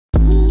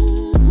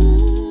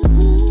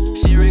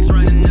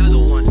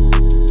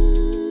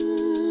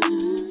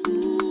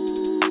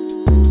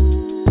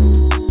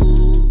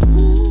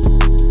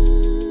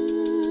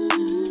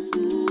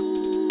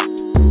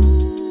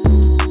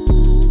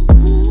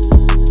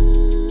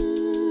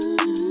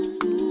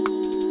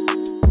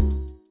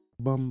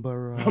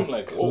Bumbaras. I'm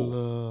like,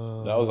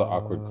 whoa. That was an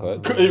awkward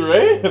cut.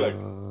 Right? Like,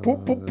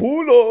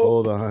 Pulo.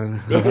 Hold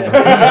on.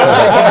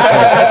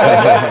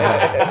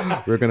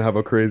 We're gonna have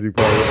a crazy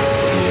party.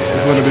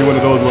 It's gonna be one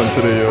of those ones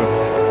today, yo.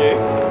 okay.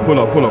 Pull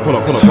up.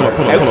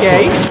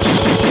 Okay.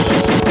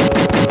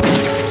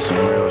 Some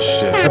real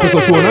shit.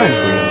 Episode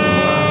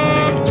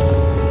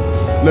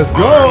 209. Let's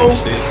go.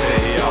 They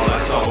say all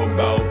I talk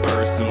about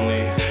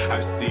personally.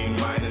 I've seen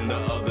mine in the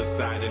other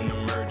side in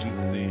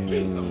emergency.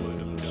 It's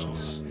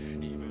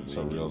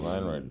a real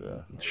line right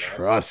there.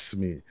 Trust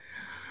me.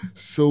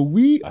 So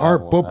we are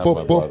back.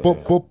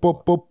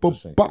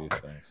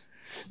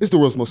 It's the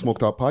World's Most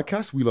Smoked Out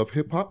Podcast. We love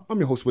hip hop. I'm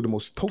your host with the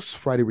most toast,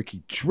 Friday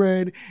Ricky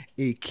Dread,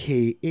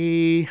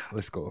 aka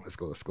let's go.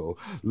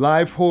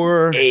 Live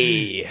horror,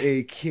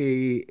 aka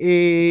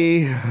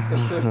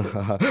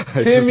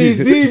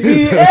Timmy D.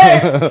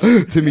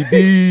 Timmy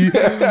D.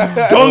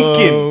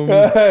 Duncan.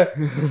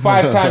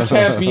 5-time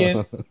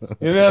champion.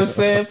 You know what I'm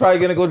saying? Probably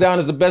gonna go down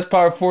as the best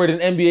power forward in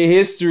NBA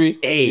history.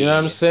 You know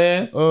what I'm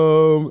saying?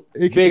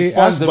 AKA Big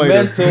Ass Biter.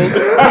 fundamentals.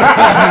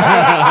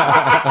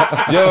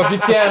 Yo, if you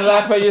can't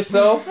laugh at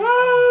yourself,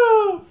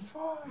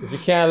 if you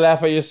can't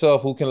laugh at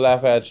yourself, who can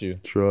laugh at you?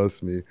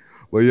 Trust me.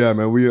 Well, yeah,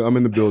 man. I'm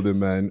in the building,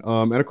 man.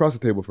 And across the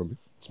table from me.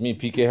 It's me,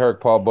 PK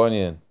Herc, Paul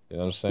Bunyan. You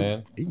know what I'm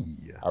saying? Hey.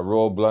 I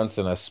roll blunts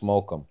and I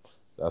smoke them.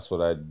 That's what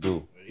I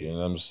do. You know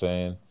what I'm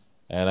saying?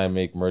 And I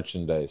make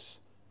merchandise.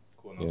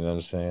 You know what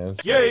I'm saying?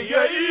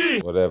 So,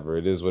 whatever.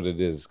 It is what it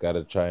is. Got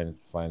to try and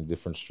find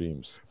different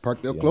streams.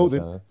 Parkdale You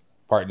Clothing. understand?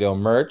 Parkdale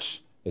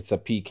merch. It's a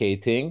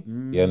PK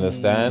thing. You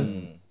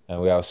understand?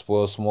 And we have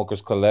Spoiled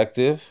Smokers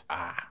Collective.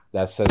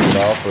 That sets it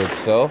all for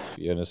itself.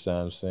 You understand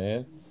what I'm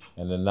saying?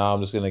 And then now I'm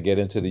just going to get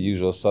into the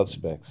usual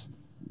suspects.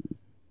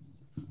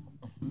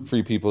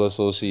 Free People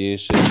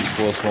Association,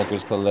 Spoiled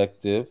Smokers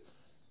Collective,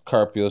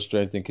 Carpio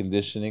Strength and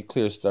Conditioning,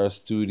 Clear Star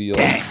Studio,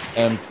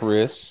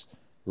 Empress,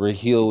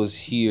 Raheel was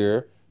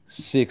here,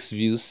 Six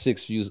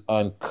Views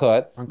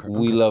Uncut,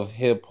 We Love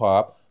Hip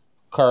Hop,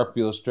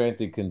 Carpio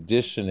Strength and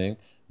Conditioning,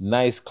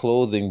 Nice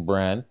Clothing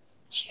Brand,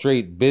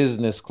 Straight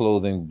Business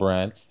Clothing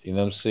Brand, you know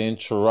what I'm saying?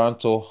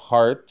 Toronto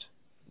Heart.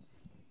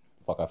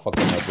 Fuck, I fucked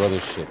up my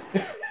brother's shit.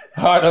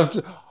 Heart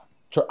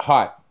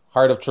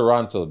of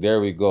Toronto. There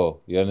we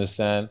go. You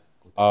understand?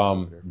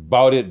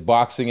 Bout It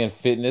Boxing and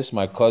Fitness,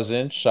 my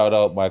cousin. Shout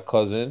out my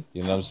cousin,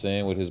 you know what I'm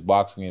saying, with his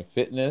boxing and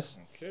fitness.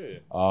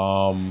 Okay.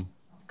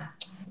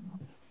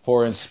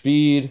 Foreign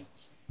Speed,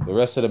 the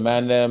rest of the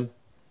man them.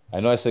 I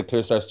know I said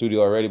Clear Star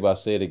Studio already, but I'll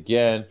say it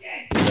again.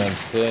 You know what I'm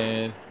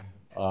saying?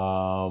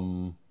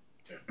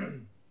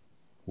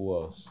 Who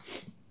else?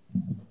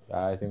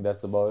 I think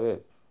that's about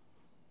it.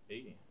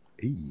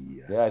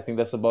 Yeah, I think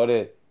that's about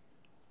it.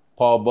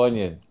 Paul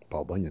Bunyan.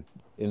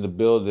 In the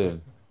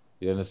building.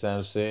 You understand what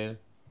I'm saying?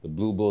 The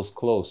Blue Bull's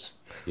close.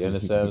 You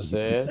understand what I'm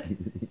saying?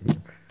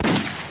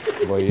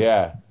 But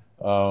yeah.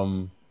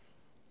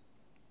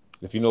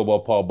 If you know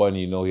about Paul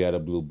Bunyan, you know he had a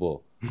Blue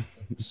Bull.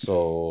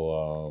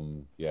 So,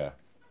 yeah.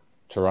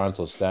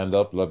 Toronto, stand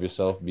up, love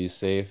yourself, be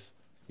safe.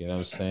 You know what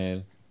I'm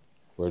saying?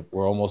 We're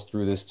almost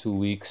through this 2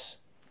 weeks.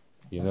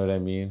 You know what I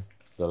mean?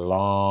 The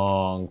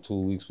long 2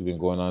 weeks we've been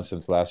going on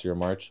since last year,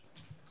 March.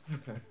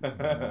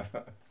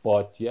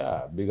 But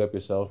yeah, big up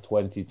yourself.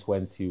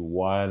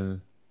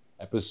 2021,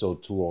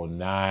 episode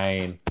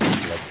 209.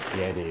 Let's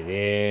get it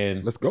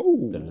in. Let's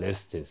go. The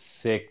list is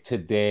sick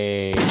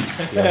today. You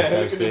know what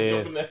I'm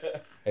saying?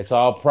 It's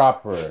all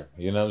proper.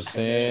 You know what I'm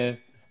saying?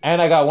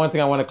 And I got one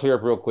thing I want to clear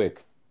up real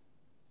quick.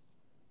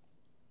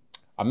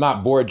 I'm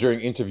not bored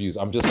during interviews.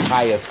 I'm just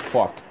high as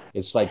fuck.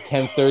 It's like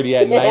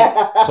 10:30 at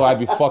night, so I'd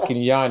be fucking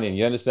yawning.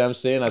 You understand what I'm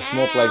saying? I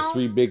smoke like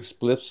 3 big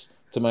spliffs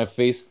to my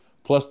face,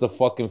 plus the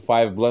fucking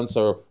 5 blunts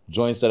or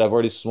joints that I've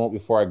already smoked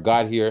before I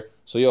got here.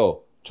 So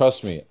yo,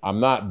 trust me, I'm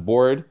not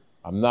bored.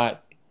 I'm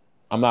not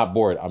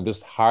bored. I'm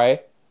just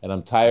high and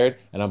I'm tired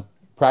and I'm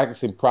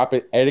practicing proper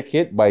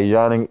etiquette by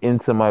yawning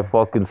into my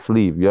fucking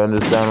sleeve. You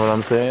understand what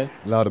I'm saying?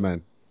 Louder,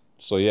 man.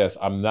 So yes,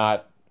 I'm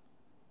not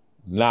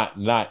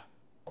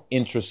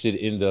interested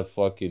in the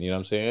fucking, you know what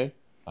I'm saying?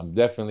 I'm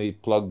definitely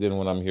plugged in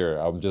when I'm here.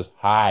 I'm just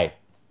high.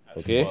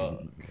 Okay?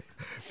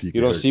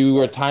 You don't see we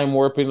were time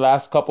warping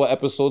last couple of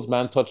episodes,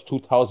 man. Touched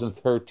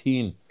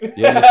 2013. You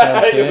understand what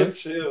I'm saying?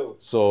 Chill.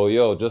 So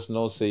yo, just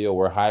know,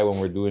 we're high when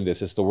we're doing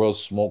this. It's the World's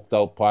Smoked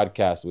Out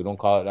Podcast. We don't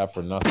call it that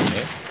for nothing,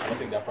 eh? I don't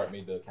think that part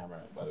made the camera,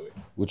 by the way.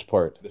 Which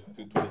part? The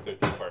 2013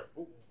 part.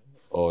 Ooh.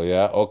 Oh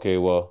yeah? Okay,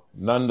 well,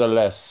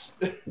 nonetheless,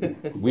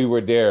 we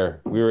were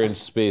there. We were in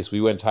space. We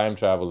went time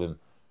traveling.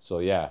 So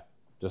yeah,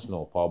 just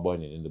know Paul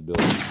Bunyan in the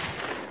building.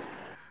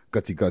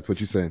 Gutsy Guts, what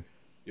you saying?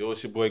 Yo,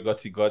 it's your boy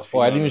Gutsy Guts. Oh,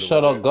 I didn't even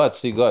shout out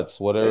Guts.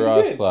 Whatever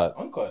else, Clot.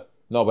 Uncut.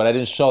 No, but I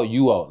didn't shout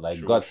you out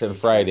like Guts and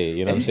Friday.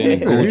 You know what I'm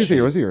saying? He's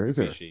here.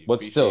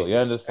 But still, you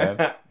understand?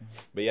 But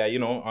yeah, you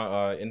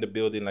know, in the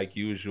building like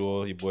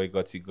usual, your boy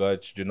Gutsy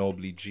Guts,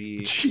 Ginobili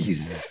G.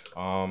 Jeez.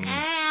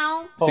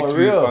 6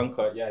 Views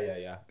Uncut.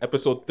 Yeah.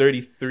 Episode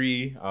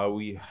 33.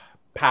 We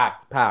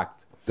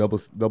packed.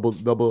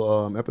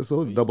 double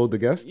episode, double the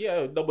guest.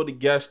 Yeah, double the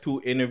guest,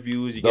 2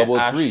 interviews. You Double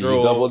get three, Astro,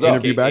 you doubled up.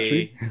 Interview AKA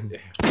battery.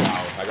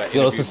 Wow, I got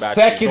Yo, it's the interview battery.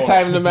 second No.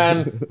 time the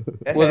man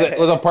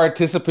was a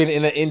participant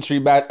in an interview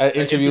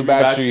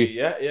battery.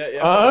 Yeah,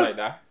 Uh-huh. something like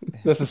that.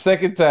 That's the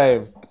second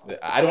time.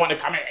 I don't want to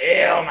come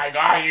in. Oh my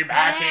god, you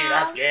battery,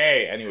 that's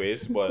gay.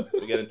 Anyways, but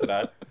we'll get into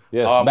that.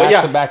 Yes, But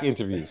yeah. back-to-back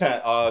interviews.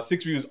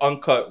 6 views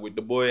uncut with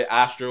the boy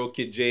Astro,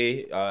 Kid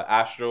J,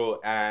 Astro,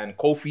 and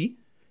Kofi.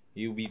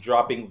 You'll be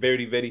dropping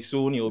very, very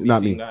soon. You'll be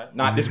Not seeing me. that.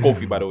 Not this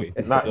Kofi, by the way.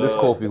 Not this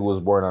Kofi who was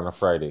born on a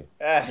Friday.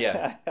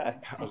 Yeah, I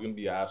was gonna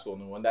be an asshole on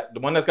the one the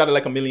one that's got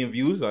like 1 million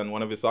views on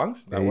one of his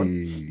songs. That one.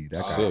 Hey,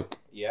 that guy. Sick.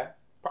 Yeah,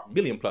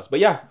 million plus. But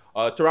yeah,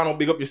 Toronto,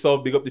 big up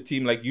yourself, big up the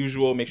team like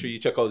usual. Make sure you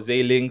check out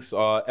Zaylinks,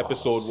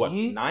 episode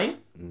see? 9?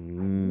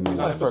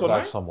 I Episode forgot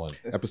 9? someone.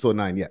 Episode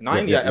 9, yeah.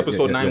 9, yeah,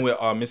 episode 9 with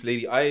Miss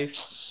Lady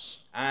Ice.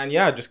 And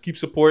yeah, just keep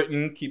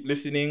supporting, keep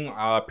listening.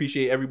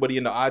 Appreciate everybody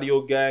in the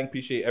audio gang.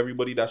 Appreciate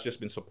everybody that's just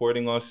been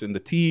supporting us in the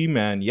team.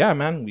 And yeah,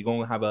 man, we're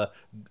gonna have a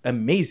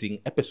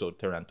amazing episode,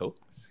 Toronto,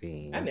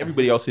 and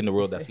everybody else in the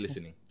world that's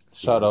listening.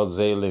 Shout out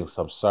Zaylinks.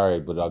 I'm sorry,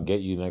 but I'll get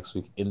you next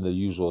week in the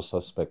usual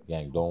suspect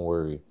gang. Don't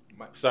worry.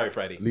 Sorry,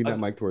 Friday. Lean that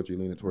mic towards you.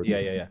 Lean it towards you.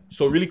 Yeah.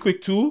 So really quick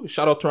too,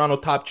 shout out Toronto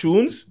Top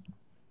Tunes.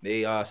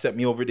 They sent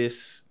me over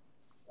this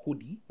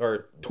hoodie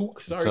or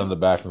toque. Sorry, It's on the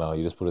back now.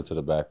 You just put it to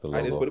the back. The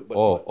I just logo. put it-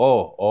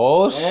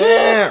 Oh shit!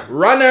 Yeah,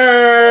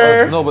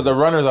 runner. No, but the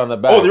runner's on the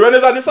back. Oh, the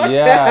runner's on this side.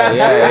 Yeah.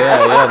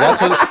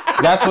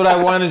 That's what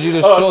I wanted you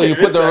to show. Okay, You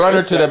put the respect,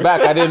 runner to the respect.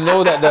 back. I didn't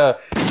know that the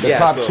Yeah,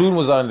 top so, tune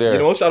was on there. You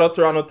know, shout out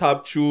Toronto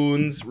Top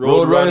Tunes.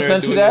 Road Runner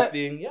sent you doing that?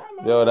 their thing. Yeah,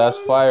 man. Yo, that's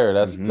fire.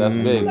 That's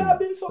big.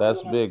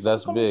 That's big.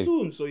 That's Coming big.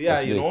 soon. So yeah,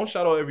 That's you big. know,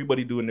 shout out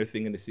everybody doing their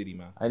thing in the city,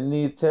 man. I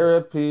need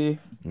therapy.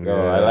 Yo,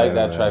 Yeah, I like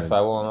that track, man. so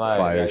I won't lie.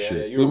 Fire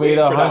shit. You We were made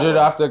waiting for that 100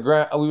 one. off the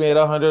grant. We made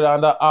 100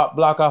 on the op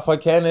block off of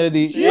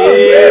Kennedy.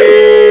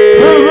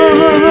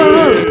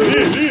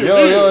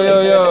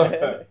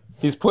 Yo.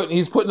 He's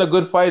putting a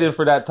good fight in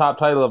for that top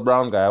title of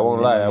Brown guy. I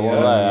won't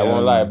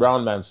lie.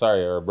 Brown man,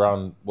 sorry, or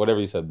Brown, whatever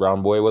he said.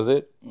 Brown boy, was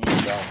it?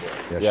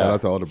 Yeah, shout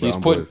out to all the brown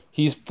boys.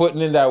 He's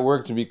putting in that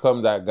work to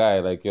become that guy.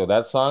 Like, yo,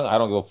 that song, I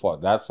don't give a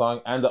fuck. That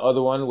song and the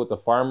other one with the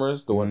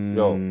farmers, the one,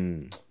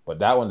 yo. But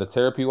that one, the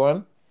therapy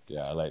one,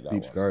 yeah, I like that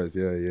Deep one. scars,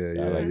 yeah.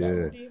 I like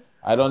that one.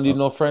 I don't need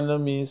no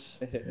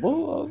frenemies.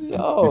 Whoa,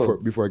 yo.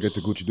 Before I get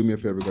to Gucci, do me a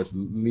favor, guys.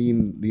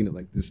 Lean it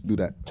like this. Do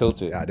that.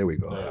 Tilt it. Yeah, there we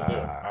go.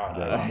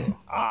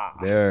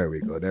 There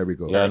we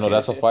go. Yeah, no,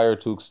 that's a fire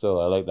toque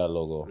still. I like that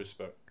logo.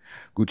 Respect.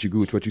 Gucci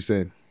Gooch, what you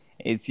saying?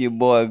 It's your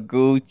boy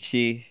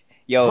Gucci.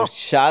 Yo,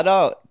 shout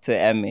out to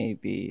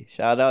MAB.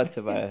 Shout out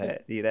to my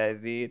head. You know what I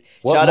mean?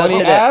 What, shout Money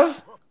out to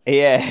Ave?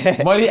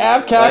 Yeah. Money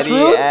Ave, Cash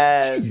Money Root?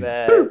 Ave,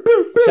 man.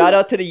 Shout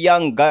out to the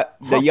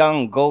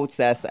young goats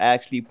that's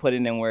actually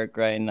putting in work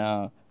right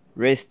now.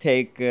 Risk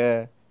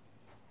Taker.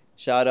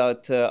 Shout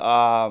out to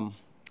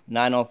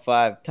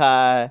 905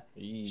 Ty.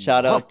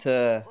 Shout out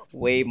to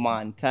Wade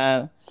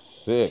Montana.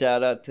 Sick.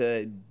 Shout out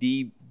to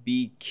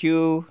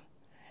DBQ.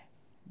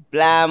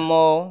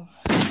 Blamo.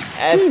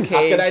 SK How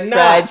could I not?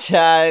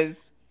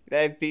 Franchise. You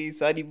know what I mean?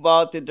 Sonny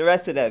Bolton, the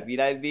rest of them. You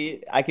know what I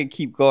mean? I could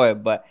keep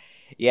going, but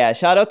yeah,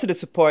 shout out to the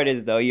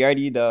supporters though. You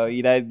already know,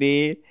 you know what I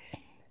mean?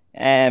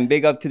 And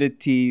big up to the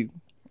team.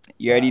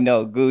 You already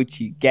know,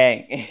 Gucci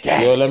gang.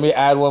 Yo, let me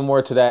add one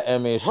more to that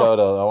MA shout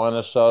out. I want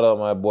to shout out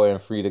my boy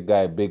and free the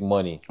guy, Big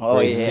Money. Oh,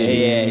 Grace yeah, City.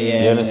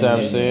 yeah. You understand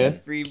what I'm saying?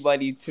 Free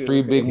money too.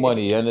 Free Big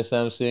Money. You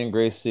understand what I'm saying?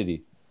 Grace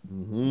City.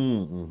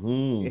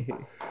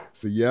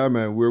 So yeah,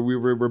 man,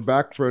 we're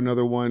back for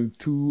another one,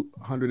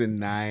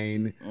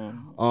 209.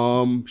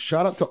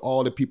 Shout out to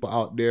all the people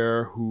out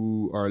there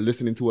who are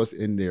listening to us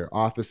in their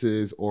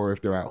offices or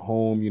if they're at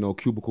home, you know,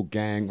 Cubicle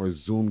Gang or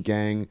Zoom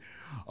Gang.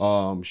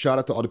 Shout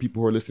out to all the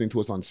people who are listening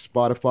to us on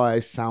Spotify,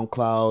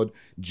 SoundCloud,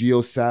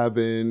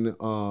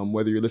 Geo7,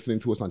 whether you're listening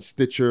to us on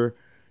Stitcher.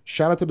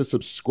 Shout out to the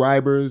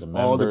subscribers,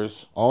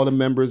 all the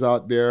members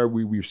out there.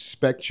 We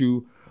respect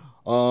you.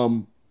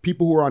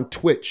 People who are on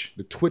Twitch,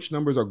 the Twitch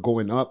numbers are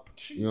going up.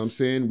 You know what I'm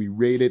saying? We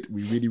rate it.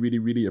 We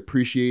really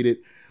appreciate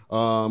it.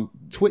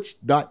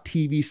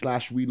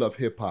 Twitch.tv/We Love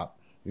Hip Hop.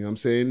 You know what I'm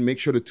saying? Make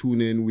sure to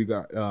tune in. We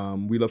got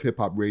We Love Hip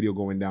Hop Radio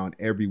going down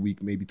every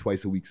week, maybe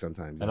twice a week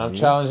sometimes. And I'm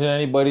challenging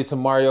anybody to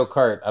Mario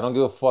Kart. I don't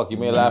give a fuck. You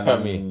may laugh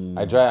at me.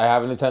 I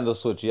have a Nintendo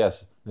Switch.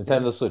 Yes,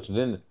 Nintendo Switch.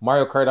 Then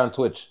Mario Kart on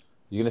Twitch.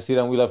 You're gonna see it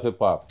on We Love Hip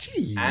Hop.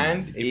 And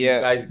if you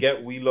guys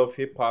get We Love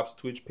Hip Hop's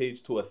Twitch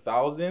page to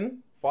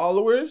 1,000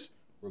 followers,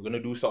 we're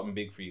gonna do something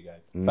big for you guys.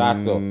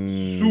 Facto.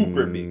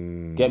 Super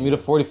big. Get me to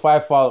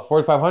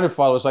 4,500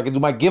 followers so I can do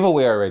my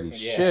giveaway already.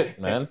 Yeah. Shit,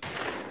 man.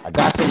 I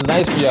got something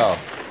nice for y'all.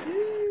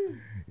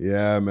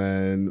 Yeah,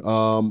 man.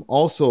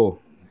 Also,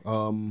 I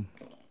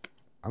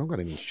don't got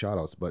any shout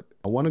outs, but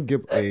I want to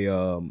give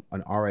an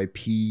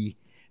RIP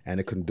and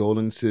a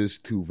condolences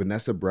to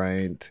Vanessa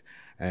Bryant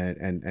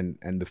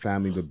and the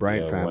family, the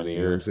Bryant family. You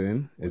know what I'm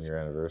saying? It's 1 year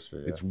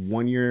anniversary. It's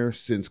 1 year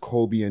since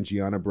Kobe and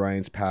Gianna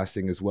Bryant's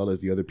passing, as well as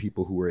the other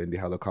people who were in the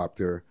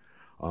helicopter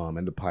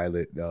and the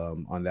pilot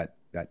on that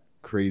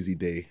crazy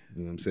day.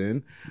 You know what I'm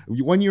saying?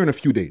 1 year and a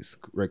few days,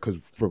 right? Because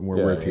from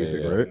where we're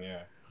taping, right?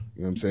 Yeah.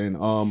 You know what I'm saying?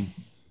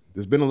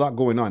 There's been a lot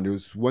going on. There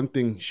was one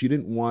thing she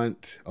didn't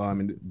want,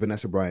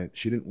 Vanessa Bryant,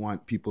 she didn't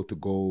want people to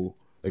go,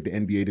 like the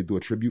NBA to do a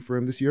tribute for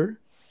him this year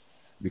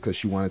because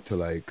she wanted to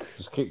like...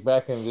 Just kick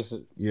back and just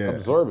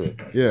absorb it.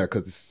 Yeah,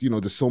 because, you know,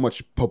 there's so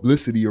much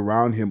publicity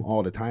around him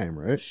all the time,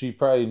 right? She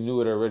probably knew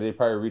it already. They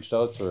probably reached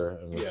out to her.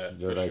 And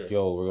they're like,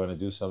 yo, we're going to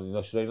do something. You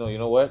know, she's like, no, you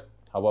know what?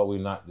 How about we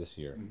not this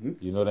year?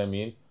 You know what I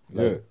mean?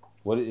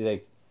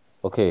 Like,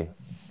 okay,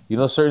 you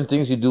know certain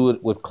things you do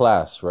with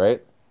class,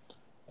 right?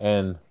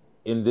 And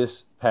in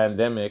this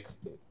pandemic,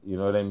 you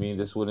know what I mean?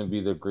 This wouldn't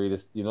be the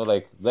greatest, you know,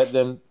 like let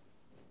them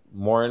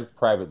mourn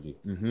privately.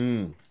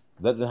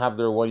 Let them have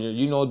their 1 year,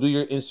 you know, do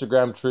your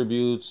Instagram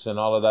tributes and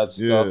all of that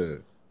stuff.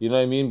 You know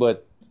what I mean?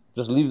 But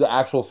just leave the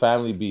actual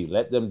family be.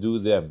 Let them do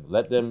them.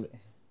 Let them,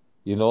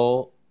 you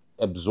know,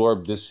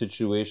 absorb this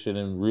situation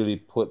and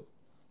really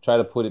try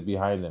to put it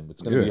behind them.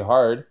 It's going to be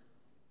hard,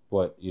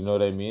 but you know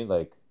what I mean?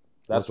 Like,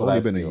 that's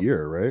only been a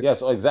year, right?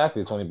 Yes,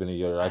 exactly. It's only been a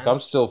year. Like I'm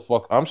still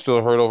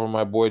hurt over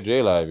my boy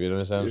J Live. You know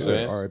what I'm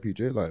saying? R.I.P.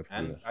 J Live.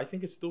 And I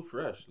think it's still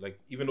fresh. Like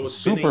even though it's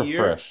super been a year,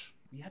 fresh.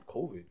 We had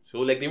COVID, so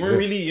like they weren't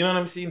really, you know what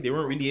I'm saying? They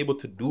weren't really able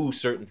to do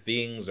certain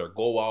things or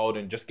go out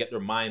and just get their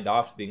mind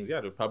off things.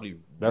 Yeah, they're probably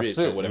rich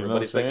or whatever.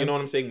 But it's like, you know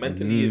what I'm saying?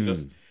 Mentally, it's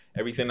just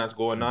everything that's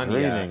going on.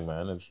 Draining,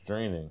 man. It's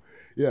draining.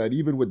 Yeah, and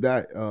even with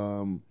that,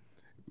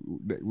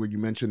 when you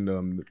mentioned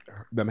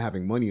them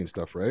having money and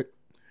stuff, right?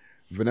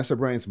 Vanessa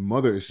Bryant's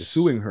mother is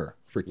suing her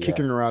for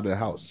kicking her out of the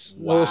house.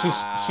 Well,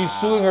 she's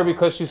suing her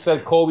because she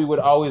said Kobe would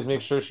always make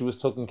sure she was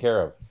taken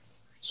care of.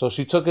 So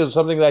she took it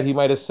something that he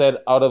might have said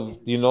out of,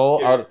 you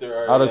know, out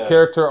of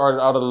character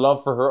or out of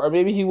love for her, or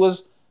maybe he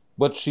was,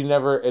 but it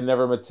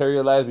never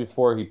materialized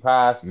before he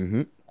passed,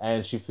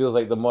 and she feels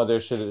like the mother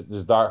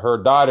her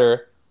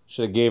daughter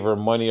should have gave her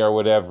money or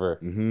whatever.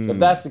 If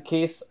that's the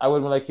case, I would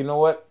have been like, you know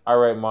what? All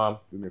right, mom,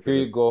 here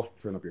you go.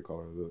 Turn up your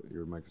collar.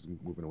 Your mic is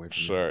moving away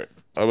from you. Sorry.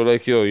 I would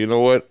like, yo, you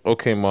know what?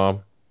 Okay,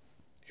 mom,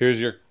 here's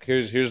the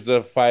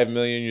 $5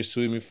 million you're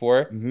suing me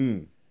for,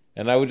 and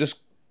I would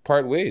just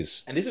part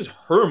ways. And this is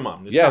her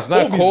mom. It's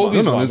not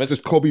Kobe's mom. This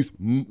is Kobe's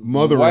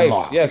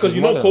mother-in-law. Yeah, because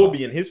you know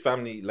Kobe and his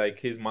family,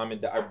 like his mom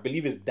and dad, I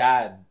believe his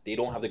dad, they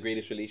don't have the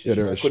greatest relationship.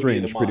 Yeah, they're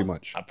estranged pretty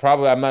much.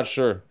 I'm not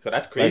sure. So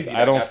that's crazy.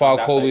 Like, I don't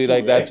follow Kobe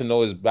like that to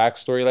know his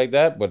backstory like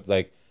that, but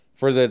like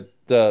for the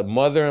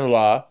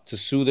mother-in-law to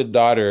sue the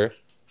daughter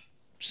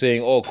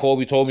saying, oh,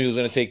 Kobe told me he was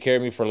going to take care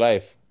of me for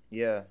life.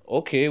 Yeah.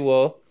 Okay,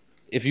 well,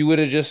 if you would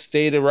have just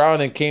stayed around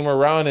and came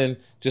around and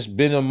just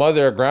been a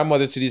mother or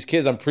grandmother to these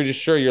kids, I'm pretty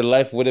sure your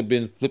life would have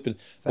been flipping.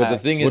 But the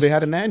thing is, they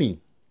had a nanny.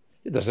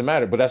 It doesn't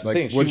matter. But that's the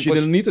thing. She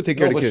didn't need to take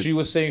care of the kids. But she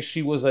was saying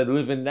she was a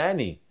living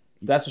nanny.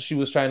 That's what she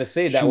was trying to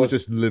say. She was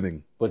just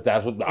living. But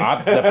that's what.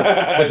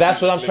 But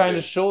that's what I'm trying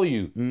to show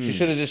you. She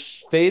should have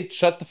just stayed,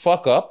 shut the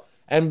fuck up,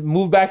 and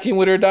moved back in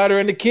with her daughter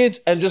and the kids,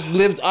 and just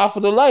lived off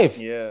of the life.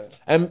 Yeah.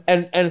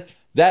 And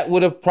that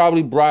would have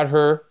probably brought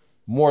her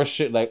more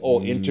shit like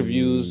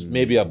interviews,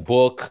 maybe a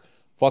book,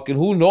 fucking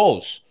who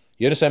knows.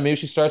 You understand? Maybe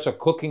she starts a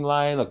cooking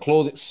line, a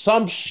clothing,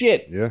 some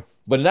shit. Yeah.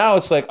 But now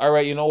it's like, all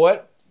right, you know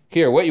what?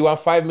 Here, what, you want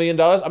 $5 million?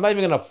 I'm not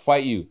even going to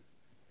fight you.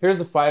 Here's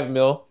the $5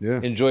 million.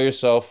 Yeah. Enjoy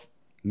yourself.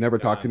 Never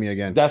talk to me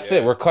again. That's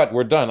it. We're cut.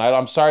 We're done.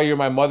 I'm sorry you're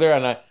my mother.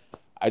 And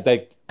I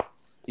think,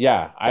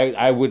 yeah,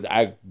 I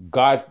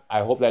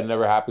hope that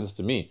never happens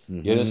to me.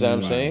 You understand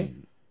what I'm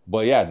saying?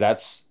 But yeah,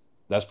 that's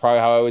probably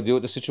how I would deal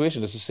with the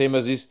situation. It's the same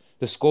as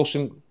the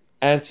Scotian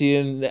auntie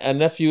and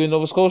nephew in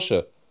Nova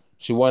Scotia.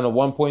 She won a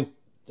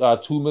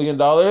 $1.2 million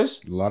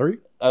lottery.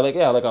 Like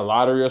a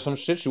lottery or some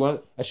shit. She won,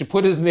 and she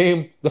put his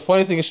name. The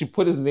funny thing is, she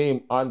put his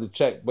name on the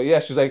check. But yeah,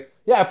 she's like,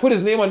 yeah, I put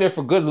his name on there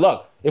for good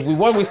luck. If we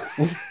won,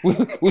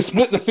 we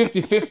split the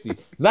 50-50,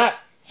 not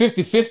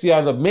 50-50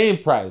 on the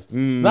main prize.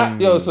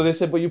 Not So they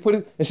said, but you put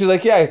it, and she's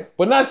like, yeah,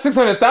 but not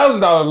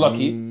 $600,000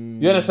 lucky.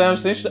 You understand what I'm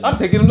saying? She said, I'm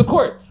taking him to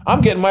court.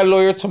 I'm getting my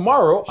lawyer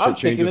tomorrow. I'm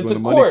taking him to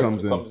court.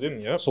 Comes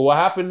in. Yep. So what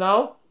happened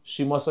now?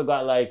 She must have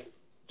got like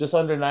just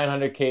under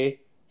 $900K.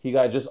 He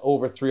got just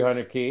over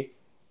 $300K.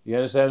 You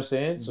understand what I'm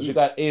saying? So she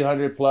got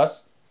 800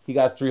 plus. He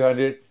got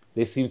 300.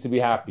 They seem to be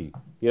happy.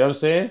 You know what I'm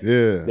saying?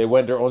 Yeah. They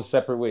went their own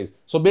separate ways.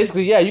 So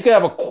basically, yeah, you can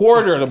have a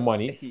quarter of the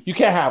money. You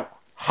can't have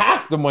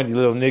half the money,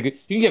 little nigga.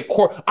 You can get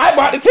quarter. I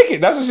bought the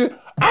ticket. That's what she.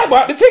 I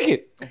bought the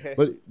ticket.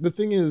 But the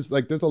thing is,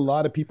 like, there's a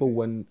lot of people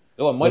when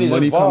money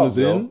involved, comes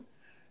in. Yo.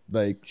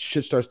 Like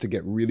shit starts to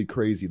get really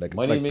crazy. Like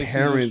money like makes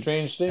parents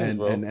strange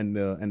things,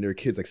 and their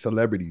kids, like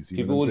celebrities. You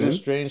People know what will I'm do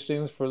saying? strange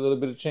things for a little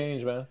bit of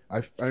change, man.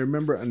 I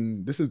remember,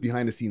 and this is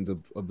behind the scenes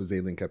of the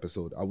Z-Link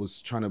episode. I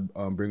was trying to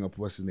bring up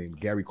what's his name,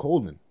 Gary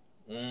Coleman,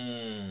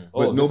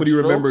 but nobody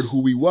remembered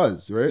who he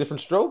was. Right?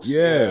 Different Strokes.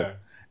 Yeah.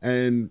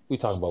 And we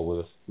talking about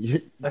Willis. Yeah,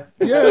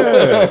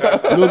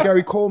 little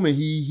Gary Coleman.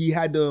 He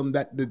had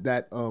that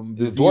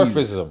disease.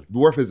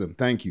 Dwarfism.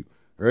 Thank you.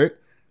 Right.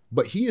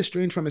 But he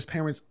estranged from his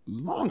parents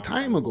long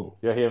time ago.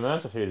 Yeah, he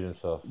emancipated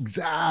himself.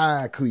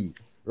 Exactly.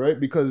 Right?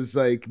 Because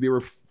like they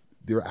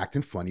were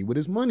acting funny with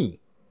his money.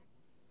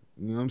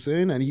 You know what I'm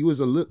saying? And he was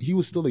he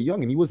was still a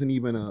young, and he wasn't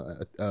even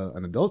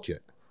an adult yet.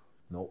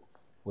 Nope.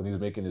 When he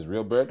was making his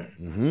real bread.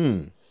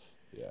 Mm-hmm.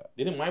 Yeah.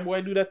 Didn't my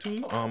boy do that too?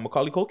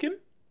 Macaulay Culkin?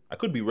 I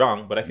could be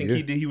wrong, but I think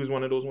he did. He was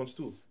one of those ones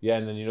too. Yeah,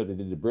 and then you know they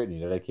did to Britney.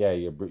 They're like, yeah,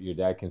 your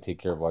dad can take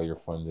care of all your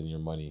funds and your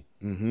money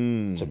to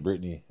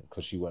Britney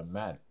because she went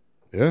mad.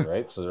 Yeah.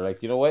 Right. So they're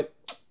like, you know what?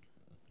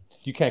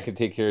 You can't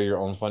take care of your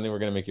own funding. We're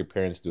gonna make your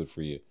parents do it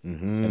for you.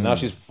 And now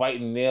she's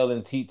fighting nail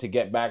and teeth to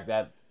get back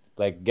that,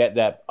 like, get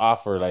that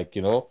offer. Like,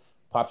 you know,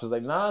 Pops is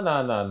like,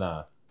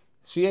 nah.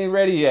 She ain't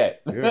ready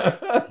yet. Yeah.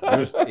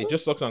 It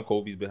just sucks on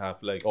Kobe's behalf.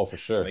 Like, oh, for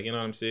sure. Like, you know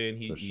what I'm saying?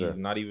 He's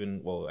not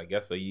even, well, I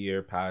guess a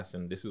year passed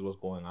and this is what's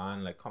going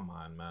on. Like, come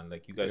on, man.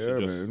 Like, you guys should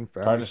just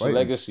tarnish the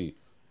legacy.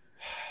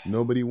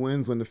 Nobody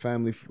wins when the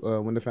family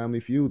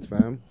feuds,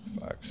 fam.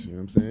 Facts. You know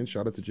what I'm saying?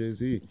 Shout out to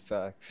Jay-Z.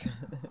 Facts.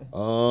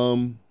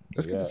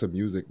 Let's get to some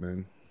music,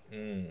 man.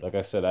 Like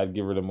I said, I'd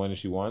give her the money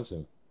she wants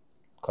and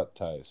cut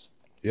ties.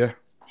 Yeah,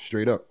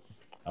 straight up.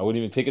 I wouldn't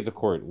even take it to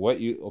court.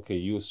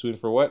 You suing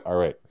for what? All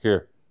right,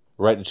 here,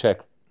 write the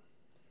check.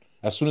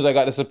 As soon as I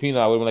got the subpoena,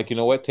 I would have been like, you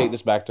know what? Take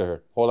this back to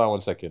her. Hold on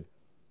 1 second.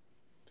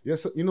 Yeah,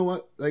 so you know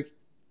what? Like,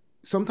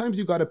 sometimes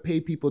you gotta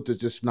pay people to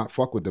just not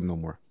fuck with them no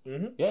more.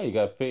 Yeah, you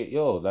gotta pay.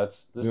 Yo,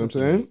 that's you know what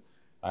I'm saying?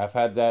 I've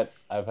had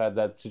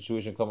that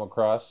situation come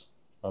across.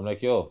 I'm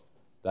like, yo,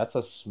 that's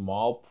a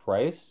small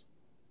price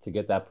to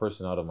get that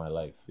person out of my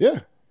life. Yeah.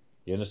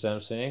 You understand what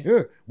I'm saying?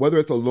 Yeah. Whether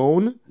it's a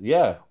loan.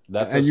 Yeah.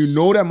 And you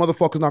know that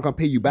motherfucker's not gonna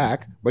pay you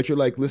back, but you're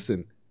like,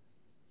 listen,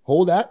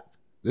 hold that.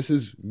 This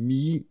is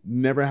me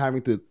never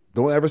having to.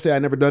 Don't ever say I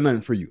never done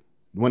nothing for you.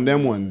 One of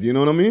them ones. You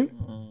know what I mean?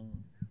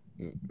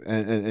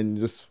 And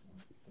just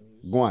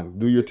go on,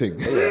 do your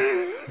thing.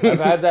 I've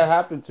had that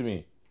happen to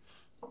me.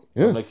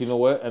 Yeah. I'm like, you know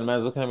what? And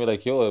man's looking at me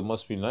like, yo, it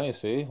must be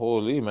nice, eh?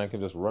 Holy, man can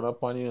just run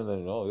up on you and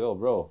then, oh, yo,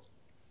 bro.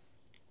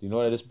 You know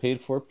what I just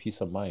paid for?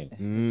 Peace of mind.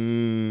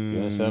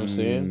 You understand what I'm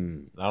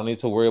saying? I don't need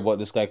to worry about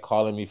this guy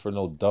calling me for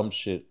no dumb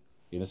shit.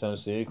 You understand what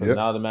I'm saying? Because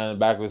now the man in the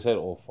back of his head,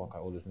 oh, fuck, I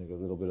owe this nigga a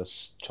little bit of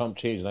chump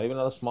change. Not even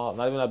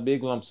a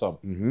big lump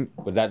sum.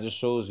 But that just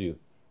shows you.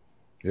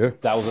 Yeah.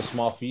 That was a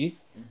small fee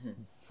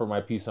for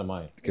my peace of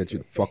mind. Get you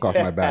the fuck off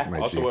my back, my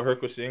Also, G. what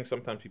Herc was saying,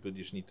 sometimes people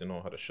just need to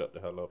know how to shut the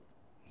hell up.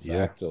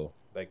 Yeah. Facto.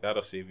 Like,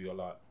 that'll save you a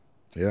lot.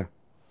 Yeah.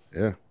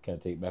 Yeah. Can't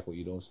take back what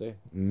you don't say.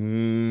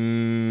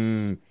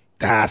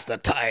 That's the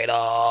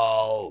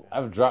title.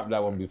 I've dropped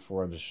that one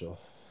before on the show.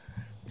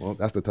 Well,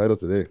 that's the title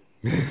today.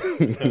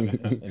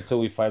 Until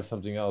we find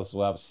something else,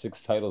 we'll have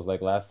 6 titles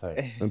like last time.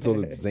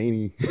 Until it's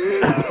zany.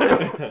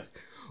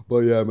 But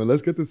yeah, man,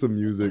 let's get to some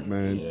music,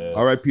 man. Yes.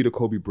 R.I.P. to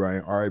Kobe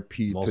Bryant.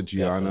 R.I.P. to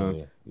Gianna.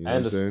 Definitely. You know what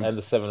I'm saying? And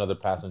the 7 other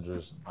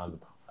passengers on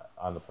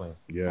the plane.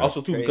 Yeah.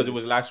 Also, too, because it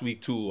was last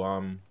week, too.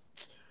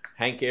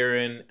 Hank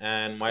Aaron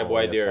and my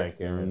boy there. Hank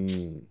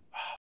Aaron.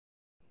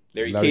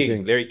 Larry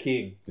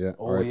King. Yeah.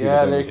 Oh, R.I.P.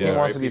 yeah, to them Larry as King well.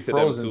 wants to be R.I.P. to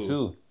them frozen,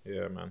 too.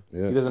 Yeah, man.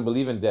 Yeah. He doesn't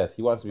believe in death.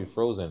 He wants to be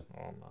frozen.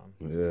 Oh, man.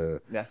 Yeah.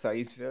 That's how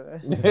he's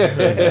feeling.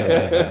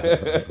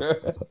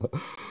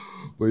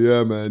 But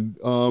yeah, man.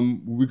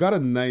 We got a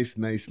nice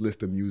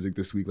list of music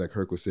this week, like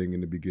Herc was saying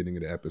in the beginning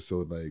of the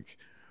episode. Like,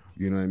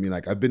 you know what I mean?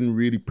 Like, I've been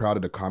really proud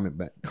of the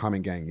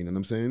comment gang, you know what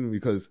I'm saying?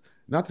 Because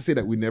not to say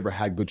that we never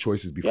had good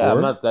choices before. Yeah,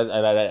 I'm not that.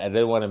 I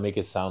didn't want to make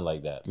it sound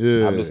like that.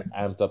 Yeah. I'm just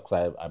amped up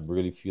because I'm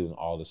really feeling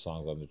all the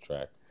songs on the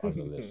track, on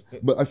the list.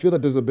 But I feel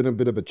that there's been a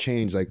bit of a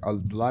change. Like, a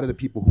lot of the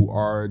people who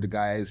are the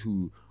guys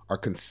who are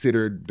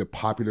considered the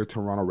popular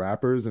Toronto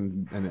rappers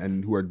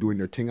and who are doing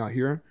their thing out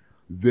here,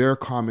 their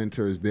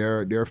commenters,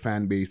 their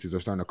fan bases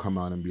are starting to come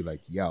out and be like,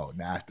 yo,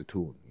 that's the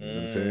tune. You know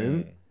what I'm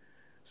saying?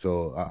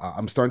 So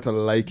I'm starting to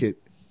like it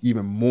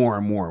even more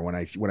and more when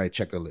I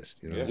check the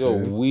list. You know what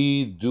I'm saying?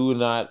 We do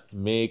not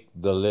make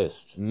the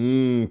list.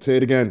 Say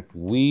it again.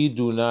 We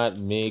do not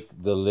make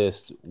the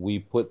list. We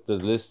put the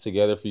list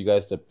together for you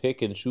guys to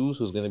pick and choose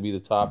who's going to be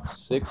the top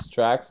 6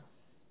 tracks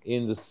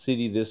in the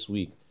city this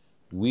week.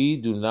 We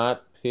do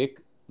not pick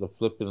the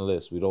flipping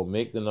list. We don't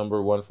make the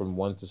number 1 from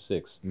 1 to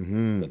 6.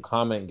 The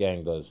comment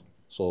gang does.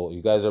 So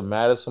you guys are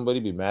mad at somebody,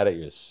 be mad at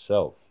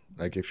yourself.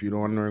 Like, if you're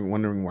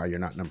wondering why you're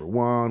not number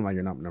 1, why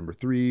you're not number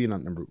 3,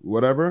 not number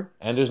whatever.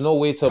 And there's no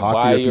way to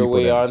buy your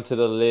way onto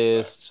the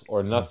list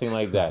or nothing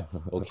like that.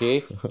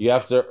 Okay? You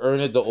have to earn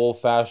it the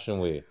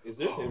old-fashioned way. Is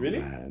it? Really?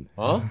 Man.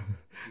 Huh?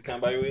 You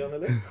can't buy your way on the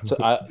list?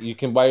 So you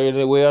can buy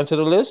your way onto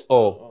the list?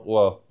 Oh,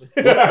 well.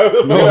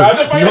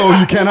 No,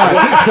 you cannot.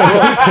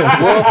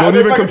 Don't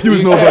even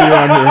confuse nobody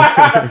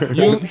around here.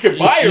 You can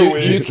buy your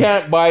way. You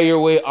can't buy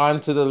your way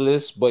onto the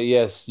list, but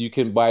yes, you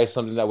can buy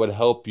something that would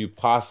help you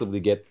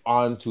possibly get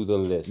onto the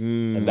list.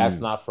 And that's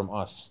not from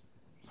us.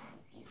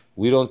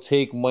 We don't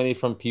take money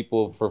from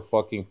people for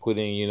fucking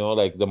putting,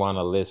 like them on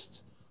a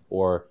list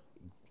or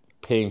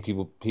paying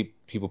people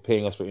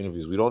paying us for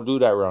interviews. We don't do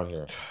that around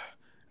here.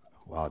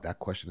 Wow, that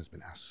question has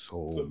been asked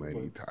so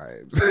many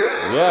times.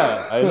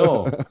 Yeah, I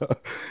know.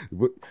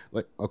 But,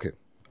 like, okay.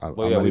 I'm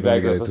But yeah, not we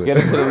even gonna digress. get Let's into get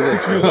it. into the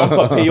list. Choose on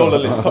payola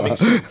list coming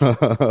soon.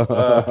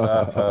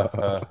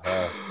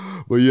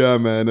 But yeah,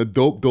 man, a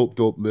dope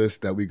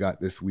list that we got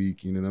this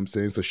week. You know what I'm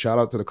saying? So shout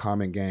out to the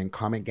Comment Gang.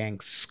 Comment Gang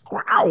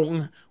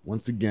scrown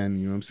once again.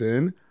 You know what I'm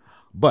saying?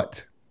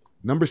 But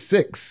number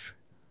 6,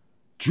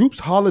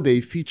 Droop's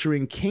Holiday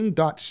featuring King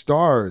Dot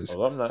Stars.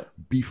 Alumni.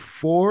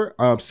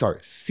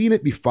 Seen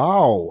It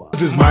Before.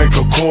 This is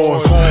Michael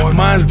Kors.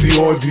 Mine's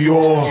Dior.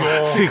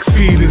 6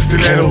 feet in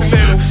stiletto.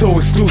 So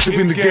exclusive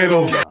in the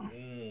ghetto.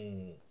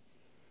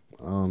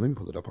 Let me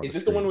pull it up on Is the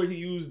this screen. the one where he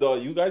used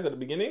you guys at the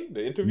beginning?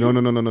 The interview?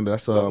 No.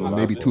 That's not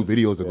maybe that 2 one.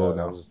 videos ago Yeah,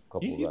 now.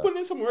 He's putting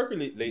in some work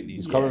lately.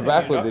 He's coming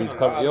back with it. He's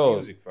coming, yo.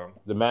 Music, fam.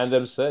 The man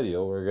them said,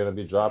 yo, we're gonna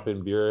be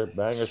dropping beer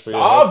bangers for you.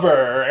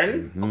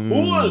 Sovereign. Mm-hmm.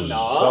 Cool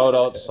now. Shout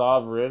out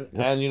Sovereign,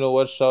 and you know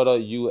what? Shout out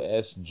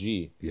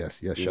USG.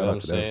 Yes, You know shout what out I'm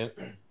to them.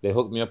 saying? They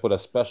hooked me up with a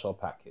special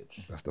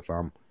package. That's the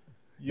fam.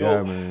 Yo,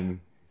 Yeah,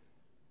 man.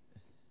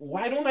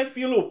 why don't I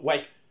feel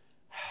like...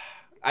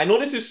 I know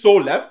this is so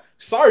left.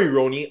 Sorry,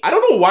 Roni. I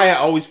don't know why I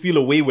always feel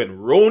a way when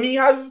Roni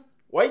has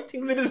white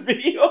things in his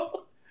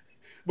video.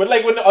 But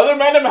like when the other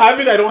man them have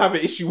it, I don't have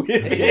an issue with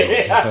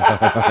it.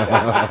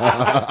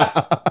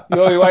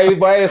 Yo,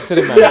 why is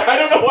sitting man? I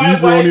don't know why.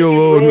 Leave Roni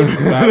alone.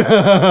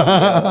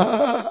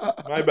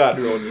 My bad,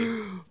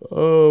 Roni.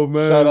 Oh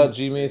man. Shout out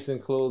G Mason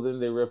Clothing.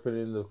 They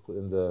repping in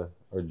the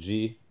or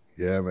G.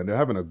 Yeah, man, they're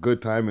having a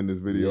good time in this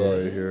video Yeah.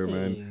 right here,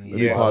 man. Let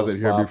me Yeah. pause it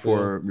here Popping.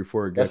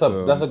 before it gets.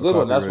 That's a good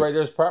one. That's copyright. right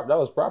there's that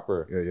was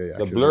proper. Yeah. The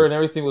actually. blur and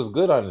everything was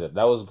good on it.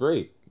 That was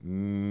great.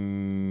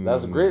 Mm. That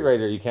was great right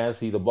there. You can't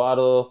see the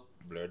bottle.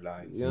 Blurred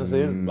lines. You know what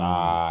I'm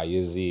saying?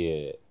 You see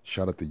it.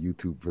 Shout out to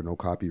YouTube for no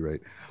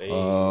copyright. Hey.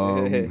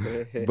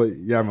 But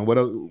yeah, man, what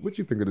else? What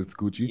you think of this,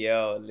 Gucci?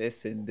 Yo,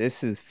 listen,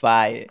 this is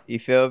fire. You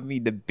feel me?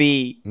 The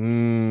beat. You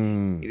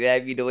know what I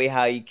mean? The way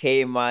how he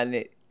came on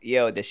it.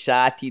 Yo, the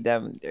shotty,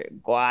 them, they're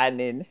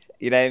guanin.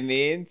 You know what I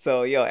mean?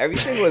 So, yo,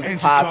 everything was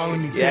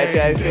popping. Yeah, you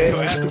know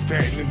what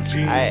I'm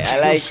saying? I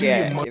like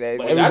it. You know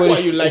what I mean? That's why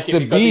Everybody's- you like it's it the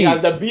because he beat.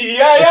 has the beat.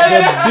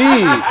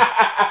 Yeah.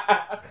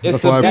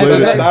 It's That's why I the played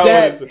beat. it.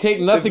 That was-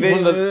 Take nothing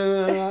from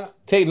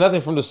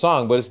the from the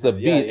song, but it's the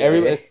beat. Yeah.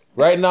 Everybody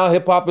right now,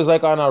 hip hop is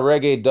like on a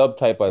reggae dub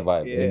type of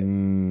vibe, Yeah.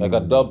 like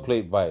a dub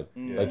plate vibe.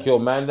 Like yo,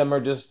 man, them are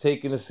just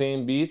taking the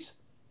same beats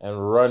and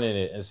running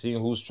it and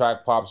seeing whose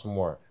track pops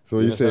more. So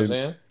you know what I'm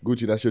saying,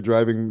 Gucci? That's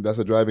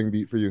a driving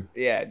beat for you.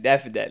 Yeah,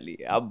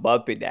 definitely. I'm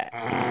bumping that.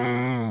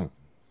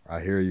 I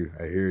hear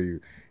you.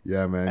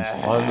 Yeah, man.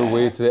 On the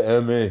way to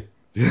the MA.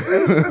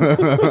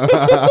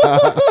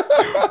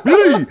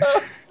 Billy!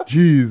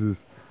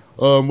 Jesus.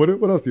 What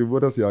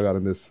else y'all got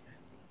in this?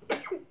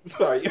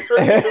 Sorry.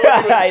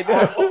 I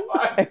know.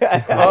 This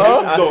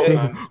is dope,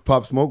 man.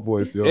 Pop Smoke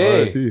voice, yo.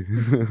 Hey.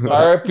 R.I.P.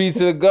 R.I.P.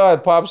 to the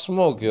God, Pop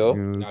Smoke, yo.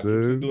 You know Nah, what I'm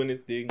Droops is saying? doing his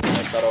thing.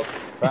 Shout out.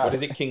 What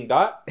is it? King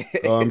Dot?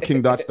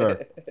 King Dot Star.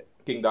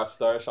 King Dot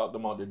Star. Shout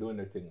them out. They're doing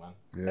their thing, man.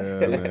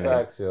 Yeah, man.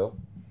 Facts, yo.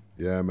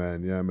 Yeah,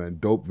 man.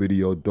 Dope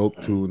video,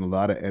 dope tune, a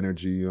lot of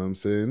energy, you know what I'm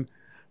saying?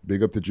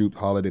 Big up to Droop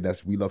Holiday.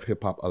 That's We Love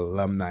Hip Hop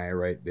alumni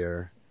right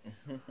there.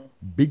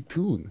 Big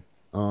tune.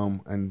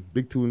 And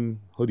Big Tune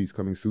hoodies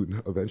coming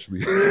soon, eventually.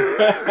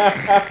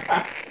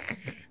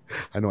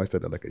 I know I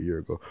said that like a year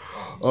ago.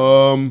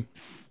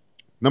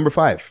 Number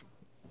 5.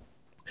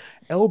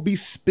 LB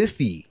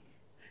Spiffy.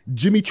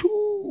 Jimmy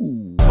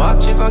Choo.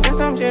 Watch it, gon' get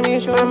some Jimmy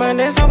Choo. Man,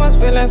 this I was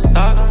feeling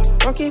stuck.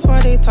 Don't keep for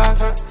the talk.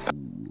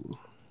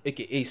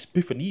 AKA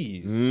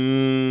Spiffanies.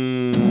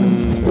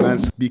 Man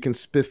speaking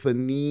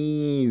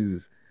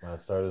Spiffanese. Man,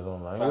 start his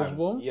own language, Fam.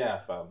 boom. Yeah,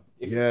 fam.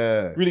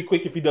 Yeah. Really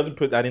quick, if he doesn't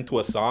put that into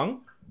a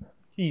song,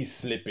 he's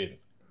slipping.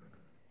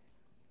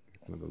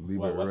 I'm gonna leave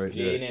What it was right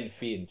Jane there. and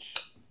Finch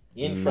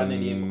in front of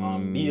him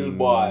on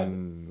Billboard? Let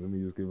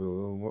me just give it a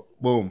little more.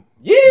 Boom.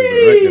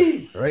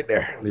 Yee! Right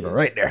there. Leave it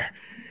right there.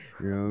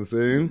 You know what I'm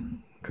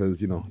saying?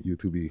 Because, you know,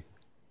 YouTube.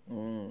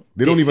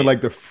 They don't even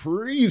like the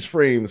freeze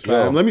frames,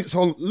 fam. Let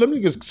me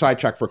just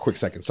sidetrack for a quick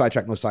second.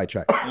 Sidetrack.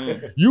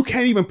 You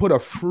can't even put a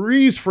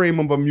freeze frame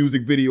of a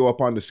music video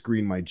up on the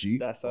screen, my G.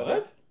 That's all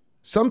What?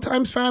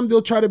 Sometimes, fam,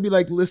 they'll try to be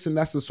like, listen,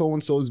 that's the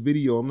so-and-so's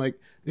video. I'm like,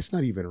 it's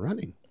not even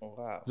running.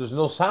 Wow. There's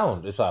no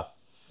sound. It's a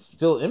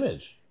still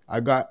image.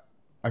 I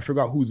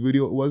forgot whose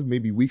video it was,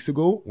 maybe weeks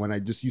ago, when I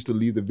just used to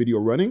leave the video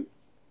running.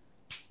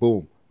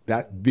 Boom.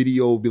 That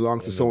video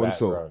belongs to in the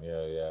so-and-so. background.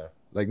 Yeah.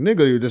 Like,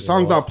 nigga, the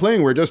song's not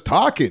playing. We're just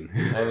talking.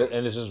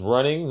 And it's just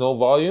running, no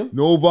volume.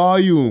 No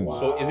volume.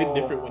 So is it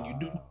different when you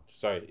do?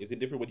 Sorry, is it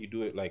different when you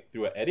do it like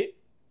through an edit?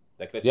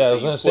 Like let's Yeah, I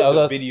just was say gonna you say.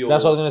 put the video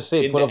That's what I was gonna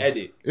say. in Put the a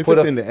edit. If put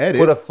it's a- in the edit,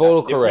 Put a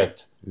photo different.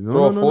 correct. No,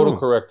 Throw a no, photo no.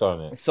 correct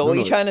on it. So No, what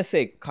you no. trying to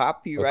say?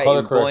 Copyright color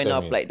is going correct, I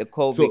up mean. like the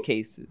COVID So-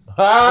 cases.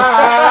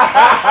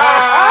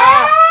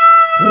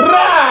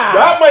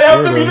 That might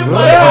have to be the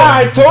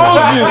Yeah,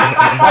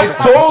 I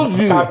told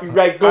you.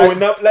 Copyright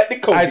going up like the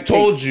code. I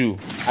told you.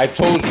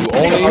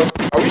 Only.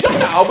 Are we dropping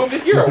an album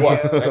this year or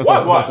what? Like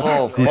what?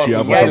 Oh, Gucci fuck.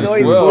 album. You guys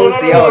always Well,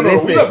 boost. no, Yo, no, no, no.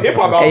 listen. We love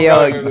hip-hop Hey,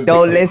 albums. yo,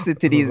 don't listen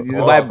to these. These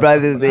are my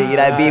brothers. And, you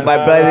know what I mean?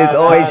 My brothers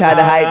always trying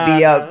to hype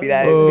me up. You know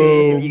what I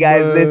mean? You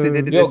guys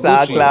listening to the Yo,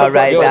 Gucci. SoundCloud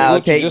right Yo, now.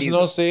 Gucci, Take just these.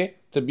 no say.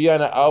 to be on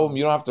the album,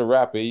 you don't have to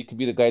rap it. You could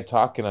be the guy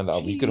talking on the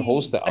album. You could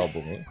host the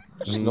album, eh?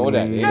 Just know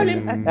that.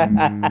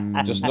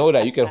 Eh? Just know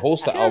that. You can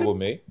host the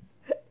album, eh?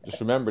 Just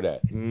remember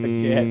that.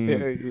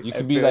 You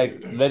could be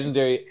like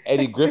legendary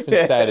Eddie Griffin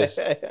status.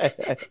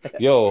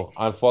 Yo,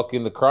 on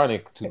fucking The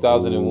Chronic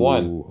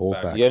 2001. Ooh,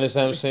 you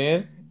understand what I'm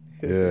saying?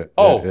 Yeah.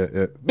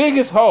 Oh,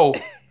 biggest hoe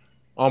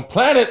on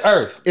planet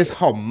Earth. It's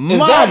her mama.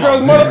 It's that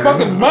girl's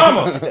motherfucking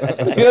mama.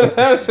 You know what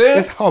I'm saying?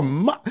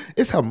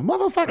 It's her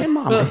motherfucking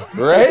mama.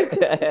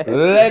 Right?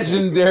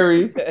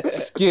 Legendary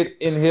skit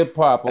in hip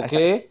hop,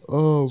 okay?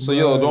 Oh, so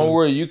yo, don't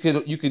worry, you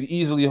could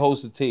easily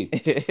host a tape.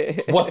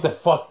 What the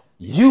fuck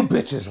you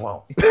bitches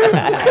won't?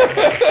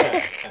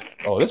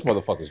 Oh, this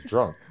motherfucker's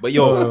drunk. But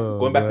yo,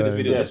 going back to the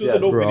video, this was a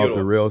dope We're video. off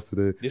the rails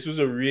today. This was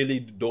a really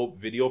dope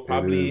video.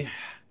 Probably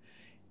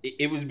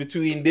it was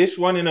between this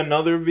one and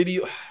another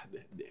video.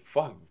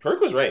 Fuck, Kirk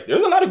was right.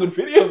 There's a lot of good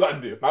videos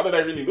on this. Now that I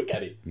really look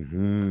at it.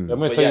 I'm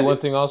gonna tell you one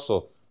thing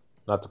also.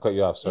 Not to cut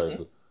you off, sorry.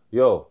 But,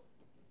 yo,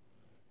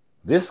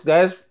 this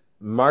guy's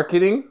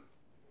marketing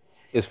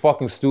is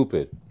fucking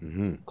stupid.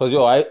 Cause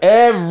yo,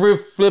 every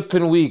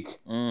flipping week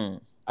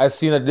I've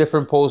seen a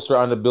different poster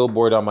on the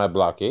billboard on my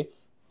block, eh?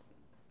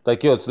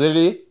 Like yo, it's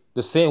literally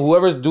the same.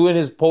 Whoever's doing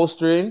his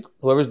postering,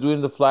 whoever's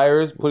doing the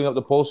flyers, putting up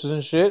the posters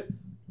and shit,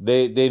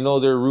 they know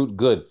their route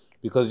good.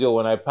 Because yo,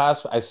 when I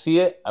pass, I see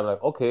it, I'm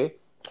like, okay.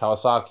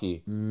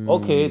 Kawasaki.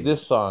 Okay,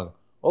 this song.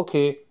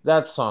 Okay,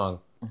 that song.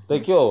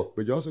 Like, yo.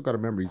 But you also got to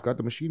remember, he's got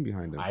the machine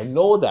behind him. I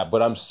know that,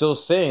 but I'm still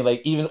saying,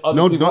 like, even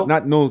other people.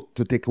 Not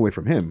to take away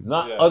from him.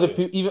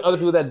 Even other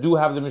people that do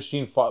have the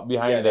machine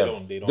behind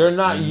them. They don't. They're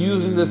not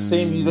using the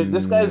same.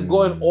 This guy's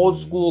going old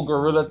school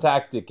guerrilla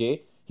tactic, eh?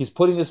 He's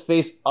putting his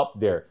face up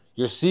there.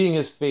 You're seeing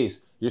his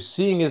face. You're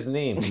seeing his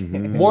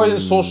name. More than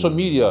social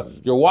media.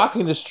 You're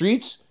walking the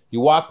streets. You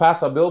walk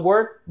past a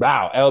billboard,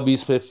 wow, LB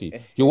Spiffy.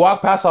 You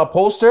walk past a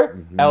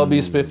poster,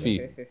 LB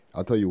Spiffy.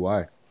 I'll tell you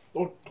why.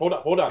 Oh,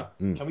 hold on.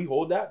 Can we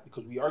hold that?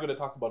 Because we are going to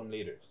talk about him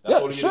later. That's Yeah,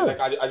 the only sure. reason,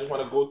 like, I just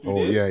want to go through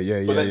Oh, this. yeah.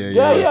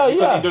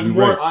 Because there's You're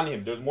more right. on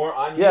him. There's more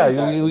on him.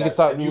 Yeah, we can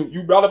talk.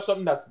 You brought up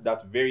something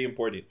that's very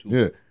important, too.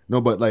 Yeah. No,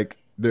 but like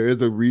there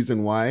is a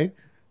reason why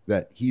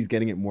that he's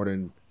getting it more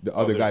than the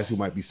other guys who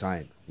might be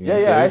signed. You know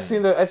what I'm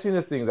saying? I seen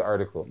the thing, the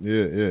article.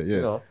 Yeah.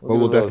 You know, but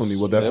we'll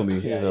little definitely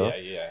snip,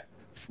 Yeah.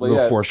 a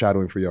little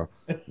foreshadowing for y'all.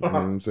 You know what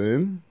I'm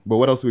saying? But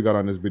what else we got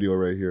on this video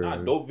right here?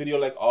 Dope video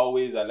like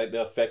always. I like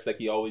the effects like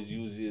he always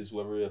uses,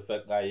 whoever the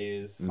effect guy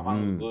is.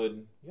 Song's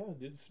good. Yeah,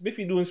 it's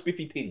Spiffy doing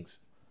Spiffy things.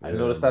 I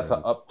noticed that's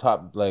an up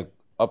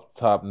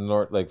top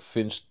north, like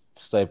Finch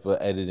type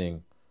of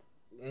editing.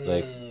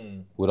 Like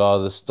with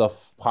all the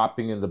stuff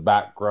popping in the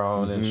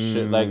background and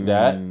shit like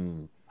that.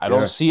 I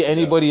don't see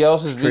anybody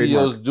else's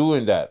videos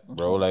doing that,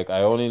 bro. Like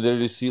I only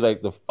literally see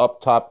like the up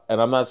top,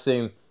 and I'm not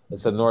saying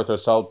it's a north or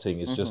south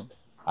thing. It's just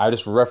I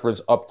just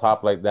reference up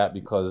top like that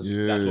because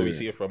that's where we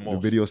see it from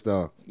most. The video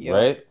style.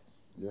 Right?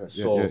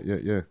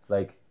 Yeah.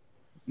 Like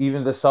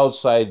even the south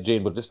side,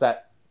 Jane, but just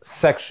that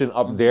section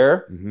up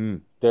there,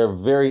 they're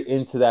very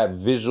into that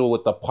visual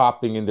with the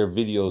popping in their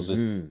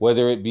videos,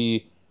 whether it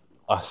be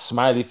a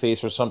smiley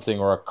face or something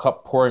or a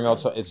cup pouring out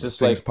something. It's just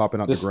things like popping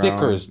out the the ground.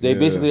 stickers. They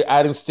basically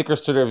adding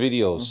stickers to their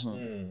videos.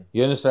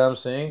 You understand what I'm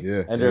saying?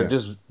 Yeah. And they're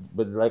just,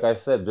 but like I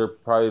said, they're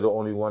probably the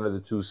only one of the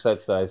two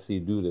sets that I see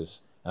do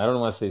this. And I don't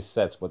want to say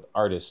sets, but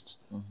artists,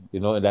 you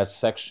know, in that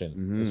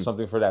section. There's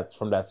something for that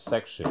from that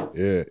section.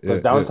 Yeah. Because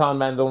downtown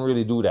man don't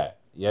really do that.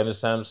 You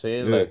understand what I'm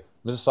saying? Yeah. Like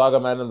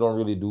Mississauga man don't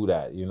really do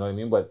that. You know what I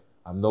mean? But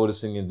I'm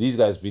noticing in these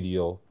guys'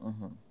 video,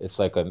 it's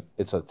like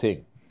it's a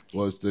thing.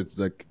 Well, it's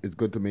like it's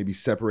good to maybe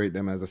separate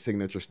them as a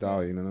signature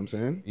style. You know what I'm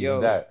saying?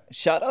 Yo,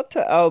 shout out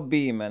to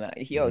LB, man.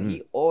 He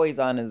always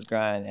on his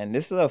grind, and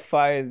this is a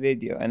fire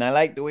video. And I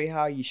like the way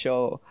how you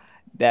show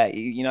that.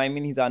 You know what I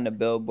mean? He's on the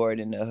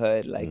billboard in the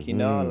hood, like you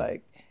know,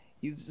 like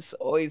he's just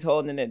always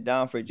holding it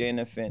down for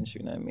Jana Finch.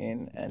 You know what I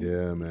mean? And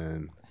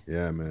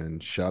yeah, man.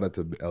 Shout out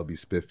to LB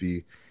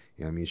Spiffy.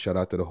 You know what I mean? Shout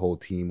out to the whole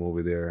team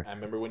over there. I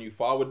remember when you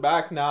forward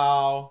back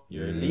now,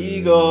 you're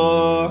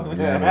legal.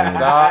 Yeah,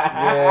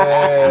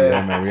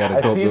 man. We had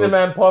I seen the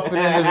man puffing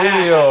in the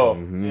video.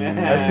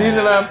 I seen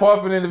the man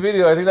puffing in the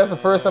video. I think that's the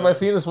first time I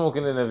seen him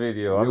smoking in the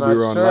video. Yeah, we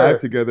were on live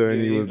together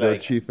and he was there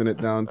chiefing it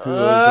down too.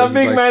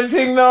 Big man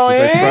thing now, he's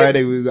eh? like,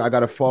 Friday, I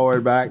got to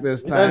forward back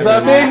this time. That's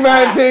a big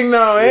man thing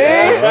now,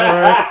 eh?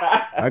 All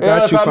right. I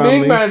got you,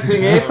 family. That's a big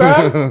man thing, eh,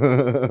 fam?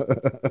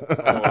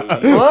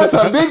 That's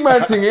a big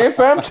man thing, eh,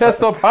 fam?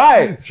 Chest up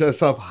high.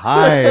 Chest up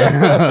high.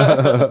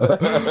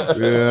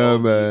 Yeah,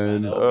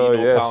 man. LB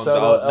no pounds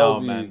out now,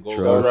 man. Go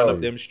run up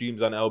me. them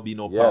streams on LB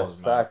no Yes, pounds,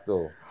 man.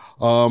 facto.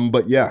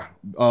 But yeah,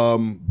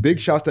 big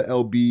shouts to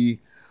LB,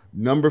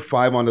 number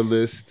 5 on the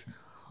list,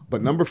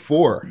 but number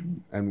 4,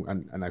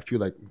 and I feel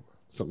like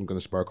something's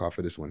gonna spark off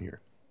of this one here.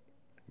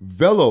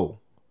 Velo,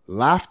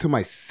 Laugh to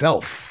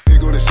Myself. They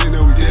go to say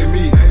no, we did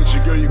me. I ain't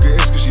your girl, you can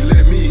ask 'cause she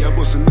let me. I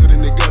bust a nut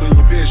in the gut on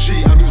your bed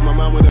sheet. I lose my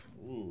mind with a.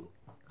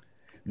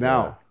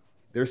 Now,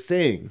 they're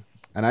saying,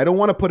 and I don't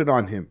want to put it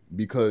on him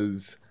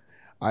because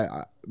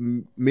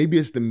maybe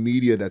it's the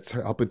media that's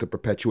helping to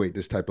perpetuate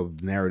this type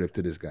of narrative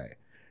to this guy.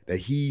 that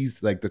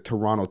he's like the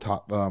Toronto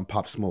top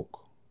Pop Smoke.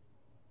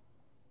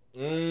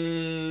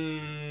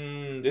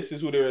 This is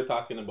who they were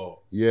talking about.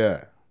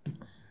 Yeah.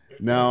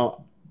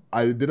 Now,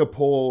 I did a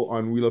poll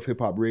on We Love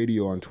Hip Hop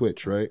Radio on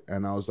Twitch, right?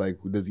 And I was like,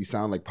 does he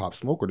sound like Pop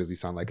Smoke or does he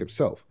sound like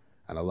himself?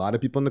 And a lot of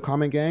people in the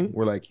comment gang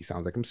were like, he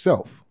sounds like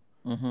himself.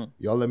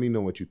 Y'all let me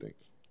know what you think.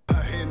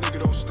 I hear nigga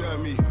don't stab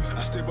me.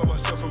 I stay by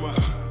myself and my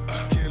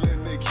can't let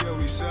nigga kill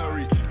me.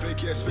 Sorry,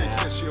 fake ass fake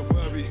sense your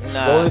Bobby.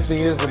 The only thing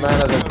is the man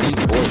has a deep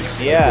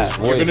voice.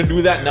 Yeah. You're gonna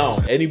do that now.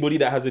 Anybody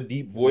that has a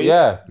deep voice,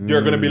 Yeah.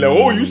 they're gonna be like,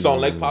 "Oh, you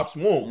sound like Pop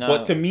Smoke." No.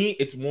 But to me,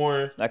 it's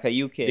more Like a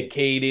UK. the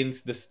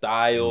cadence, the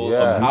style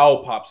Yeah. of how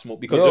Pop Smoke.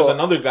 Because Yo. there's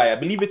another guy, I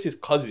believe it's his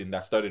cousin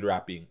that started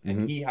rapping,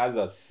 and he has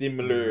a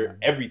similar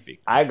everything.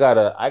 I got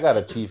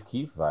a Chief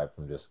Keef vibe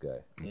from this guy.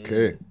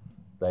 Okay.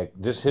 Like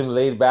just him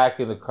laid back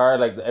in the car,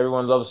 like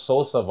everyone loves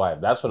Sosa vibe.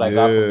 That's what I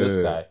got from this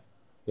guy.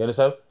 You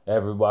understand?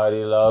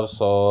 Everybody loves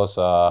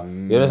Sosa.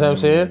 You understand what I'm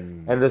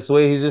saying? And this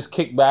way he's just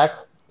kicked back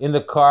in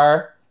the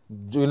car.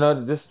 You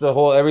know, this the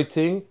whole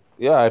everything.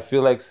 Yeah, I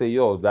feel like say,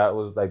 yo, that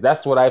was like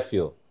that's what I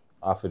feel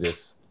off of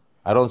this.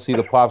 I don't see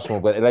the Pop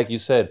Smoke, but like you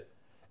said,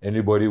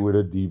 anybody with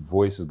a deep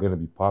voice is gonna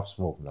be Pop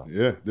Smoke now.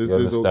 Yeah.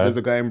 There's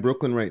a guy in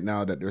Brooklyn right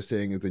now that they're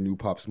saying is the new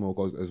Pop Smoke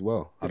as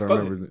well. I His don't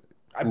cousin. remember.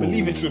 I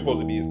believe it's supposed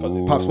to be his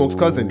cousin. Pop Smoke's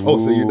cousin. Oh,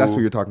 so that's what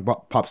you're talking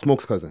about. Pop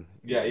Smoke's cousin.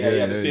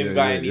 Yeah. The same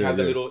guy, and he has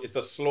a yeah. little. It's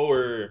a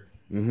slower.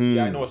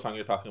 Yeah, I know what song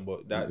you're talking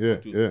about. That Yeah,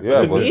 too. yeah.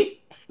 Yeah, To but me,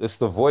 it's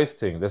the voice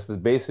thing. That's the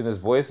bass in his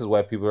voice is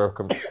why people are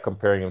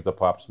comparing him to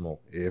Pop Smoke.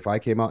 If I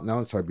came out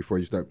now, sorry, before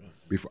you start,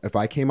 if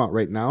I came out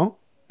right now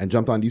and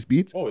jumped on these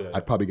beats,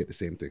 I'd probably get the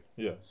same thing.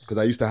 Yeah. Because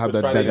I used to have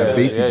It's that Friday night.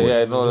 bassy voice.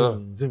 Yeah, no.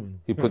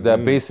 He put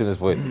that bass in his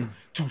voice.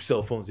 2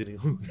 cell phones in it.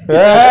 2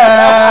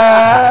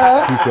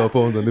 cell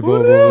phones on the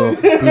ball blowing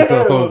up. 2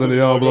 cell phones on the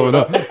all blowing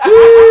up.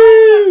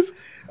 Jeez.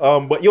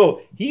 But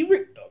yo,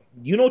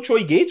 you know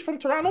Troy Gates from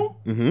Toronto?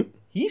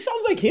 He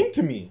sounds like him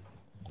to me.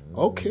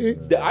 Okay.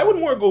 I would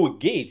more go with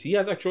Gates. He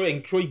has like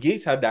Troy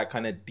Gates had that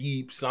kind of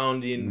deep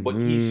sounding, but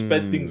he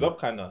sped things up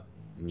kind of.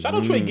 Shout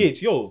out Troy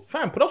Gates. Yo,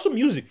 fam, put out some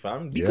music,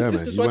 fam. Be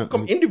consistent man, so I can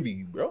come interview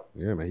you, bro.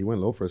 Yeah, man, he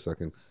went low for a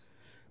second.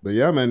 But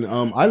yeah, man,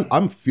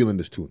 I'm feeling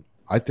this tune.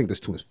 I think this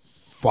tune is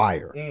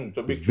fire. It's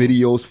a big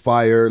Videos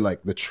fire,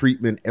 like the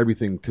treatment,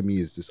 everything to me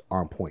is just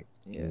on point.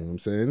 Yeah. You know what I'm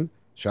saying?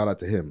 Shout out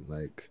to him.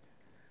 Like,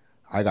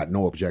 I got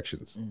no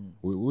objections.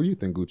 What do you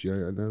think, Gucci?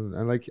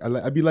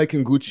 I be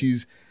liking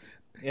Gucci's.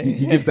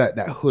 He gives that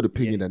hood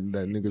opinion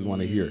that niggas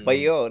want to hear. But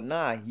yo,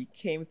 he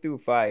came through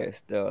fire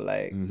still.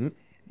 Like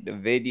the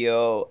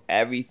video,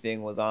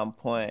 everything was on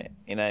point.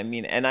 You know what I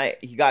mean? And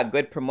he got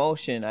good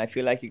promotion. I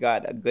feel like he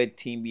got a good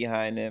team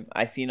behind him.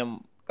 I seen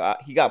him.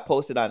 He got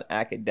posted on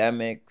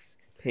Academics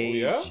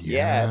page. Oh,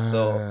 yeah.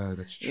 So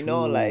that's true. you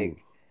know,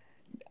 like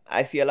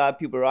I see a lot of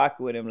people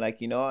rocking with him.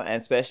 Like and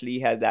especially he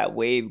has that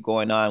wave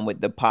going on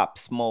with the Pop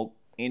Smoke.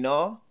 You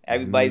know,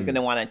 everybody's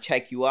gonna want to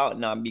check you out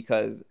now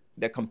because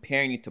they're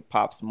comparing you to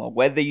Pop Smoke.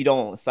 Whether you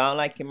don't sound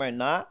like him or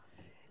not,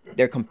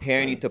 they're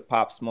comparing you to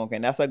Pop Smoke.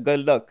 And that's a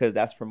good look because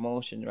that's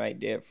promotion right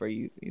there for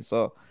you.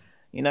 So,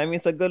 you know what I mean?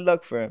 It's a good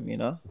look for him, you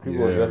know?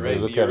 People definitely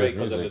look You're at right,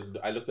 his because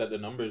music. I looked at the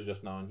numbers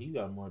just now and he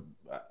got more.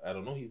 I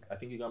don't know. I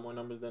think he got more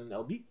numbers than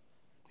LB.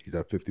 He's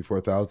at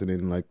 54,000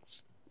 in like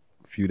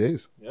a few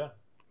days. Yeah.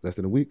 Less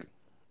than a week.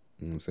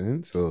 You know what I'm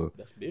saying? So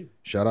That's big.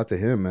 shout out to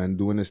him, man,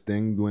 doing this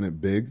thing, doing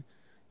it big.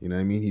 You know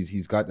what I mean?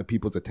 He's got the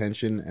people's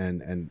attention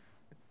and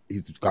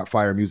he's got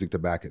fire music to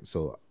back it.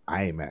 So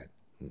I ain't mad.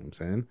 You know what I'm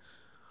saying?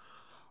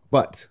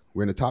 But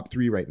we're in the top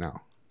 3 right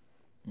now.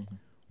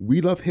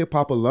 We Love Hip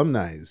Hop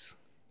alumni's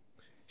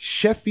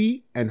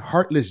Sheffy and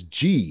Heartless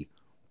G.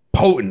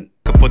 Potent.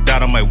 Could put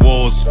that on my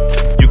walls.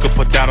 You could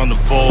put that on the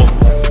vault.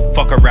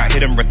 Fuck a rat,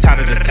 hit him,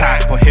 retarded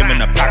attack. Put him in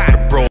the pack for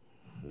the bro.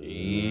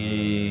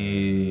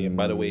 Yeah. And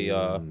by the way,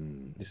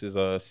 this is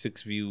a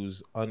 6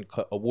 Views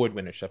Uncut Award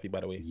winner, Sheffy, by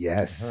the way.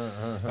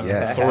 Yes.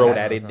 Yes. Throw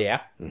that in there.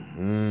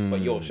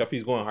 But yo,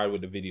 Sheffy's going hard with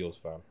the videos,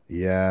 fam.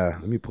 Yeah.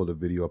 Let me pull the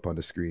video up on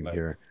the screen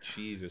here.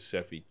 Jesus,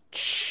 Sheffy.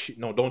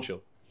 No, don't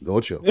chill.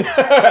 Don't chill.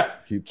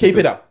 Keep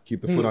it up.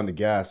 Keep the foot on the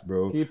gas,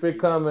 bro. Keep it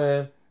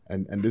coming.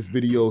 And this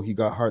video, he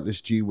got Heartless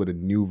G with a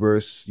new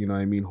verse. You know what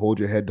I mean? Hold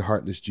your head to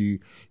Heartless G.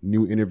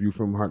 New interview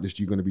from Heartless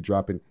G going to be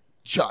dropping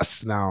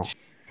just now.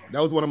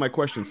 That was one of my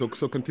questions. So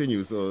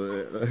continue.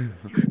 So,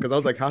 because I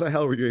was like, how the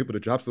hell were you able to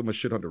drop so much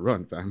shit on the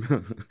run, fam?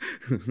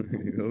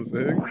 You know what I'm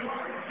saying?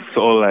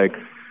 So like,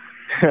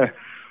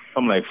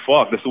 I'm like,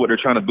 fuck, this is what they're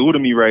trying to do to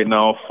me right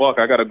now. Fuck,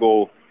 I gotta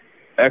go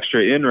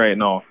extra in right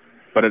now.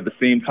 But at the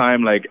same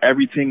time, like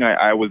everything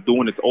I was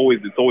doing, it's always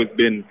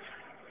been,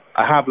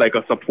 I have like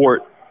a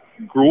support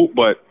group,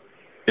 but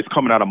it's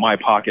coming out of my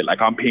pocket.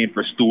 Like I'm paying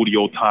for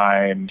studio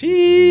time.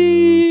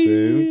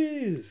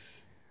 Jeez.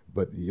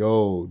 But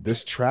yo,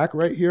 this track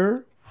right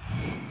here,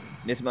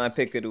 This is my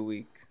pick of the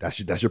week. that's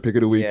your pick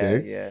of the week,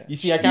 eh? Yeah. You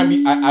see, I can't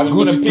be. I was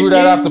going to Gucci pick threw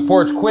that it, off the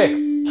porch quick.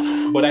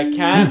 but I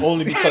can't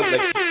only because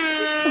like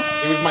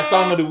It was my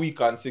song of the week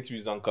on 6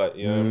 Views Uncut.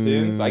 You know what I'm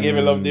saying? So I gave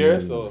it love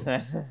there. So,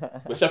 but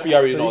Sheffy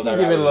already knows that.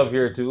 You give it love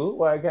here too.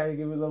 Why can't you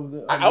give it love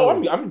there?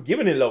 I'm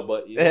giving it love,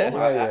 but you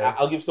know,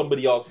 I'll give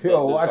somebody else. Yo,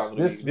 the watch song of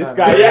the this. week. This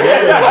guy,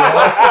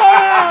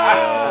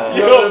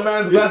 Yo, the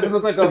man's glasses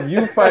look like a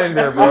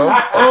viewfinder, bro.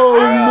 Oh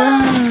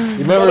man!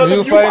 You remember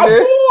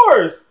viewfinders? Of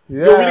course.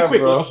 Yeah, Yo, really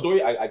quick, bro. little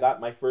story. I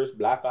got my first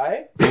black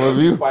eye. From a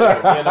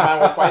viewfinder. Me and the man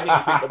were fighting. He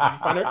picked up the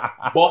viewfinder,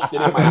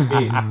 busted in my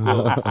face.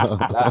 Still,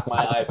 that's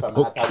my eye from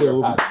my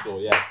patch. So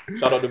yeah,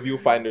 shout out the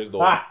viewfinders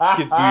though.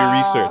 Kids, do your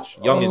research.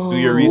 Youngins, do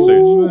your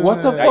research.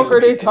 What the fuck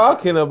are they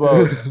talking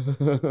about?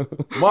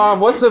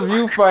 Mom, what's a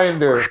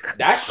viewfinder?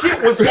 That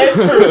shit was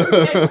entered.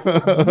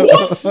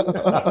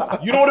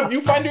 What? You know what a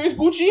viewfinder is,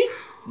 Gucci?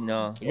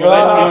 No. You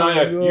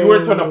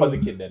were turned up as a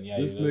kid then. Yeah,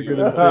 this nigga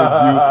didn't say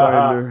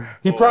viewfinder.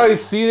 He probably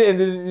seen it and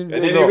then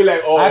they'd be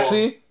like, oh.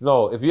 Actually,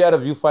 no. If you had a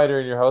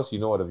viewfinder in your house, you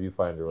know what a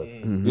viewfinder was.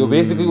 Yo,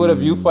 basically what a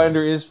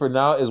viewfinder is for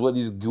now is what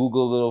these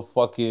Google little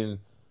fucking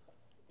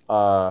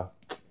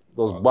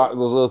those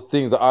little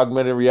things, the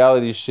augmented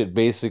reality shit.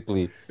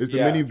 Basically, it's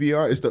the mini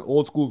VR. It's the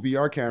old school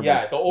VR cameras.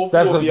 Yeah, it's the old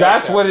that's school VR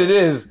that's camera. what it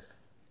is.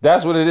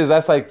 That's what it is.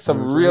 That's like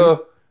some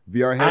real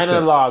VR headset.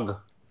 analog.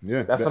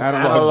 Yeah, that's the some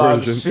analog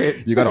version.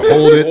 shit. You gotta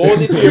hold it.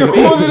 Hold it to your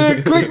face. Hold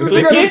it, click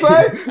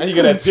it, and you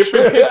get a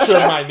different picture,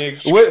 my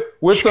nigga.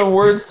 With some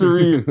words to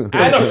read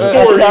And a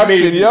story, caption.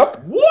 maybe.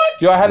 Yep.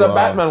 What? Yo, I had a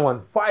Batman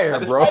one. Fire,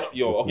 bro.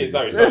 Yo, okay,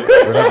 sorry.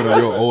 We're having a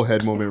real old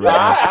head moment right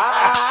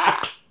now.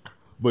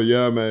 But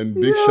yeah, man,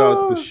 big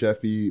shouts to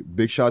Sheffy.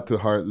 Big shout to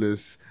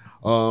Heartless.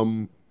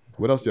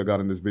 What else y'all got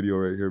in this video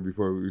right here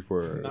before?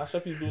 Nah,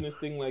 Sheffy's doing this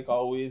thing like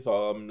always.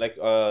 Like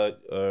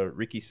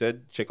Ricky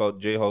said, check out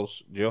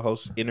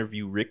Jailhouse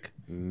interview Rick.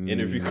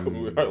 Interview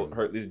coming with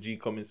Heartless G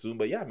coming soon.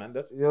 But yeah, man,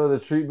 that's Yo, the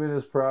treatment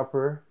is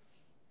proper.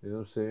 You know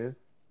what I'm saying?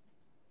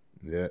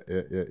 Yeah.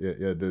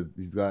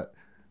 He's got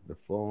the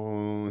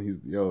phone.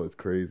 It's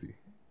crazy.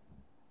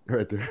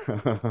 Right there.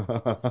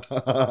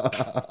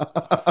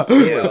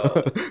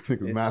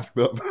 Niggas masked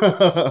up.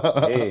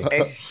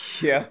 Hey.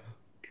 Yeah.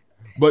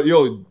 But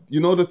yo, you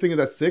know the thing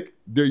that's sick?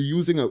 They're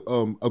using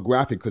a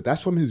graphic because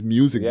that's from his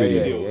music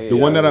video. The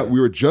one that we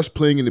were just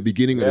playing in the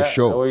beginning of the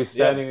show. Where he's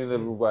standing in the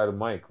by the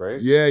mic,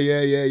 right?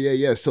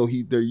 Yeah. So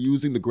they're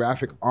using the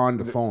graphic on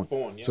the phone.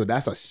 So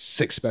that's a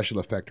sick special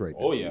effect right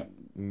there. Oh yeah.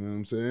 You know what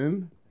I'm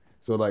saying?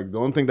 So like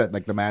don't think that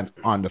like the man's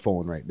on the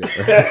phone right there.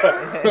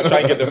 Try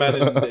and get the man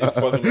in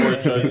fucking more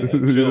try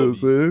and you know what I'm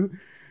saying?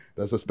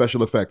 That's a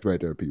special effect right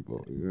there,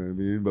 people. You know what I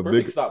mean? But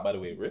perfect stop, by the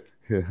way, Rick.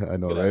 Yeah, I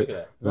know, right?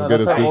 No,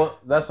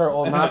 that's our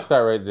old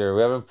mascot right there.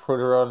 We haven't put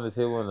her on the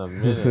table in a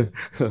minute.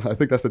 I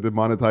think that's the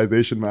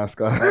demonetization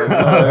mascot.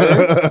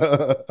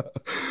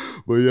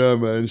 But yeah,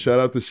 man, shout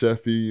out to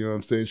Sheffy. You know what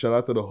I'm saying? Shout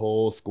out to the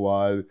whole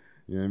squad.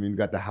 You know what I mean?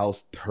 Got the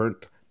house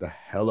turned the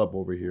hell up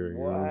over here. You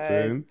know what I'm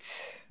saying?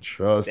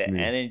 Trust me. The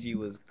energy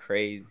was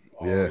crazy.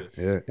 Yeah.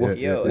 It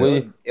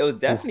was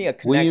definitely a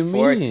Connect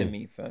 4 to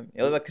me, fam.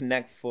 It was a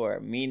Connect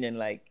 4, meaning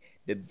like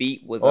the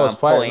beat was on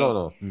point.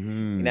 No. You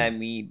know what I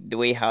mean? The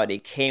way how they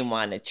came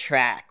on the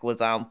track was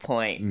on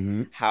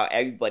point. How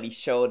everybody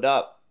showed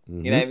up.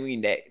 You know what I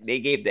mean? That they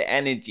gave the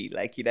energy.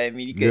 Like, you know what I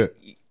mean? You could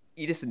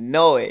you just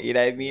know it, you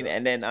know what I mean?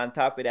 And then on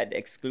top of that, the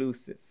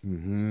exclusive.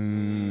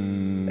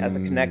 That's a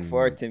Connect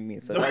 4 to me.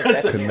 So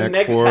that's a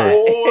Connect 4. Yo,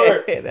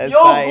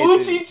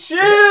 Gucci,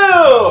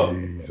 chill.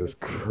 Jesus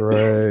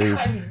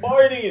Christ.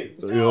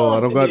 Yo, I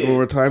don't got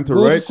more time to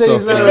Gucci write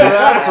says stuff. He's not a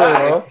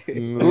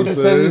rapper, bro. Gucci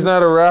says he's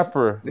not a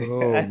rapper.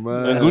 Oh,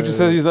 man. And Gucci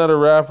says he's not a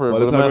rapper. By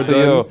But the time I'm we're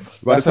saying, yo, done- by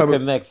the that's a time-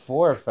 Connect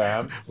 4,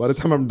 fam. By the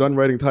time I'm done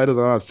writing titles,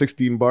 I'll have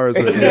 16 bars.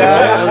 Right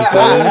Yeah, I'm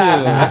telling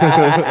you.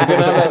 You're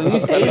going to have at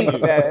least 8. You're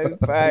going to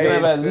fire.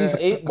 have at least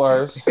 8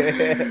 bars.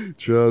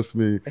 Trust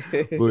me.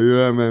 But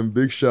yeah, man,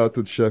 big shout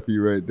to Sheffy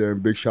right there,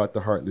 and big shout to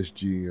Heartless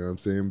G. You know what I'm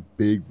saying?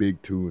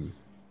 Big tune.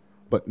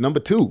 But number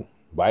 2.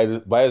 Buy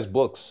his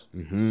books.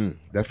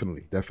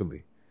 Definitely.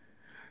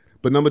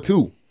 But number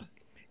 2,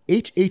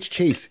 H.H.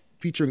 Chase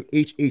featuring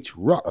H.H.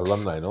 Rocks.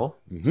 Alumni, no?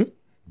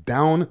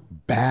 Down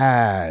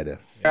Bad.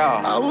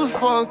 I was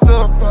fucked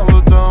up, I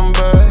was done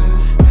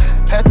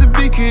bad. Had to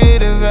be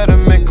creative, had to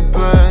make a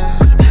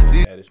plan.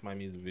 Yeah, this is my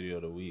music video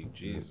of the week.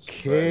 Jesus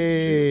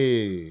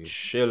Okay. Christ.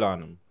 Chill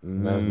on him.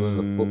 Man's doing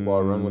the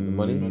football run with the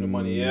money. The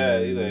money, yeah.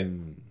 He's like,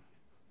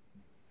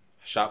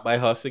 shot by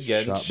Huss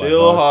again. Shot by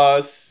Chill,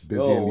 Huss. Busy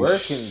Yo, in these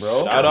working,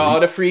 bro. Shout out all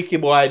the freaky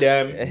boy,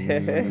 them.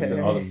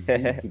 All the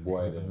freaky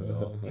boy,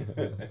 though.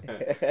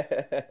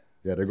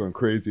 Yeah, they're going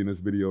crazy in this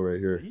video right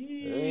here.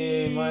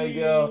 Hey, my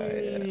girl.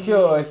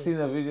 Yo, I seen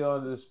a video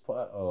on this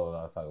spot. Oh,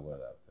 I'll talk about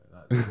that.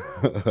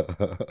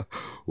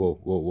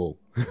 Whoa.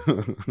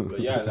 But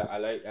yeah, I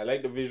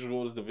like the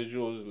visuals. The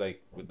visuals,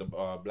 like with the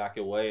black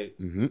and white,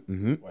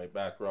 white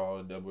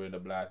background, double in the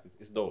black.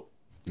 It's dope.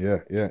 Yeah.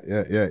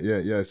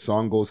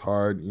 Song goes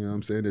hard. You know what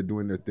I'm saying? They're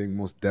doing their thing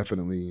most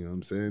definitely. You know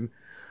what I'm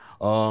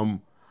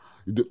saying?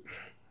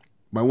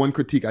 My one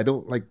critique, I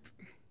don't like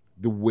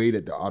the way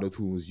that the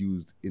auto-tune was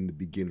used in the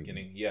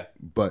beginning. Yeah.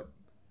 But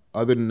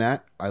other than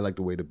that, I like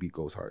the way the beat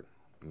goes hard.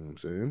 You know what I'm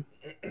saying?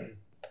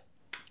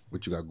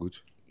 What you got,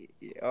 Gooch?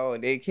 Oh,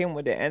 they came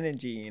with the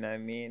energy, you know what I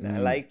mean? I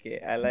like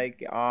it.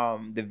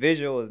 The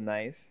visual was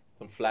nice.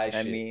 Some fly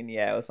shit. I mean,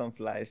 yeah, it was some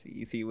fly shit.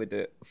 You see with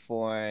the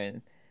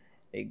foreign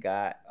they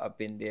got up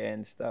in there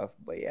and stuff.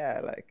 But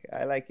yeah,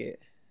 I like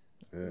it.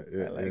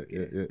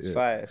 It's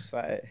fire. It's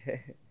fire.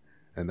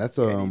 And that's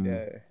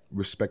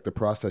Respect the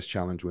Process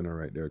challenge winner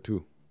right there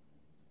too.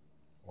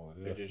 Oh,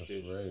 yes, that's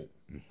right.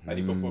 How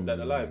he performed that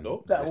alive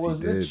though? That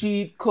was the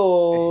cheat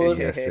code.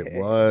 Yes, it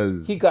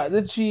was. He got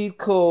the cheat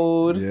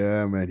code.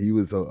 Yeah, man. He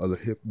was a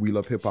We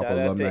Love Hip Hop Shout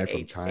out alumni to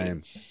from HH.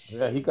 time.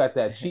 Yeah, he got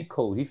that cheat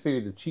code. He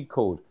figured the cheat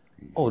code.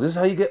 Oh, this is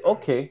how you get.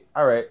 Okay,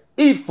 all right.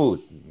 Eat food.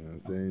 You know what I'm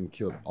saying?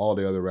 Killed all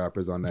the other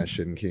rappers on that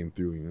shit and came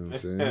through. You know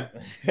what I'm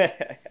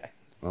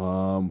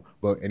saying?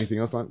 But anything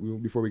else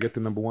before we get to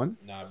number one?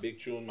 Nah, big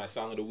tune, my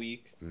song of the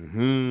week.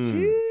 Mm-hmm.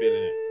 Feeling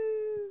it.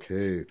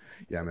 Okay.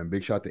 Yeah, man.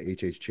 Big shout to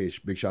HH.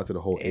 Big shout to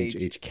the whole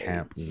HH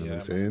camp. You know what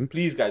I'm saying?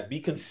 Please, guys,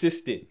 be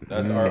consistent.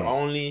 That's our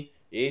only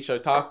I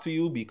talk to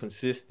you. Be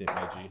consistent,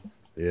 my G.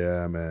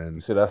 Yeah, man.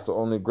 So that's the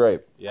only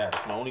gripe. Yeah,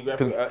 it's my only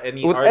gripe.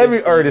 With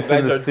every artist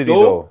in the city,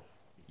 though.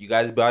 You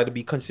guys got to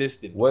be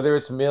consistent. Whether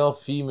it's male,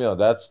 female,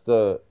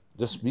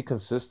 just be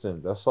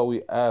consistent. That's all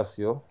we ask,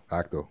 yo.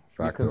 Facto.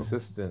 Be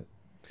consistent.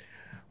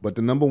 But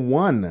the number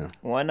one.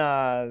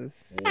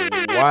 One-Oz. A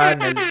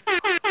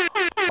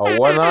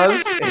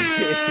one-Oz?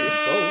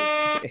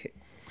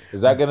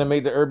 Is that going to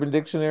make the Urban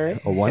Dictionary?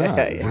 A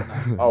one-Oz.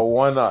 A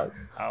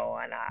one-Oz.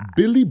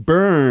 Billy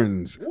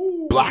Burns.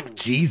 Black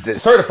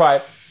Jesus. Certified.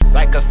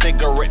 Like a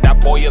cigarette,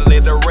 that boy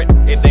illiterate.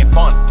 It ain't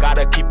fun.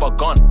 Gotta keep a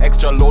gun.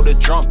 Extra loaded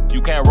drum.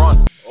 You can't run.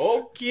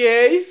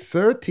 Okay.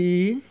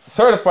 30.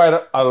 Certified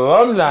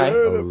alumni.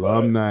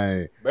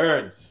 Alumni.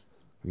 Burns.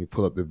 Let me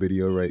pull up the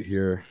video right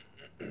here.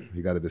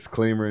 You got a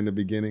disclaimer in the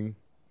beginning.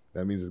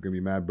 That means there's going to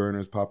be mad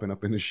burners popping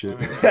up in the shit.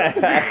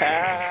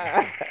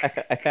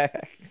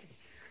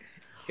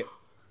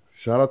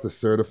 Shout out to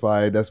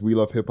Certified. That's We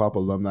Love Hip Hop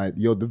alumni.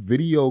 Yo, the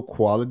video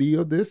quality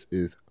of this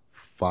is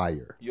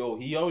fire. Yo,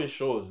 he always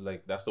shows,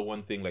 like, that's the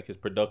one thing, like his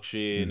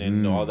production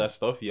and all that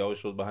stuff. He always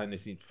shows behind the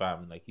scenes,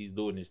 fam. Like, he's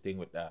doing his thing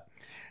with that.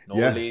 No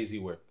lazy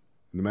work.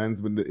 The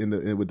man's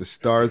with the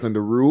stars on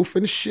the roof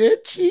and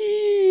shit.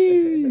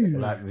 Jeez.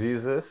 Black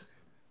Jesus.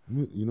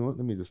 You know what?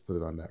 Let me just put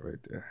it on that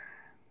right there.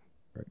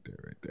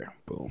 Right there.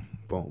 Boom,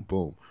 boom,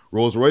 boom.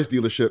 Rolls Royce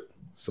dealership.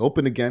 It's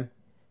open again.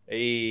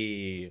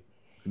 Hey.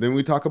 Didn't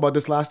we talk about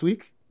this last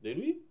week? Did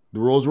we? The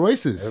Rolls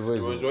Royces.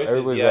 Everybody's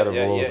got a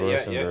Rolls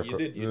Royce in there. You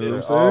did. You know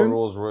what I'm All saying?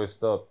 Rolls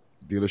Royced up.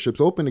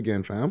 Dealership's open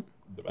again, fam.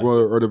 I'm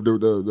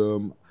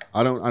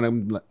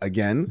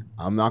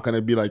not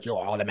gonna be like, yo,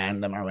 all the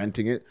man them are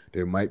renting it.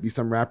 There might be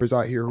some rappers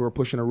out here who are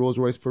pushing a Rolls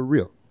Royce for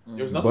real.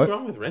 There's nothing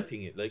wrong with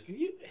renting it. Like,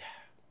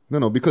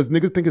 No, because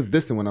niggas think it's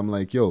distant when I'm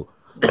like, yo,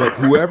 but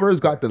whoever's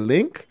got the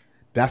link,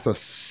 that's a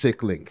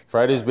sick link.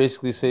 Friday's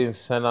basically saying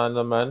send on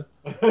the man.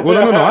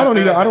 Well, no, I don't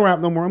need it. I don't rap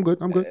no more. I'm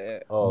good.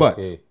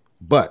 Okay.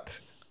 But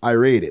I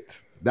rate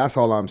it. That's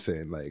all I'm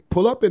saying. Like,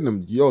 pull up in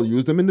them. Yo,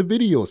 use them in the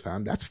videos,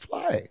 fam. That's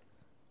fly.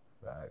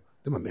 Facts.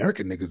 Them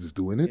American niggas is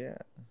doing it. Yeah.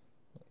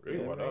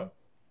 really, why not?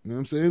 You know what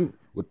I'm saying?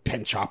 With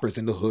 10 choppers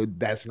in the hood,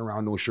 dancing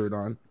around, no shirt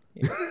on.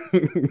 Yeah.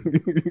 You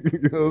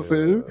know what I'm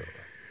saying?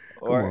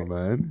 Come on,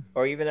 man.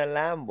 Or even a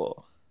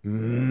Lambo.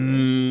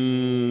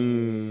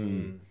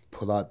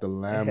 Pull out the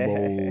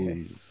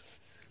Lambos.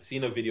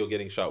 Seen a video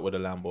getting shot with a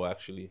Lambo,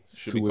 actually.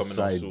 Should be coming out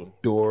Suicide soon.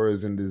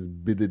 doors and this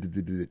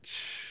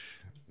bitch.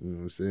 You know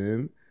what I'm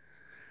saying?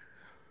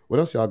 What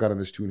else y'all got on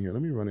this tune here?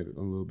 Let me run it a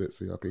little bit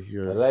so y'all can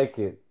hear I it. like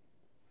it.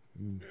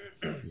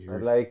 I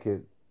like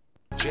it.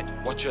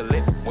 What you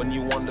lit when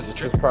you on the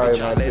strip? Probably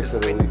my pick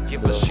of the week.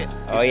 Give a shit.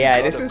 Oh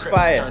yeah, this is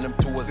fire.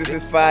 This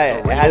is fire.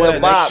 It has a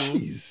bop.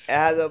 It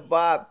has a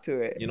bop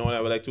to it. You know what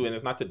I would like to, and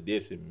it's not to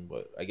diss him,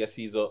 but I guess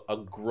he's a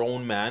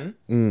grown man,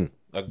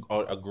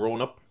 a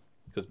grown up,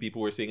 because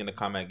people were saying in the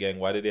comment gang,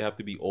 why did they have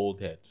to be old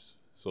heads?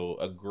 So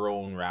a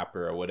grown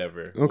rapper or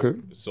whatever. Okay.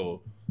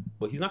 So,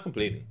 but he's not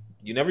complaining.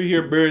 You never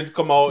hear Burns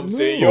come out and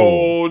say,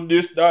 yo,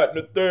 this, that, and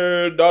the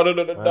third, blah,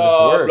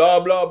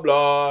 blah,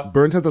 blah.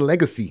 Burns has a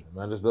legacy.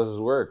 Man just does his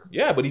work.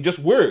 Yeah, but he just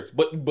works.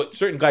 But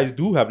certain guys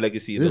do have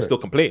legacy and they'll still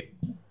complain.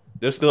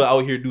 They'll still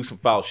out here do some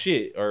foul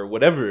shit or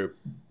whatever.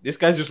 This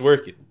guy's just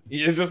working.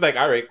 It's just like,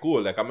 all right,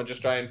 cool. Like, I'm going to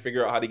just try and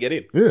figure out how to get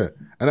in. Yeah.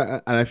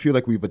 And I feel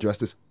like we've addressed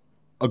this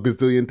a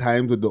gazillion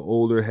times with the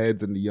older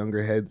heads and the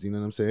younger heads. You know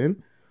what I'm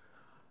saying?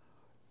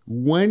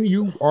 When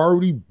you've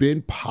already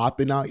been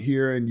popping out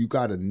here and you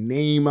got a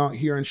name out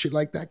here and shit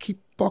like that,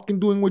 keep fucking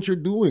doing what you're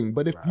doing.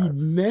 But if you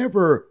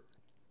never,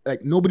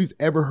 like, nobody's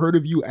ever heard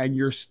of you and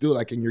you're still,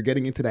 like, and you're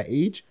getting into that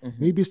age,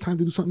 maybe it's time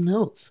to do something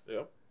else.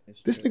 Yeah.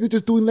 This nigga's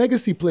just doing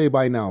legacy play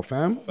by now,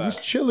 fam. He's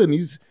chilling.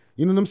 He's,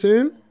 you know what I'm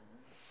saying?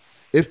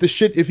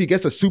 If he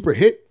gets a super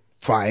hit,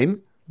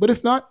 fine. But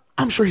if not,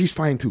 I'm sure he's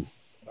fine too.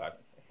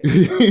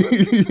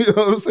 You know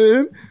what I'm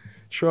saying?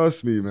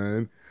 Trust me,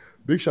 man.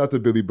 Big shout out to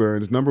Billy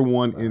Burns,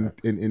 #1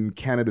 in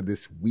Canada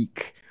this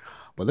week.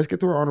 But let's get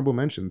to our honorable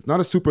mentions.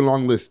 Not a super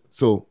long list.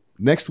 So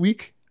next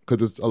week, because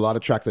there's a lot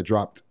of tracks that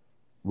dropped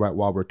right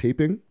while we're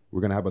taping,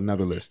 we're gonna have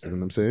another list. You know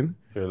what I'm saying?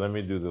 Here, let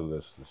me do the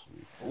list this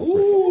week.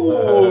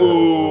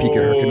 Ooh. Peek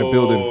at Herc in the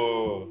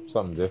building.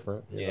 Something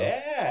different.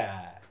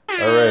 Yeah. All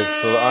right,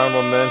 so the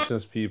honorable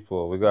mentions,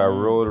 people. We got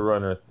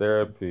Roadrunner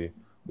Therapy.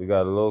 We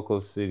got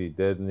Local City,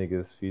 Dead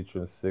Niggas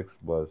featuring Six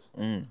Buzz.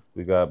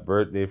 We got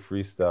Birthday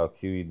Freestyle,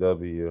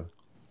 QEW.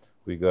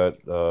 We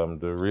got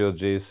the Real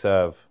J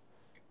Sav.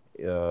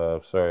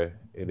 Sorry,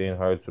 It Ain't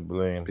Hard to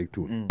Blame. Big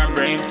tune.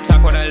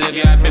 Talk what I live,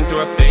 yeah, I've been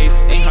through a phase.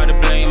 Ain't hard to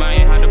blame, I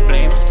ain't hard to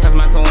blame. Cause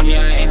my tone,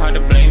 yeah, I ain't hard to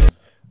blame.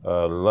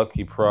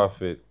 Lucky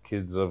Prophet,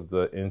 Kids of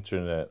the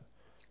Internet.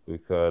 We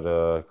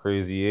got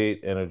Crazy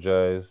 8,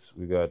 Energized.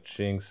 We got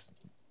Chinks,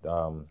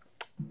 Down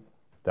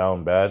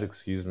Bad,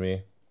 excuse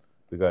me.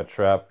 We got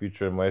Trap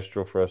featuring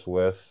Maestro Fresh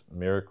West,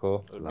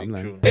 Miracle.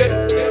 Miracle.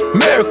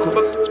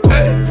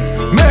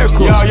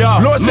 Miracle.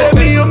 Lord send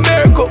me a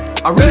miracle.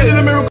 I really did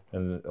a miracle.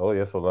 And oh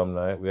yes,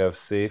 alumni. We have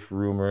Safe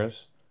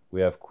Rumors.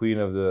 We have Queen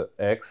of the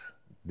X,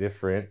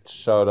 Different.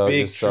 Shout out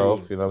Big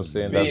yourself. true. You know what I'm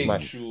saying?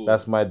 Big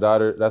That's my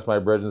daughter. That's my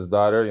brethren's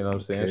daughter. You know what I'm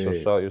saying? Okay.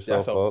 So shout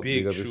yourself That's a out.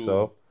 big Big up true.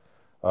 yourself.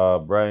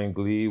 Brian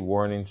Glee,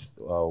 Warning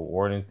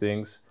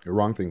Things.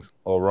 Wrong things.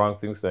 Oh, Wrong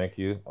Things. Thank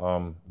you.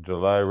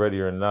 July,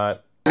 Ready or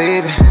Not.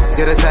 Leaving.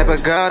 You're the type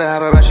of girl to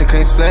have a Russian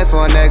cream split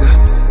for a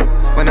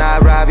nigga. When I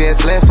arrive, yeah,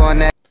 it's lit for a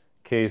nigga.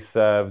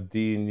 K-Sav,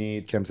 D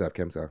Neat.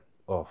 Chemsav.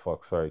 Oh,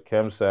 fuck, sorry.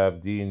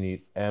 Chemsav, D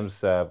Neat,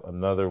 M-Sav,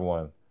 another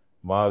one.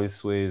 Molly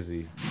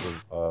Swayze,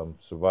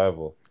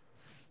 Survival.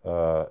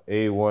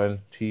 A1,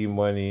 T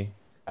Money,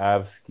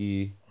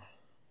 Avski,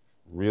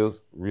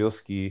 Real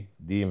Ski,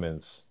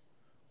 Demons.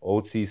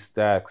 OT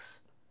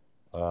Stacks.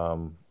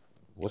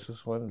 What's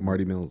this one?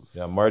 Marty Mills.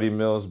 Yeah, Marty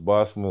Mills,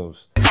 Boss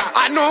Moves.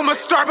 I know I'm a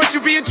star, but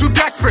you being too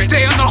desperate.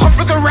 Stay on the hunt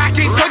for the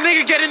racket. So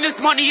nigga getting this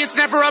money, it's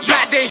never a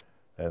bad day.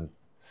 And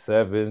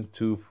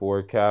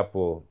 724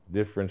 Capo,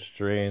 Different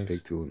Strains.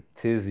 Big tune.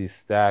 Tizzy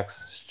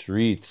Stacks,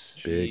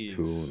 Streets. Big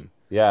tune.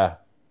 Yeah.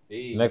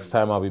 Hey. Next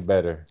time I'll be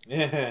better.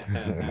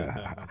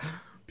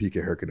 Peek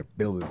at Herc in the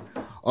building.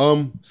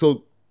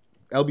 So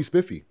LB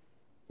Spiffy,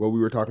 what we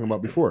were talking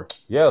about before.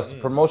 Yes,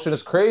 promotion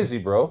is crazy,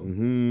 bro.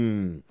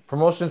 Mm-hmm.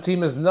 Promotion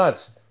team is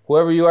nuts.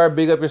 Whoever you are,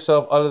 big up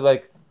yourself. Other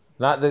like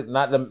not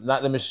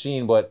the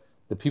machine, but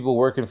the people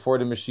working for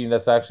the machine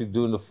that's actually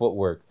doing the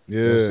footwork. Yeah.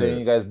 You know what I'm saying?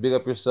 You guys big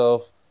up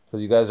yourself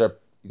because you guys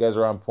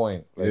are on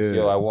point. Like, Yeah.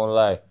 yo, I won't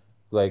lie.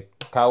 Like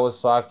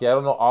Kawasaki, I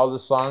don't know all the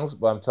songs,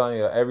 but I'm telling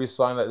you, every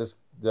song that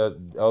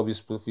LB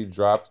Spiffy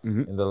dropped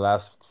in the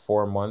last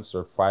 4 months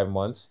or 5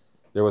 months,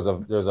 there's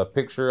a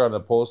picture on the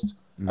post.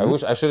 I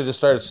wish I should have just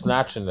started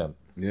snatching them.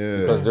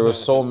 Yeah. Because there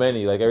was so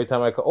many. Like every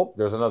time I go, oh,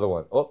 there's another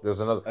one. Oh, there's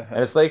another.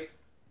 And it's like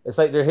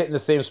they're hitting the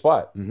same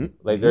spot.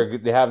 Like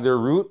they have their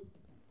route.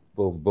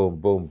 Boom, boom,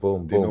 boom,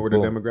 boom, They boom. know where the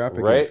boom,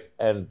 demographic right? is.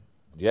 And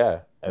yeah,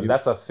 and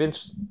that's a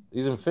Finch.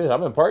 He's in Finch.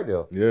 I'm in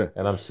Parkdale. Yeah.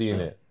 And I'm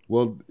seeing it.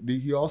 Well,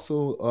 he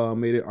also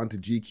made it onto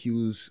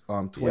GQ's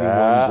 21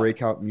 Yeah.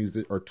 breakout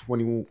music or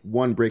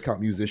 21 breakout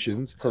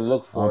musicians To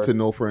look for. to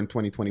know for in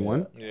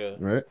 2021. Yeah.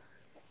 Right.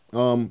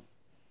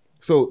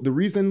 So the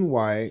reason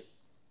why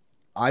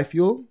I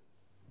feel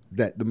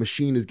that the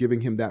machine is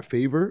giving him that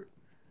favor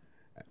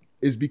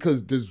is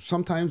because there's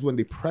sometimes when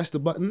they press the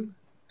button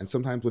and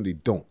sometimes when they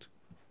don't.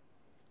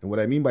 And what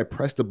I mean by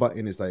press the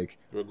button is like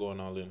We're going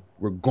all in.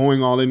 we're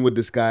going all in with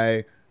this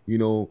guy. You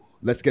know,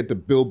 let's get the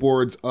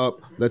billboards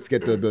up. Let's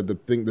get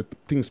the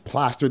things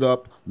plastered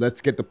up. Let's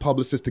get the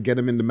publicists to get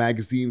them in the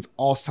magazines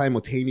all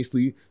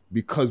simultaneously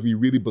because we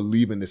really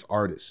believe in this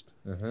artist.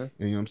 And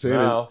you know what I'm saying?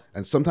 Now-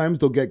 And sometimes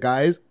they'll get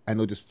guys and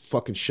they'll just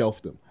fucking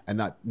shelf them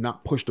and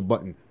not push the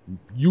button.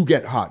 You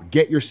get hot.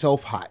 Get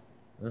yourself hot.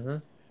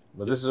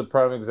 But this is a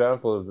prime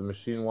example. If the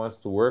machine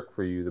wants to work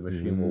for you, the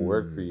machine will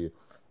work for you.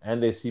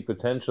 And they see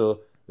potential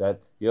that,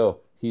 yo,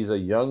 he's a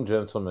young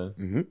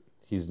gentleman.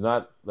 He's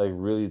not like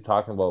really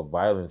talking about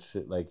violent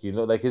shit. Like, you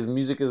know, like his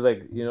music is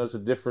like, you know, it's a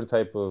different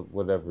type of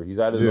whatever. He's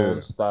got his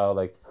own style.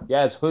 Like,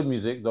 yeah, it's hood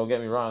music. Don't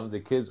get me wrong. The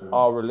kids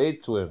all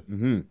relate to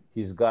him.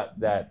 He's got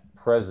that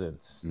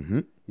presence.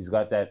 He's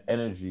got that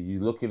energy. You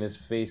look in his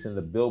face in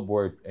the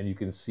billboard and you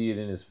can see it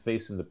in his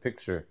face in the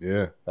picture.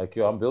 Yeah. Like,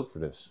 yo, I'm built for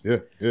this. Yeah.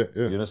 You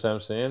understand what I'm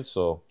saying?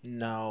 So,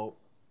 Now,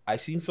 I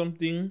seen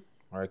something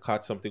or I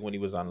caught something when he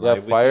was on yeah,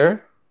 live.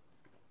 fire.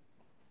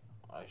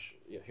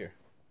 Yeah, here.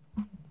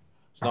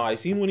 So now I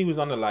seen when he was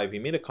on the live, he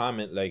made a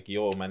comment like,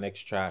 "Yo, my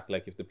next track,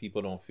 like if the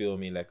people don't feel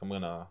me, like I'm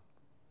gonna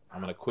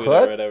quit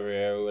Cut?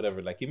 or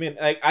whatever." Like he meant,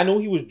 like I know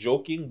he was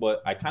joking,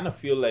 but I kind of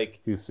feel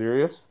like He's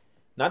serious?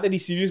 not that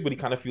he's serious, but he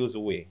kind of feels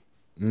away.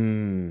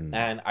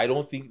 And I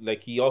don't think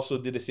like he also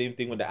did the same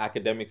thing with the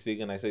academics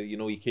thing. And I said, you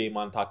know, he came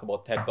on talked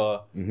about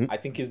Tecca. I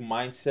think his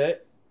mindset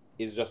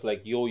is just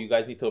like, yo, you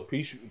guys need to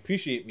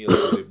appreciate me a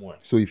little bit more.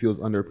 So he feels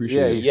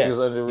underappreciated. Yeah, he feels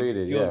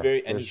underrated. He feels Yeah,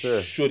 very, for and he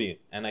sure. shouldn't.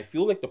 And I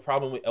feel like the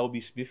problem with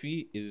LB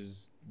Spiffy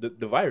is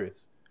the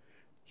virus.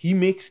 He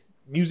makes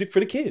music for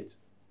the kids.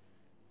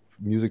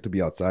 Music to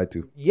be outside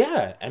too.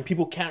 Yeah, and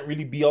people can't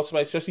really be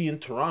outside, especially in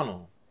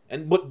Toronto.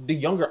 But the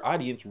younger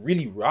audience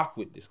really rock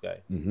with this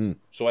guy. Mm-hmm.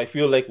 So I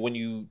feel like when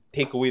you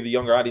take away the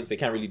younger audience, they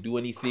can't really do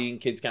anything.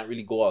 Kids can't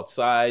really go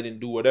outside and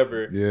do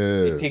whatever.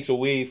 Yeah. It takes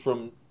away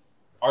from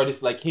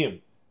artists like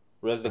him.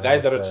 Whereas the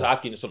guys that are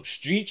talking some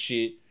street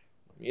shit,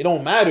 it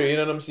don't matter. You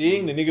know what I'm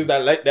saying? The niggas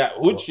that like that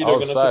hood shit are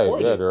gonna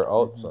support it. They're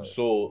outside.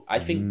 So I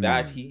think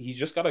that he's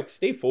just gotta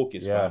stay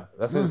focused, fam.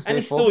 That's it. And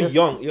he's still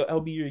young. Yo,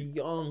 LB, you're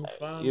young,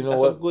 fam. You know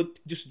that's what? a good.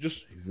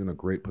 Just. He's in a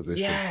great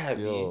position. Yeah,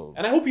 man.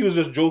 And I hope he was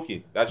just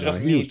joking. That's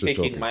just me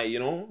taking my, you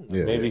know.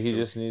 Yeah. Maybe he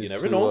just needs. You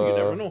never to, know. You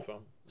never know, fam.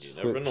 You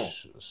never know.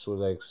 So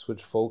like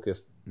switch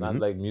focus, not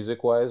like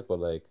music wise, but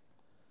like,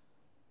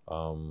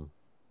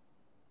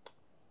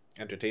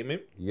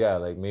 entertainment. Yeah,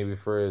 like maybe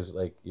for his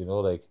like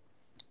like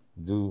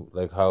do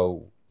like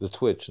how the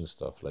Twitch and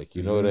stuff, like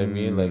you know what I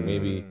mean, like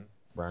maybe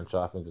branch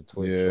off into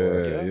Twitch.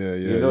 Yeah.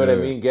 You know what I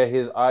mean? Get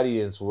his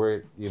audience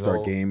where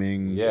start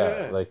gaming.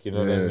 Yeah, like you know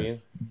what I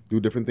mean. Do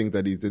different things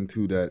that he's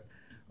into that,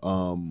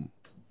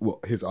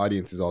 his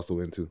audience is also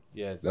into.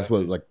 Yeah, exactly. That's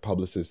what like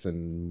publicists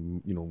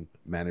and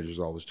managers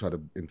always try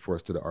to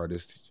enforce to the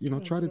artists.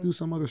 Try to do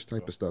some other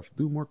type of stuff.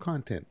 Do more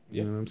content.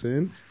 You know what I'm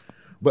saying?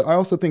 But I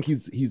also think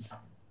he's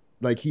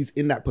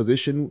in that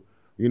position.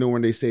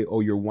 When they say,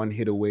 "Oh, you're one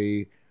hit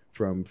away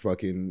from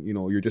fucking,"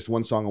 you're just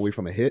one song away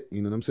from a hit.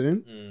 You know what I'm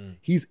saying?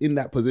 He's in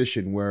that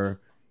position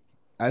where,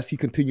 as he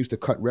continues to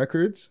cut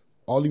records,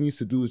 all he needs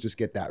to do is just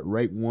get that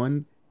right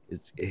one.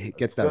 It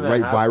gets that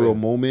right viral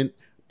moment,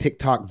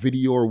 TikTok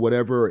video or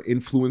whatever, or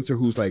influencer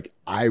who's like,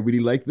 I really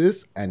like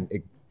this, and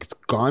it's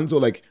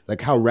gonzo,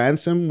 like how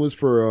Ransom was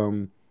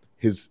for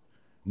his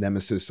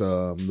nemesis,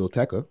 Lil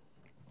Tecca,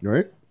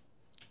 right?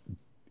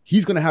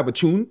 He's gonna have a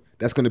tune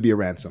that's gonna be a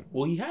Ransom.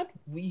 Well,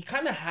 he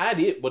kind of had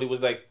it, but it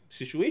was like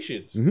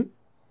situations.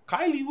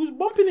 Kylie was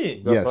bumping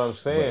it. That's what I'm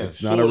saying. But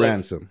it's not a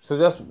Ransom. So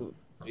that's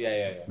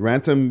yeah.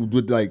 Ransom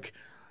would like,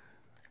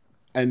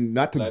 and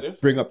not to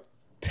bring up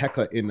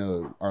Tecca in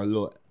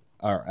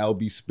our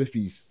LB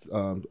Spiffy's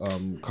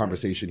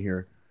conversation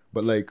here,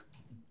 but like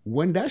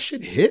when that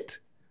shit hit,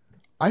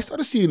 I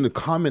started seeing the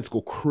comments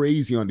go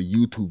crazy on the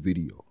YouTube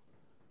video,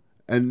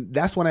 and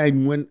that's when I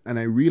went and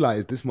I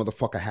realized this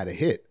motherfucker had a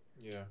hit.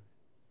 Yeah.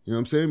 You know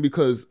what I'm saying?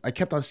 Because I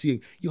kept on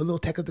seeing, Lil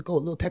Tecca to go,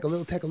 Lil Tecca,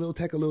 Lil Tecca, Lil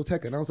Tecca, Lil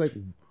Tecca. And I was like,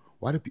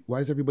 why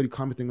is everybody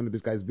commenting under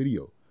this guy's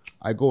video?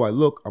 I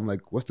look, I'm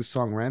like, what's the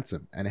song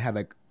Ransom? And it had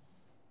like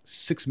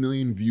 6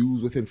 million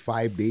views within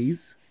 5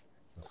 days.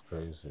 That's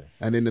crazy.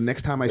 And then the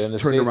next time I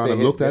turned around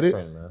and looked at it,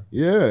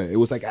 it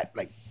was like at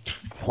like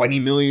 20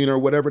 million or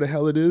whatever the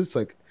hell it is.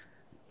 Like,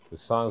 the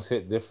songs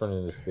hit different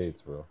in the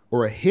States, bro.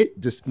 Or a hit,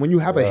 just when you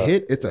have a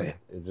hit, it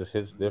just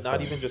hits different.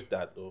 Not even just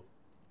that though.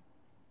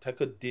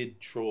 Tecca did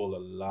troll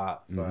a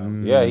lot,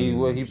 fam. Yeah,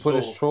 he put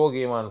his troll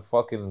game on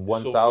fucking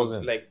 1,000.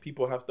 So, like,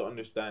 people have to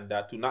understand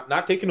that too.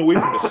 Not taking away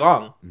from the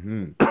song,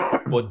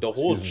 but the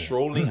whole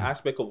trolling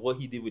aspect of what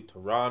he did with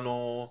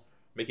Toronto,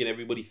 making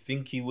everybody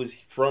think he was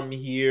from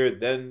here.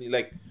 Then,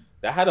 like,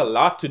 that had a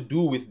lot to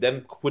do with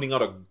them putting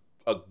out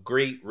a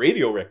great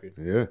radio record.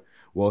 Yeah.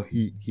 Well,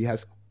 he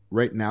has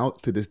right now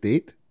to this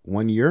date,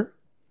 1 year,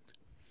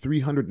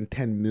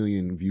 310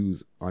 million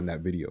views on that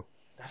video.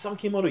 That song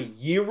came out a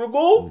year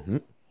ago.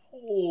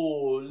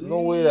 Holy.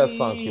 No way that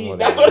song came out.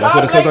 That's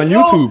what it says on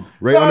YouTube,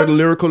 right under the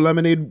Lyrical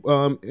Lemonade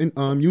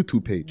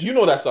YouTube page. You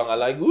know that song? I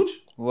like Gooch.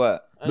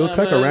 What? Lil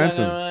Tecca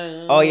Ransom.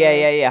 Oh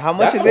yeah. How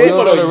much is it?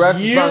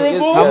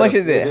 How much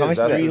is it? How much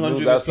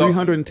is it?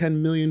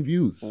 310 million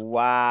views.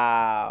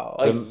 Wow.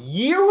 A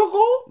year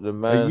ago?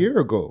 A year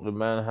ago. The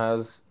man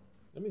has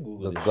Let me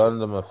Google the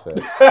Gundam effect.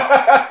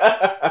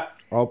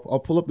 I'll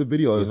pull up the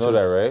video. You know that,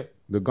 right?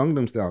 The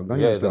Gangnam Style. The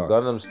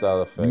Gundam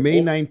Style effect.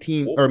 May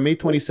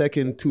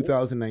 22nd,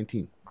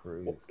 2019.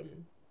 Crazy.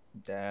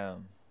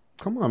 Damn.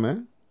 Come on,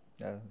 man.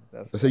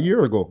 That's a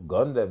year ago.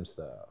 Gundam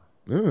Style.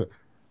 Yeah.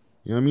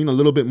 You know what I mean? A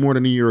little bit more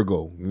than a year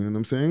ago. You know what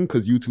I'm saying?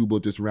 Because YouTube will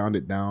just round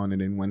it down,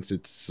 and then once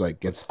it's like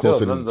gets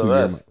closer to 2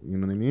 years, you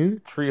know what I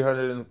mean?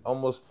 300 and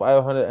almost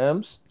 500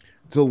 M's.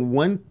 So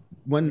when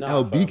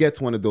LB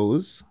gets one of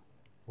those,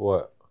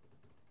 what?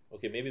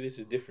 Okay, maybe this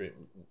is different.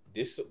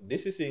 This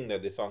is saying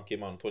that the song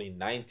came out in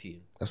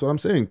 2019. That's what I'm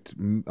saying.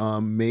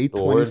 May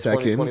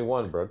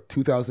 22nd,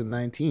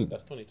 2019.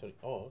 That's 2020.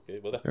 Oh,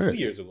 okay. Well, that's 2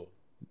 years ago.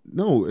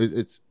 No,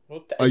 it's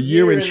a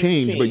year and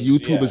change, but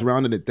YouTube is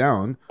rounding it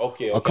down.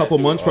 Okay. A couple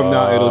months from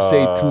now, it'll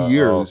say 2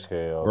 years.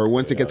 Or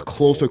once it gets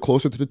closer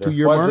to the 2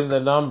 year mark. The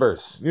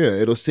numbers. Yeah,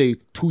 it'll say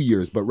 2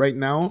 years. But right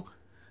now,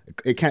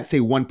 it can't say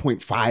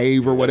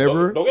 1.5 or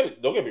whatever.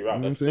 Don't get me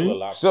wrong. That's still a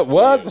lot. So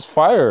what? That's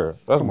fire.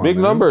 That's big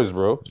numbers,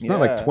 bro. It's not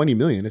like 20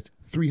 million. It's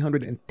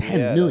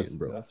 310 million,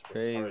 bro. That's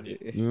crazy.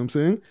 You know what I'm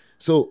saying?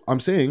 So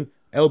I'm saying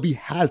LB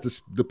has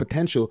the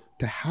potential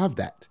to have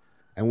that.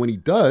 And when he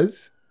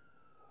does,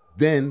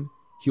 then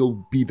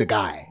he'll be the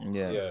guy.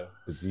 Yeah.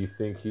 But do you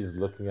think he's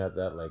looking at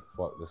that like,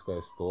 fuck, this guy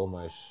stole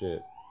my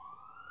shit?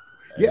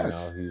 And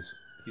yes. Now he's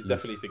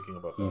definitely thinking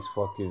about that. He's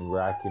fucking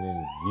racking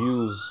in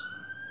views.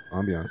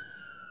 Ambiance.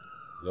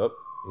 Yep.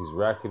 He's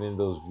racking in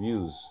those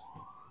views.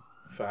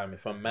 Fam,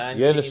 if a man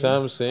You understand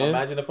what I'm saying?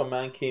 Imagine if a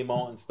man came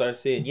out and started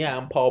saying, yeah,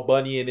 I'm Paul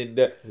Bunyan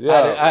and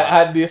Yeah. I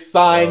had this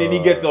sign and he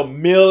gets a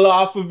mill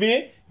off of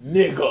it.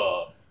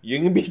 Nigga,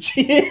 you can be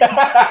cheating.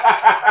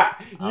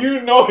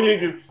 You know you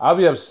can. I'll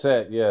be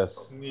upset,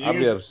 yes. I'll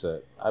be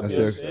upset.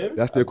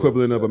 That's the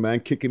equivalent of a man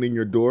kicking in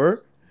your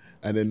door,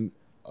 and then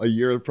a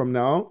year from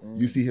now,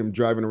 you see him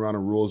driving around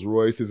in Rolls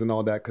Royces and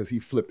all that because he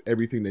flipped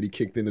everything that he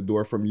kicked in the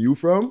door from you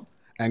from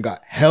and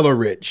got hella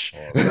rich.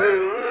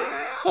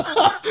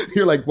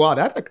 You're like, wow,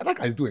 that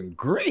guy's doing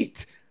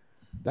great.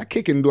 That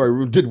kick in the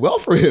door did well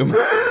for him.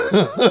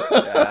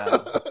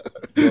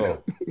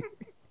 Yo,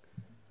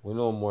 we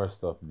know more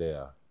stuff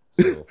there.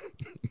 So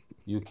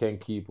you can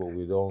keep what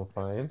we don't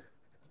find,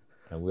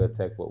 and we'll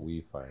take what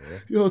we find. Yeah?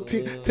 Yo,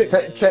 take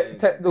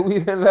the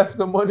weed and left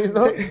the money,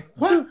 no?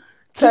 What?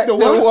 Take the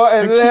what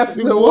and left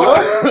the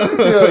what?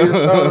 Yo, you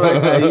sound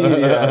like an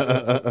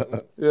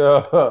idiot.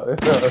 Yeah.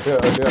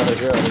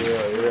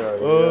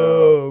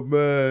 Oh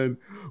man,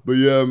 but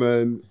yeah,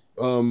 man.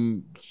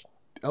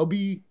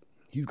 LB,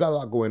 he's got a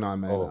lot going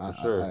on, man. Oh, for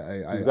sure.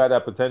 He's got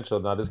that potential.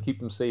 Now, just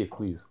keep him safe,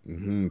 please.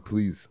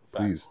 Please.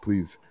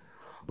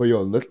 But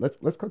yo,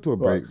 let's cut to a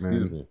break,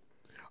 man.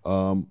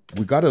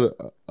 We got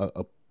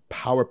a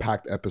power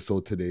packed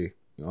episode today.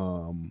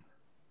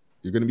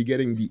 You're gonna be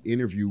getting the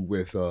interview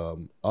with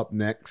Up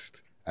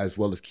Next as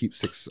well as Keep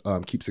Six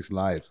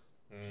Live.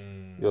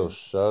 Yo,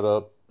 shout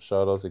out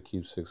to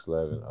Keep Six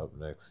Live and Up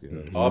Next.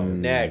 You know, Up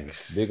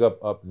Next. Big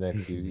up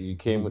Next. You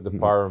came with the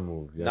power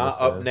move. Not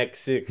understand? Up Next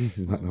 6.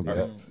 Not Up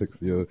Next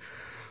 6, yo.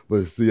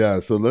 But so, yeah,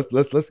 so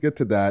let's get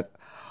to that.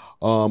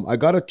 I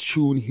got a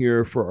tune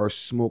here for our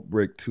smoke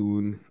break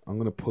tune. I'm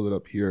gonna pull it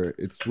up here.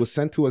 It was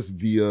sent to us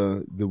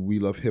via the We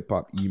Love Hip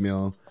Hop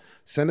email.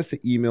 Send us an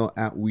email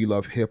at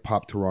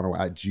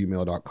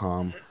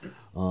welovehiphoptoronto@gmail.com.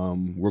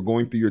 We're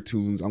going through your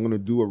tunes. I'm gonna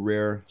do a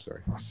rare.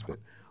 Sorry, I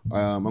spit.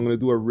 I'm gonna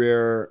do a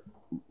rare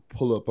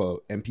pull up a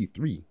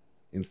MP3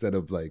 instead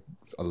of like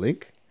a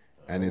link,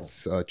 and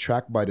it's a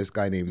track by this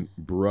guy named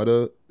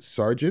Brother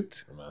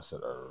Sargent. I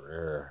said a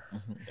rare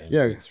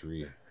MP3.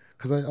 Yeah,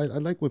 because I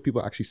like when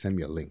people actually send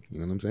me a link. You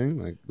know what I'm saying?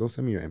 Like, go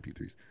send me your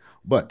MP3s.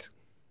 But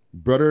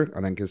Brother,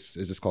 and I guess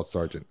it's just called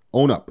Sargent.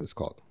 Own Up, it's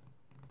called.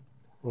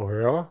 Oh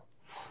yeah.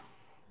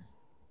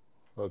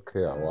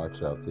 Okay, I'll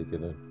watch. I'll take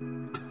it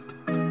in.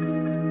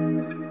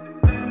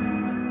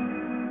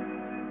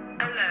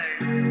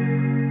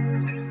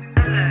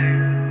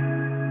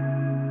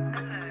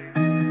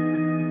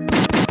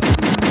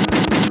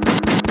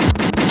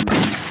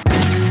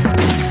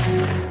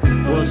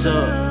 What's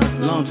up?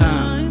 Long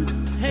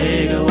time.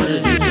 Hey, girl, what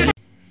did you say?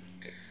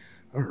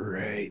 All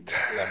right. Is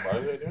that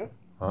bars right there?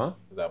 Huh?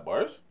 Is that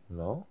bars?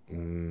 No.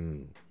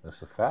 That's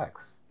the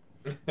facts.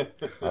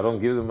 I don't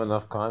give them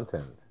enough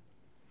content.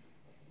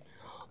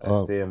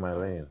 I stay in my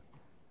lane.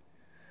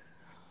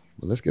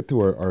 But let's get to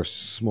our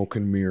smoke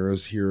and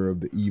mirrors here of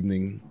the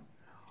evening.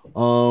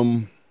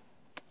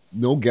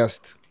 No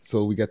guest,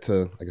 so we get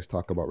to, I guess,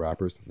 talk about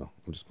rappers. No,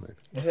 I'm just playing.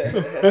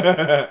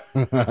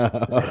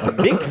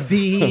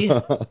 Mixie.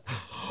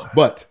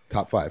 But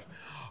top 5.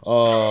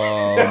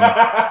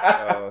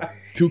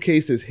 2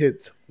 Cases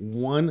hits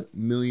 1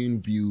 million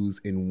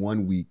views in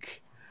 1 week.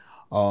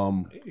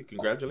 Hey,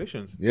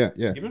 congratulations. Yeah.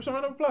 Give him some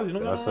round of applause. You know,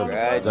 That's hold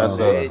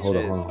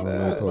on.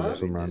 Let me pull up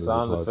some rounds of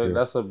Sound applause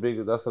effect.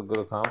 here. That's a good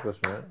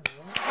accomplishment.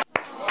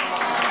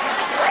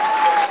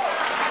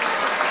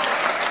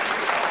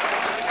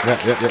 Yeah.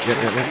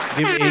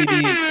 Give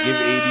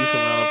AD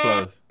some round of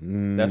applause.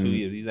 That's who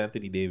he is. He's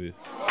Anthony Davis.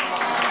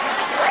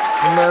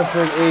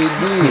 Anthony AD.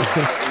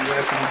 He's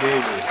Anthony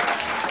Davis.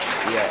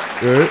 Yeah.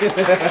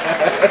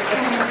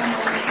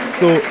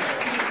 So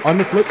on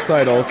the flip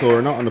side also,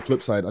 or not on the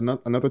flip side,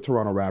 another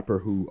Toronto rapper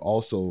who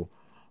also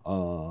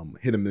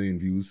hit 1 million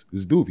views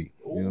is Duvy.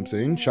 You know what I'm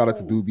saying? Shout out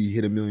to Duvy,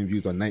 hit 1 million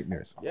views on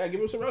Nightmarez. Yeah, give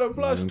him some round of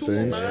applause too,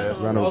 man.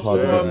 Round of applause.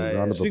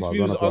 Round of 6 applause.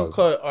 views Round of applause.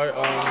 uncut. Our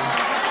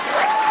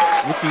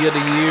Rookie of the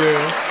Year,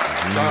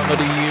 Song of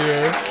the Year.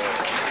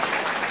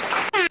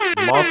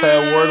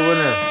 Multi-award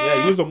winner.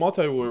 Yeah, he was a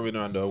multi-award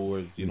winner on the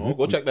awards. You know,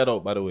 go check that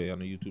out, by the way, on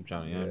the YouTube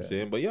channel. You know what I'm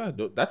saying? But yeah,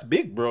 that's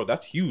big, bro.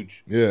 That's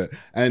huge. Yeah,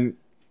 and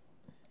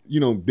you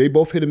know, they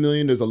both hit 1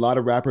 million. There's a lot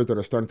of rappers that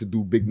are starting to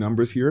do big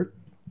numbers here.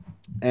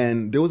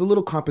 And there was a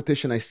little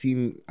competition I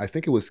seen. I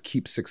think it was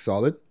Keep Six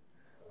Solid.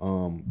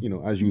 You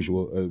know, as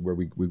usual, where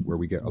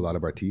we get a lot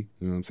of our tea.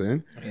 You know what I'm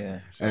saying? Yeah.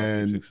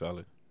 And Keep Six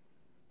Solid.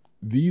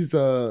 These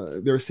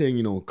they're saying,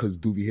 you know, because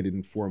Duvy hit it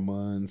in 4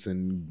 months,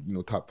 and you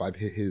know, top 5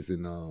 hit his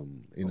in a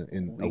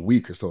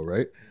week or so,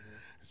 right?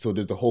 So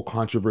there's the whole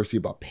controversy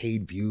about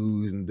paid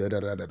views and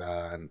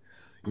and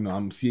you know,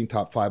 I'm seeing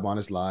top 5 on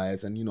his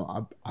lives, and you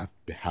know, I've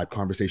had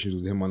conversations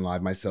with him on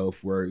live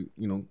myself where,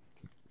 you know,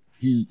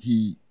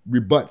 he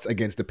rebuts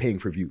against the paying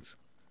for views.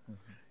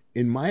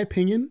 In my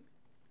opinion,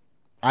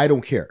 I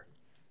don't care.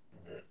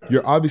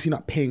 You're obviously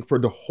not paying for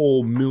the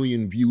whole 1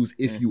 million views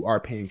if you are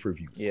paying for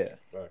views. Yeah.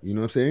 You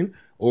know what I'm saying?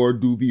 Or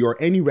Duvy or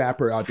any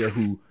rapper out there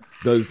who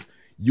does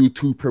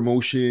YouTube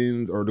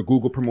promotions or the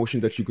Google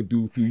promotion that you can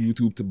do through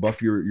YouTube to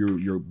buff your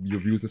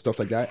views and stuff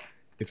like that.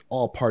 It's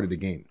all part of the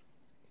game.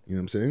 You know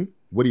what I'm saying?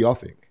 What do y'all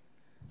think?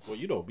 Well,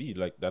 you know me.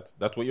 Like that's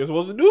what you're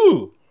supposed to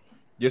do.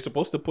 You're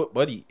supposed to put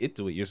money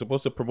into it. You're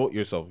supposed to promote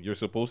yourself. You're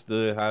supposed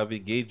to have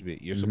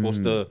engagement. You're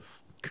supposed to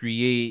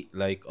create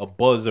like a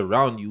buzz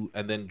around you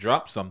and then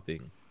drop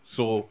something.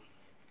 So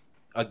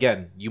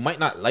again, you might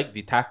not like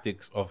the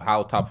tactics of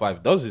how Top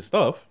 5 does his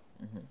stuff,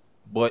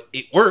 but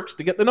it works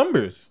to get the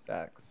numbers.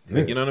 Facts.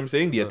 Like, you know what I'm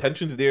saying? The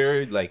attention's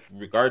there. Like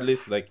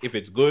regardless, like if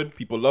it's good,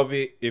 people love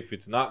it. If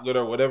it's not good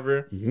or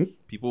whatever,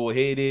 people will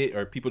hate it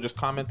or people just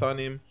comment on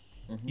him.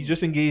 He's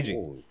just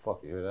engaging. Holy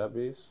fuck, you hear that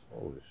bass?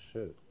 Holy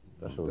shit.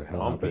 That shit was The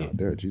hell happened out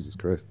there? Jesus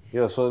Christ.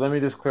 Yeah, so let me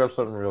just clear up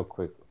something real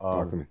quick.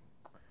 Talk to me.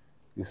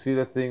 You see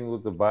the thing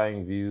with the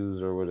buying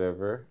views or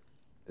whatever?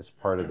 It's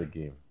part of the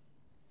game.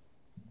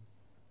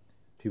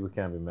 People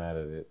can't be mad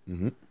at it.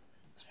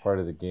 It's part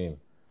of the game.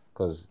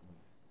 Because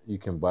you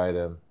can buy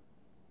them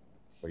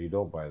or you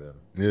don't buy them.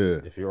 Yeah.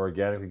 If you're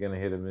organically going to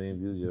hit 1 million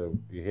views, you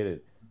hit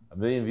it. 1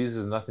 million views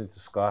is nothing to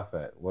scoff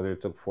at, whether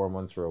it took 4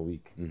 months or a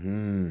week.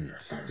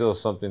 Still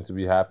something to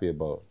be happy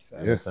about. You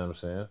understand what I'm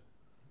saying?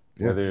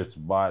 Whether it's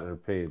bought or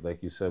paid,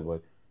 like you said.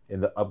 But in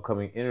the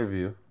upcoming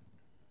interview,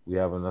 we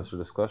have another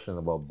discussion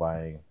about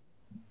buying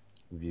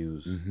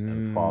views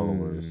and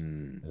followers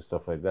and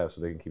stuff like that, so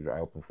they can keep their eye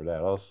open for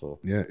that also.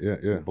 Yeah.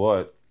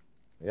 But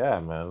yeah,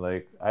 man,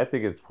 like I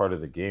think it's part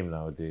of the game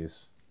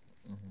nowadays.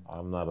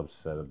 I'm not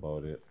upset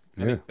about it.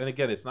 And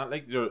again, it's not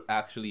like they're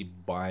actually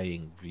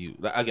buying views.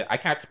 Like, again, I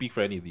can't speak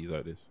for any of these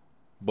artists,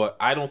 but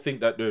I don't think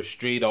that they're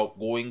straight out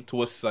going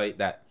to a site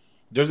that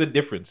there's a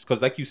difference.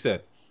 Because like you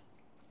said,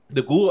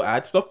 the Google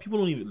ad stuff, people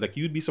don't even, like,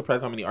 you'd be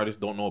surprised how many artists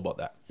don't know about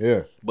that.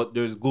 Yeah. But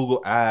there's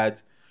Google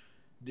ads.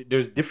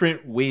 There's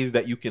different ways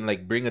that you can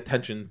like bring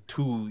attention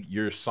to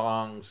your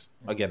songs.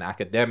 Again,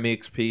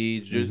 academics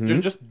page. There's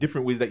just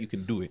different ways that you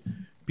can do it.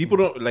 People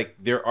don't like.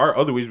 There are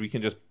other ways we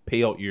can just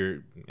pay out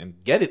and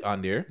get it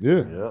on there.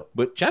 Yeah.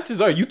 But chances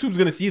are YouTube's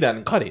gonna see that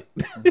and cut it.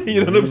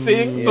 You know what I'm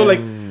saying? So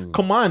like,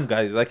 come on,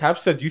 guys. Like, have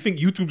sense. You think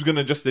YouTube's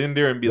gonna just sit in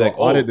there and be like,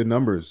 audit the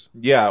numbers?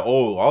 Yeah.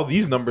 Oh, all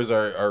these numbers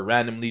are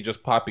randomly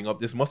just popping up.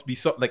 This must be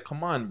something. Like,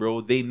 come on, bro.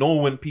 They know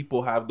when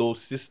people have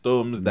those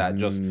systems that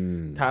just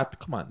tap.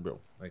 Come on, bro.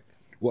 Like.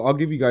 Well, I'll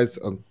give you guys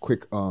a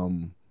quick.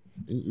 You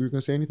were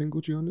gonna say anything,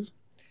 Gucci, on this?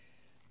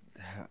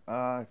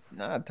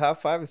 Nah, Top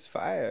 5 is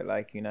fire.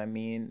 Like, you know what I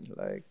mean?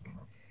 Like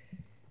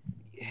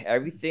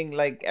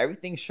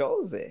everything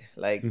shows it.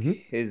 Like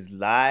his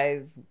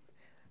live,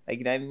 like,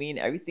 you know what I mean?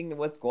 Everything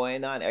what's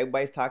going on.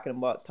 Everybody's talking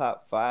about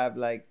Top 5.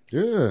 Like,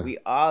 we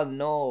all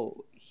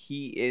know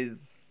he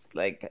is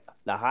like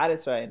the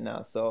hottest right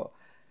now. So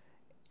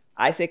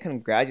I say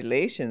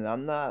congratulations.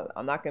 I'm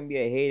not gonna be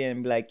a hater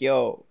and be like,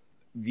 yo,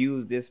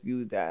 views this,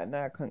 views that.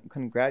 Nah,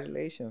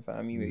 congratulations,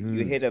 fam.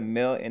 You hit 1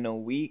 mil in a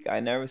week. I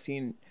never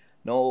seen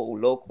no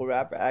local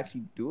rapper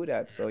actually do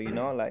that. So, you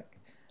know, like,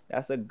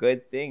 that's a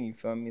good thing. You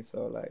feel me?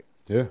 So, like,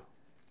 yeah.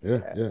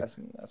 That's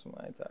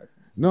my talk.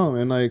 No,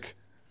 man, like,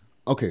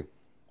 okay,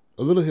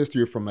 a little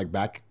history from like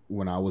back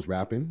when I was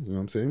rapping. You know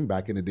what I'm saying?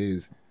 Back in the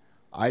days,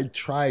 I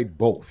tried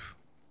both.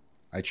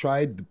 I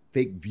tried the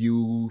fake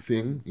view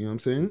thing. You know what I'm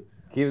saying?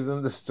 Give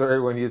them the story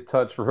when you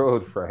touch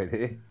road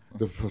Friday.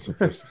 The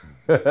first.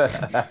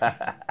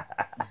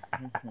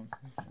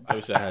 I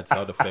wish I had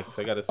sound effects.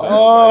 I gotta say.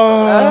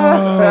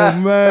 Oh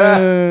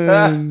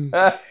man.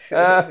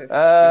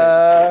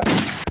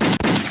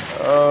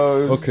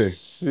 Oh okay.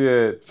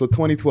 Shit. So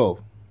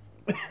 2012.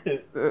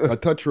 I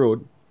touched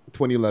road.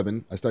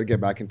 2011. I started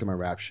getting back into my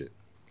rap shit.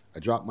 I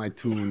dropped my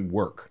tune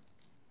Work.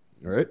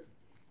 All right.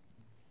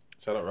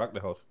 Shout out Rock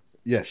the House.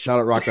 Yeah, shout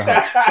out Rock the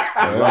House.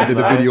 I did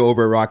the video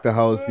over at Rock the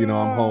House. You know,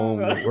 I'm home,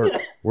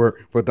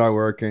 put that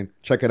work in.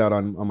 Check it out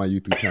on my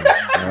YouTube channel.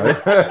 All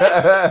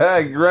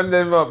right? Run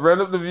them up.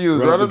 Run up the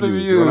views. Run up the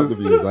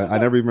views. I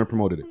never even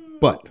promoted it.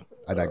 But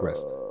I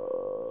digress.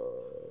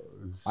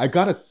 I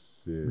got a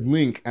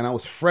link and I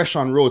was fresh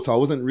on road, so I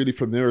wasn't really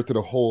familiar to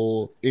the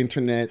whole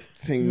internet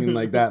thing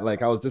like that.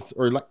 Like I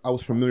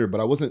was familiar,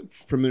 but I wasn't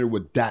familiar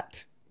with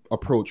that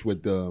approach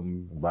with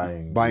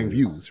buying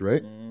views,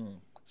 right?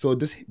 So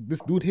this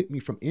dude hit me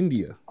from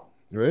India,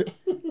 right?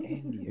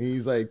 And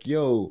he's like,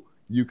 yo,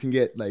 you can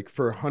get like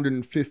for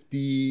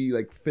 150,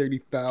 like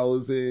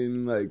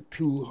 30,000, like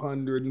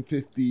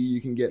 250,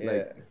 you can get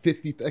like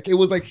 50. Like it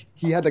was like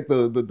he had like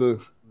the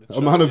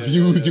amount of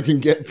views you can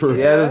get for. He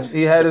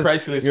had his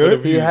price list for the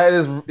views. He had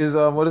his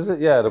what is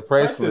it? Yeah, the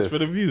price list for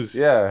the views.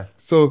 Yeah.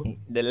 So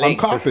I'm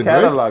coughing, his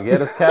catalog. right? He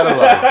had his catalog.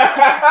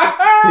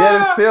 He had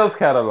his sales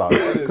catalog.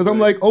 Because I'm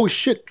like, oh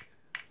shit,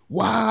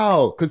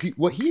 wow. Because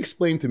what he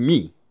explained to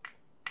me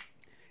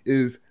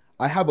is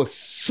I have a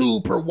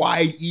super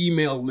wide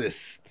email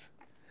list,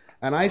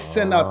 and I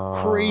send out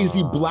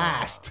crazy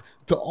blast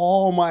to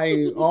all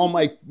my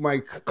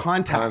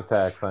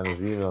contacts on his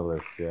email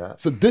list. Yeah.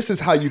 So this is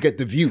how you get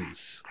the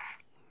views.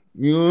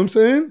 You know what I'm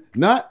saying?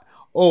 Not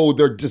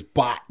they're just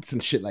bots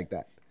and shit like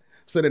that.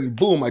 So then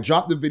boom, I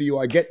drop the video,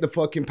 I get the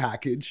fucking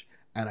package,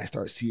 and I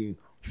start seeing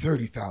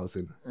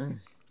 30,000.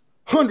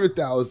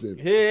 100,000.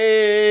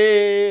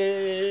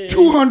 Hey.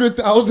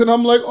 200,000.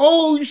 I'm like,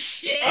 oh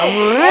shit. I'm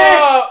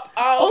lit.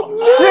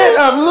 Shit,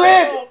 I'm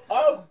lit.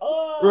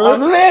 Right?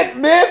 I'm lit,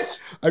 bitch.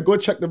 I go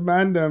check the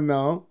man them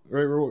now,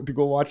 right, to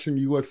go watch some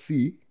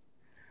UFC.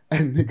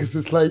 And niggas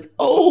is like,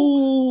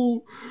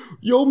 oh,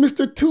 yo,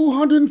 Mr.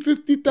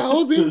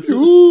 250,000.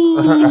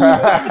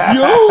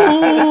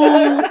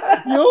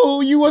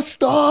 Yo, you a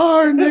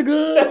star,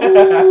 nigga.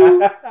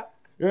 Ooh.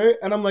 Right?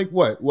 And I'm like,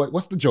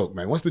 what's the joke,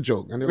 man? What's the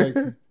joke? And they're like,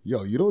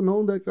 yo, you don't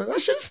know that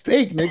shit's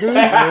fake, nigga.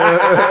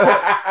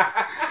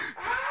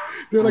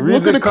 They're like,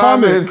 look at the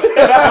comments.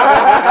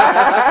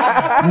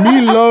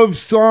 Me love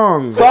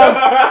songs.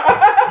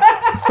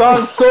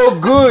 Song's so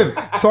good.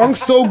 Song's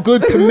so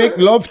good to make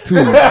love to.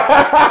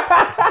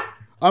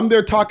 I'm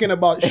there talking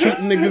about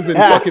shooting niggas and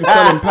fucking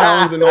selling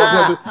pounds and all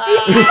that.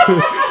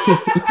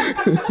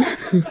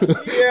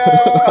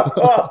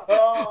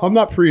 Yeah. I'm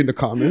not pre in the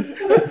comments.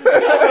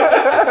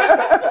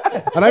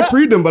 And I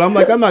pre them, but I'm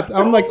like,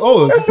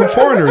 oh, this is some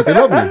foreigners. They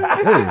love me.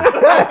 Hey.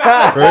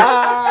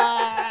 Right?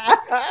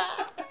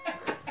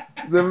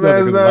 The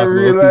man's not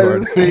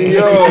realizing,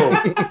 yo.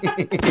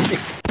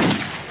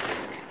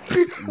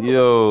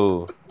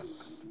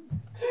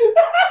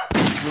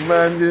 The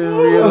man didn't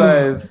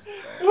realize.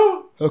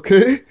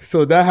 Okay,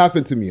 so that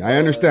happened to me. I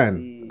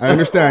understand,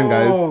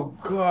 guys. Oh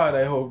God,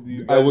 I hope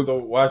you guys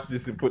don't watch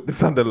this and put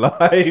this on the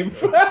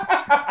live.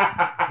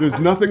 There's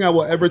nothing I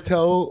will ever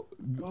tell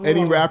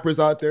any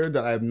rappers out there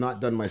that I have not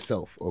done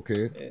myself.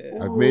 Okay,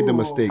 I've made the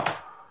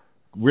mistakes.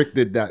 Rick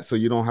did that, so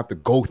you don't have to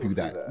go through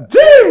that.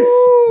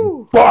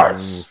 Jeez,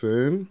 bars. You know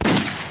what I'm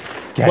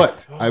saying?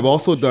 But I've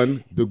also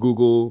done the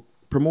Google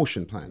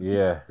promotion plan.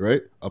 Yeah.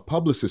 Right? A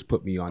publicist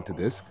put me onto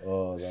this.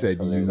 Oh, said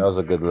that was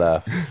a good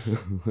laugh.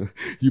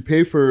 You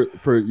pay for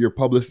your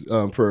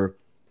for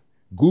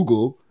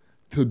Google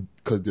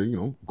because they're,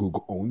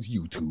 Google owns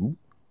YouTube,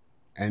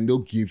 and they'll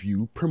give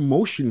you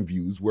promotion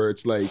views where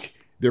it's like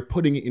they're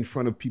putting it in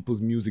front of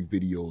people's music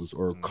videos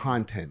or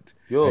content,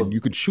 and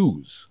you can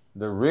choose.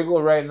 The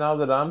wriggle right now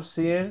that I'm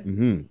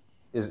seeing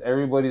is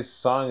everybody's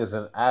song is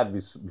an ad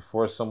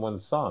before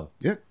someone's song.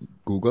 Yeah,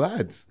 Google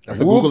Ads. That's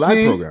a Google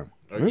ad program.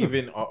 Or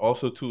even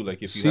also too,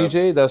 like if you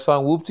CJ, that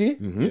song Whoopty,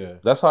 yeah,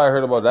 that's how I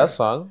heard about that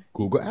song.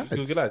 Google Ads.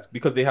 Google Ads,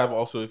 because they have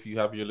also, if you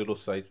have your little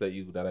sites that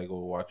I go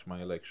watch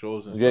my like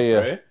shows and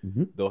stuff, right?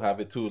 They'll have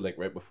it too, like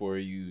right before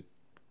you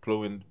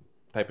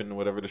type in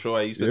whatever the show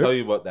I used to tell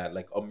you about that,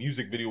 like a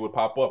music video would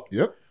pop up.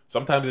 Yep.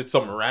 Sometimes it's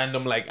some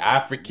random like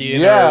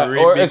African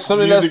or it's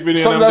something music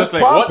video, and I'm just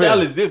like, what the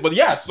hell is this? But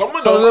yeah, I'm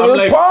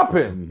like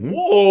popping.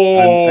 Whoa!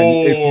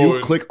 And if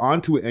you click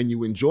onto it and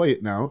you enjoy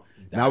it now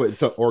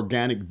it's an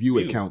organic view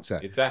it counts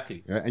at.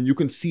 Exactly. Yeah, and you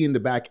can see in the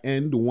back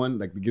end one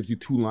like that gives you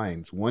two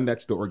lines. One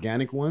that's the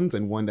organic ones,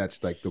 and one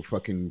that's like the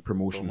fucking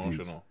promotional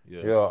views.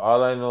 Yeah. Yo,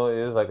 all I know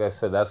is, like I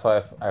said, that's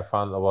how I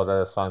found about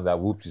that song, that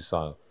Whoopty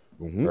song.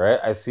 Right?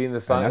 I seen the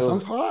song. And that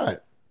song's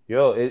hot.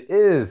 Yo, it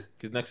is.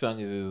 His next song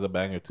is a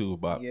banger too,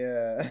 Bob.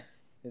 Yeah,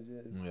 it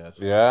is.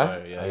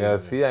 I gotta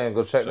see. I can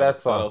go check that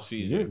song. Shout out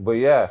CJ.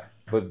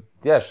 But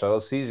shout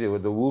out CJ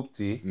with the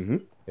Whoopty. You know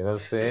what I'm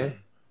saying?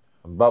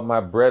 About my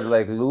bread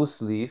like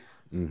loose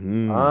leaf.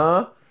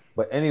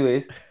 But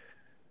anyways,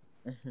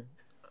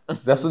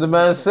 that's what the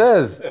man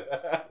says.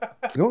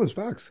 No, it's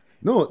facts.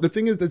 No, the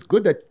thing is, it's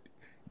good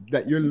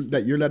that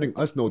you're letting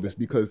us know this,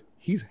 because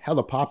he's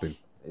hella popping.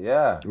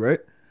 Yeah. Right.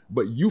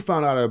 But you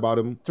found out about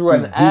him through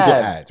an Google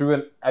ad. Through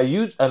on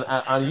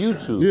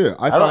YouTube. Yeah,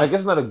 I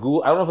guess it's not a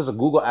Google. I don't know if it's a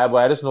Google ad, but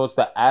I just know it's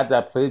the ad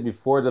that played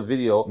before the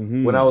video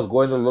when I was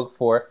going to look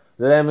for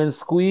lemon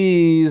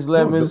squeeze.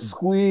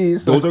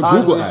 Those are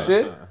Google ads,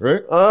 shit.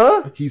 Right?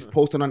 He's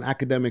posted on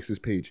Academics'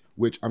 page,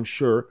 which I'm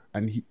sure,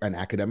 and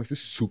Academics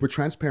is super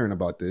transparent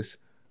about this.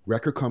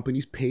 Record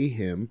companies pay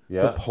him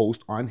to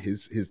post on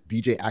his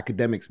DJ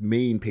Academics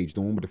main page,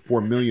 the one with the 4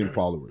 million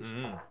followers.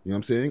 You know what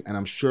I'm saying? And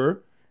I'm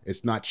sure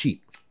it's not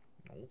cheap.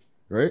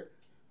 Right?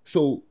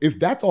 So if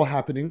that's all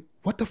happening,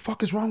 what the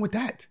fuck is wrong with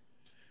that?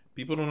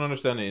 People don't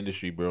understand the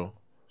industry, bro.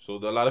 So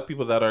a lot of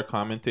people that are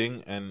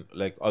commenting, and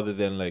like other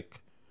than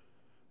like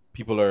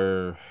people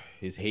are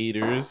his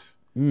haters,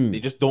 they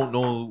just don't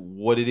know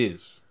what it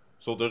is.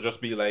 So they'll just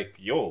be like,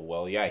 yo,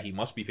 well, yeah, he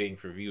must be paying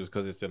for views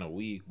because it's in a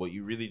week, but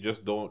you really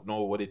just don't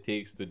know what it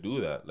takes to do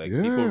that. Like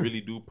people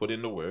really do put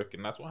in the work,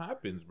 and that's what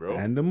happens, bro.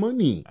 And the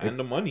money.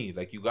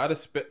 Like you gotta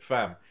spit,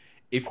 fam.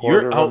 If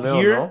you're out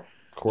here,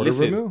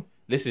 $250,000.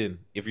 Listen,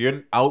 if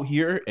you're out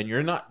here and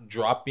you're not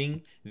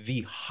dropping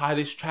the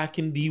hottest track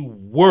in the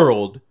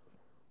world,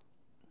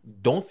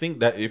 don't think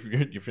that if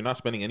you're not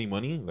spending any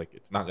money, like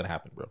it's not gonna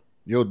happen, bro.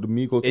 Yo, the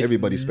Migos,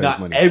 everybody spends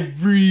money.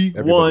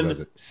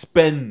 Everyone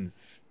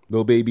spends.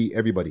 Lil Baby,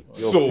 everybody.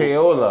 Yo,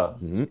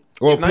 Payola.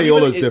 Well,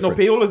 Payola's different.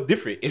 No, Payola's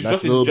different. It's that's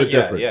just a little bit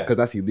different because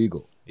that's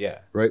illegal. Yeah.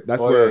 Right?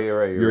 That's where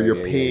you're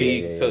right,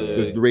 paying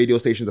the radio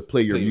station to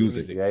play your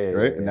music.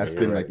 Right? And that's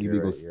been like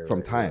illegal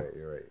from time.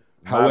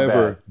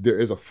 However, there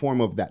is a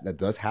form of that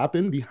does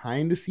happen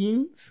behind the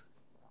scenes,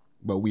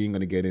 but we ain't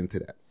going to get into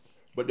that.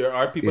 But there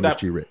are people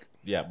Industry that Rick.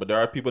 Yeah, but there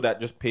are people that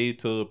just pay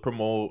to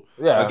promote.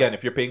 Yeah. Again,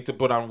 if you're paying to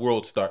put on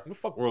World Star,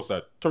 fuck World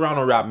Star,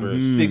 Toronto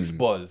rappers, Six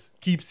Buzz,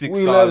 keep Six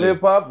We solid. love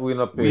hip hop. We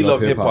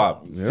love hip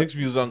hop. Yep. 6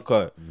 Views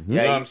Uncut. You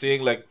know what I'm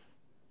saying? Like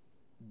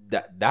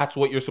that's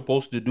what you're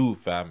supposed to do,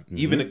 fam.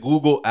 Even the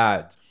Google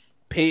ads.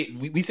 Pay.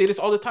 We say this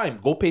all the time.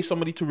 Go pay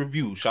somebody to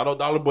review. Shout out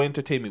Dollar Boy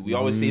Entertainment. We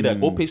always say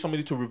that. Go pay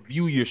somebody to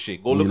review your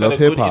shit. Go We look love at a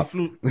good hip-hop.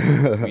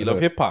 influencer. We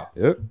love hip hop.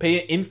 Yep.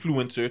 Pay an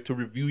influencer to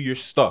review your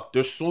stuff.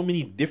 There's so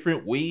many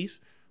different ways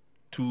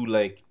to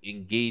like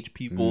engage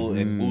people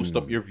and boost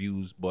up your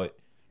views. But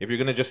if you're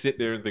gonna just sit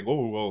there and think,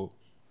 oh well,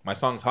 my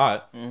song's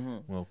hot,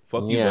 well,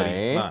 fuck you, buddy.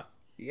 It's not.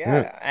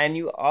 Yeah, and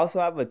you also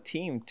have a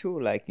team too.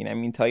 Like, you know what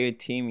I mean? Tell your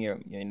team, you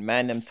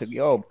man them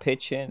to,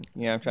 pitch in.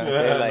 You know what I'm trying to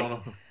say? Like,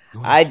 no.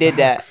 I did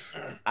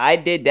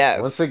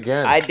that. Once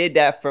again, I did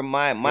that for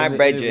my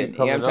brethren. You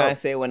know what I'm trying to up.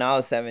 say? When I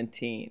was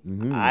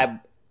 17,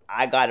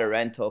 I got a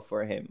rental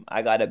for him.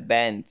 I got a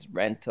Benz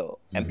rental.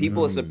 And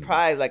people were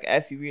surprised, like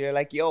SUV, they're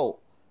like, yo,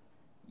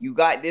 you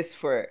got this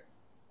for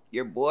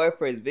your boy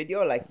for his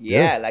video? Like,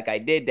 yeah, like I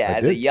did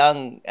that. As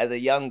a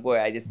young boy,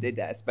 I just did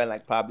that. I spent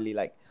like probably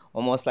like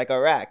almost like a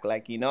rack,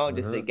 like,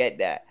 just to get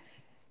that.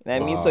 You know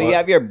what I mean? So you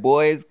have your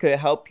boys could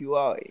help you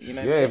out. You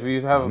know what I mean? If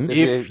you have,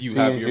 If you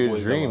have your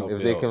boys dream, that will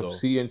if they help can you out,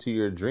 see into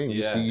your dream,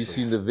 you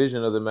see the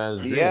vision of the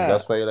man's dream. Yeah.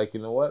 That's why you're like,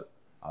 you know what?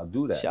 I'll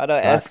do that. Shout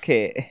out SK.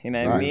 You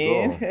know what I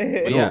mean?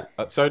 But yeah,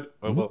 sorry.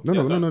 No,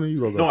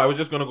 you go. No, I was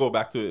just gonna go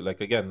back to it. Like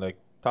again, like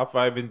top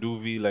 5 in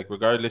Duvy. Like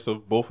regardless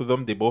of both of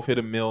them, they both hit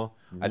a mill.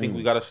 I think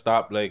we gotta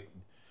stop. Like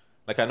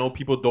I know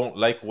people don't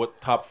like what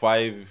top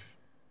 5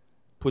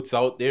 puts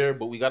out there,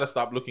 but we gotta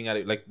stop looking at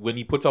it. Like when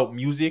he puts out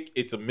music,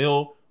 it's a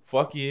mill.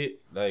 Fuck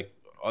it. Like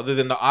other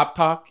than the op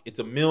talk, it's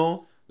a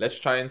mill. Let's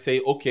try and say,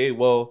 okay,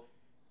 well,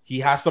 he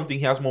has something.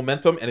 He has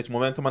momentum, and it's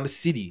momentum on the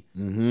city.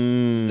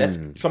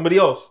 That's somebody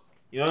else.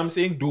 You know what I'm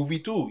saying?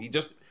 Duvy too. He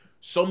just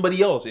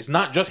somebody else. It's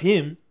not just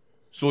him.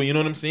 So you know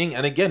what I'm saying?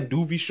 And again,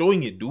 Duvy's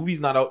showing it. Duvy's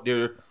not out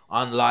there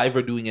on live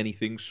or doing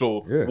anything.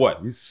 So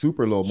what? He's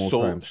super low most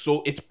times.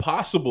 So it's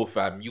possible,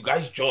 fam. You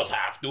guys just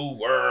have to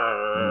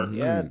work.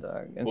 Yeah,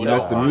 dog.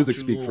 Unless the music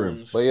speak for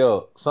him. But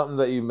yo, something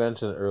that you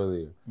mentioned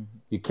earlier,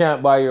 you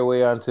can't buy your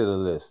way onto the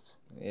list.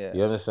 Yeah.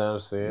 You understand what I'm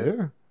saying?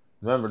 Yeah.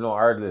 Remember, no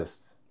art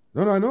list.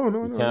 No.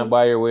 You can't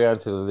buy your way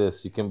onto the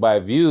list. You can buy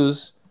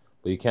views,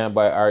 but you can't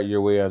buy art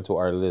your way onto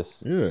our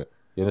list. Yeah.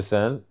 You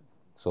understand?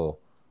 So,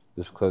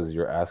 just because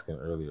you're asking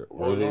earlier.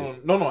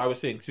 No. I was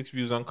saying 6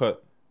 Views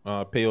Uncut.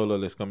 Payola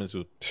list coming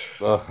soon.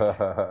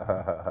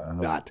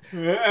 Not.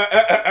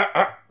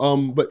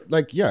 But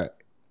like, yeah.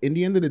 In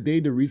the end of the day,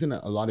 the reason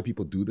that a lot of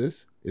people do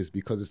this is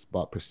because it's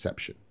about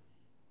perception.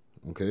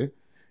 Okay?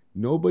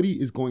 Nobody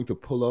is going to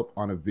pull up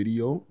on a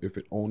video if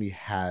it only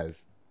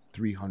has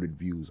 300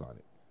 views on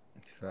it.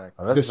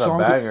 Unless it's a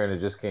banger and it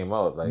just came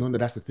out. Like, no,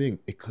 that's the thing.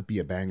 It could be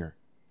a banger.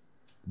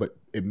 But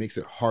it makes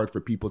it hard for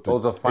people to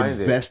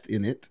invest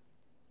in it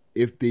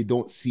if they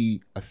don't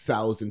see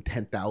 1,000,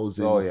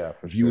 10,000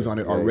 views on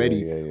it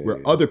already, where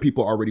other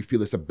people already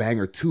feel it's a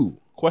banger too.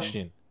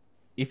 Question.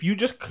 If you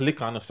just click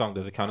on a song,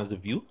 does it count as a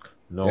view?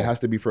 No. It has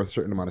to be for a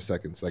certain amount of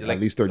seconds, like at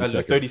least 30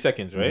 seconds. 30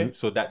 seconds, right?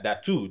 So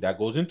that too, that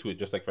goes into it,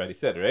 just like Friday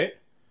said, right?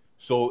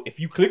 So if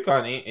you click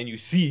on it and you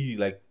see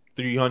like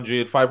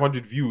 300,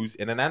 500 views,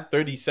 and then at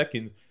 30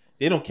 seconds,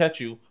 they don't catch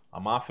you,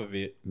 I'm off of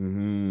it.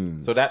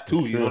 So that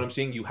too, you know what I'm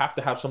saying? You have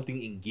to have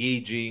something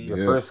engaging. The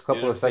first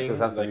couple of seconds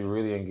have to be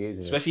really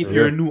engaging. Especially if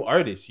you're a new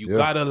artist. You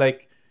gotta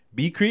like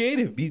be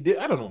creative.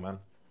 I don't know, man.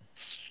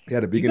 Yeah,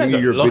 the beginning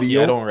of your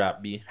video I don't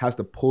rap, B. has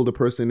to pull the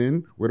person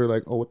in where they're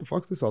like, oh, what the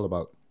fuck's this all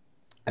about?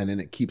 And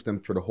then it keeps them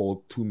for the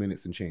whole 2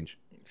 minutes and change.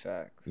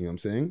 Facts. You know what I'm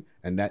saying?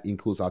 And that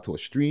equals out to a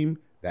stream.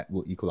 That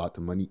will equal out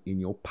to money in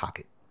your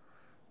pocket.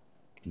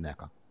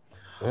 Neka.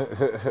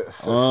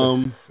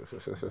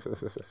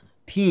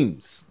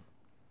 Teams.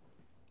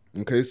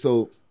 Okay,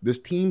 so there's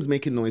teams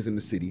making noise in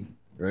the city,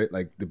 right?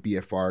 Like the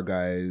BFR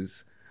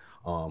guys,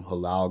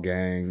 Hallal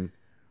Gang,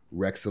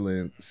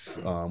 Rexcellence,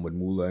 with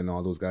Mula and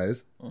all those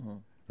guys,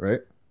 right?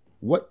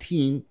 What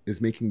team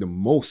is making the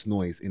most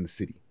noise in the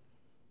city,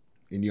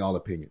 in y'all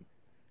opinion?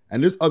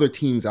 And there's other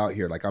teams out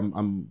here. Like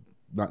I'm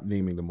not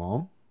naming them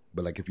all,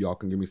 but like if y'all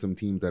can give me some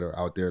teams that are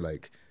out there,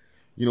 like,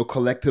 you know,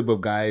 collective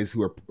of guys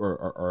who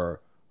are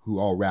who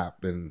all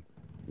rap, and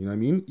you know what I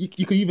mean.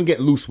 You could even get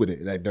loose with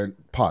it. Like,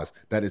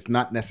 that it's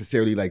not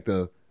necessarily like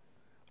a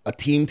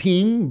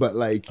team, but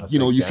like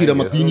you see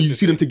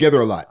them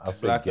together a lot.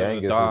 Black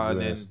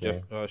Don and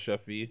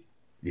Sheffy.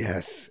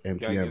 Yes,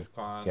 MTM.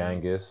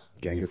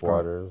 Genghis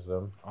Waters.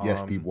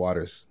 Yes, Deep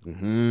Waters.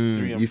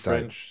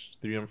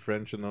 3M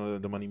French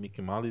and the Money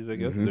Making Mollies, I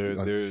guess.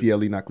 They're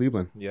CLE, not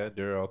Cleveland. Yeah,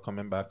 they're all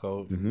coming back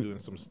out doing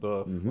some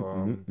stuff.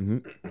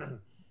 Who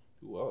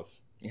else?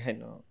 Yeah, I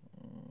know.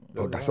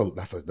 Oh, that's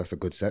a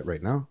good set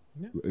right now.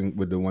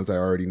 With the ones I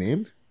already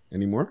named.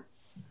 Any more?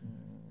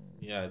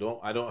 Yeah,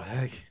 I don't.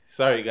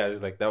 Sorry,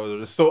 guys. Like that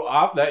was so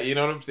off. That, you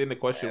know what I'm saying. The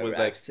question was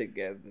like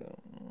together.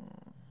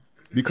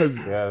 Because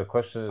the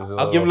question is,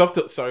 I'll give love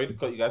to. Sorry to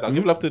cut you guys. I'll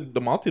give love to the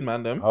Maltin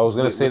man. Them. I was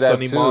gonna say with that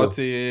Sonny too.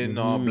 Maltin,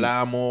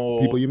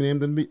 Blamo. people you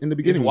named in the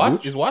beginning.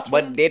 Is Watch,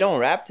 but they don't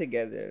rap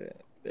together.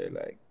 They're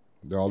like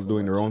they're all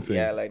doing their own thing.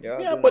 Yeah, like they're all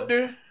doing but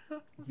they're.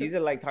 He's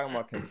like talking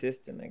about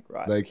consistent, like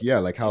rock. Like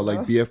like how like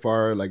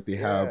BFR, like they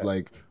have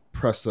like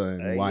Pressa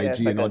and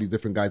YG and all these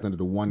different guys under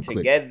the one clique.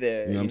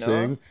 Together, you know what I'm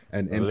saying?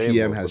 And The MTM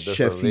labels, has but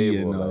different Sheffy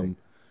labels, and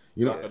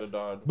you know.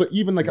 Dog. But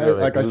even like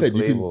like I said,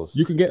 loose labels.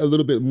 you can get a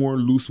little bit more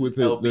loose with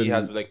it. LB than,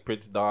 has like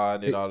Prince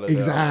Don and all of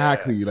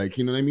exactly that. like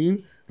you know what I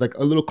mean. Like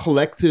a little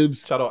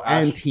collectives Shout out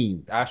and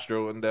teams.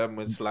 Astro and them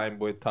with Slime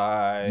Boy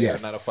Ty,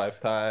 Yes.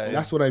 905 Ty.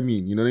 That's what I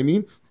mean. You know what I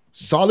mean?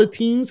 Solid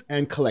teams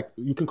and collect.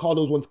 You can call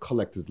those ones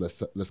collectives.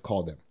 Let's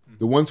call them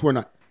the ones who are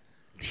not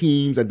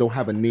teams that don't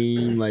have a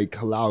name like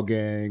Hallal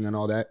Gang and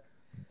all that.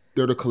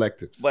 They're the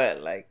collectives.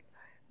 But like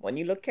when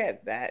you look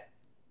at that,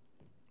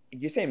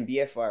 you're saying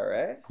BFR,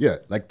 right? Yeah,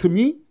 like to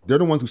me, they're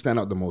the ones who stand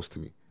out the most to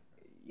me,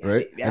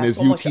 right? they And have there's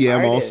so much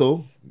UTM artists.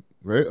 also,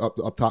 right?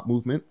 Up top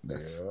movement.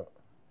 That's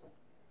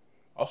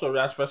Also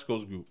Ras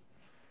Fresco's group.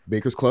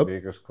 Baker's Club.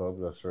 Baker's Club,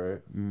 that's right. You know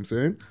what I'm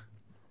saying?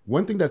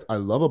 One thing that I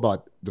love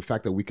about the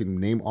fact that we can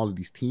name all of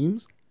these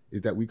teams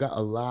is that we got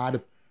a lot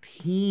of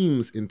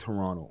teams in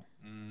Toronto.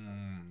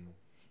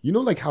 You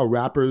know, like how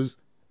rappers,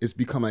 it's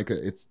become like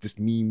it's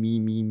just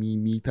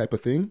me type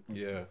of thing.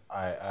 Yeah.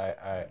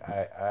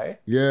 I.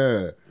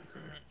 Yeah.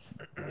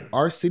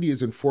 Our city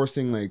is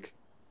enforcing like,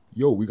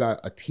 yo, we got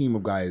a team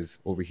of guys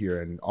over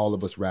here and all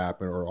of us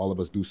rap or all of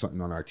us do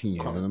something on our team.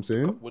 You know what I'm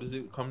saying? What is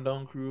it? Come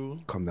Down Crew?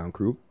 Come Down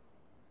Crew.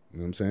 You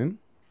know what I'm saying?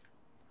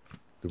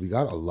 We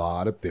got a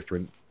lot of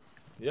different.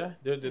 Yeah,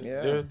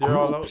 they're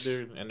all out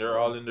there and they're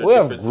all in their We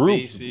have different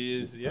groups.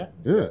 spaces. Yeah.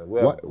 Yeah.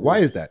 Why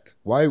is that?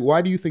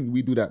 Why do you think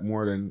we do that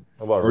more than?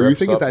 About Or you reps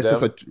think up that's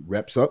just them? a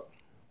reps up?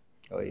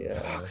 Oh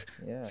yeah,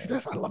 yeah. See,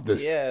 I love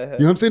this. Yeah. You know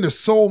what I'm saying? There's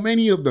so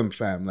many of them,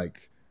 fam.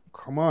 Like,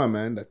 come on,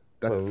 man.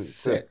 That's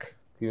sick.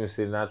 Even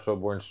say Natural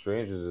Born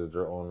Strangers is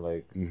their own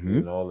like Mm-hmm.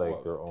 you know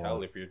like their own.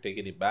 Tell if you're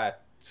taking it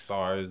back.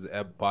 SARS,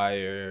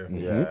 Empire.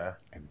 Yeah.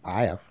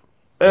 Empire.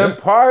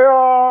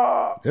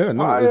 Empire. Yeah,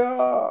 no,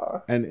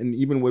 Empire. and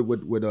even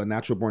with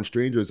Natural Born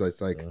Strangers, it's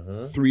like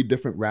 3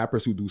 different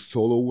rappers who do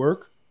solo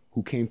work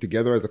who came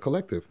together as a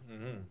collective,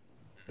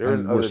 They're and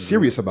in we're other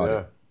serious groups, about yeah.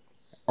 it.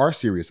 Are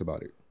serious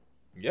about it.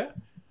 Yeah. You know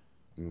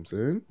what I'm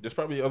saying? There's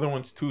probably other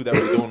ones too that we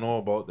don't know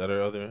about that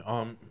are other.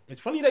 It's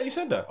funny that you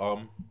said that.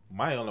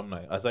 My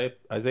alumni,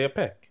 Isaiah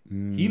Peck,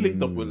 he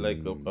linked up with like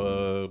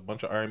a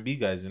bunch of R&B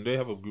guys, and they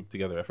have a group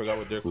together. I forgot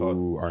what they're called.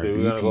 Ooh, So R&B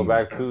we're gonna go team.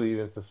 back to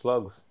even to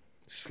Slugs.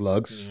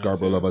 Slugs,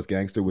 Scarborough Love Us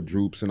Gangster with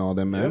Droops and all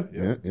them, man.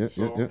 Yeah.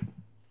 So,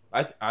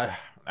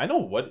 I know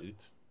what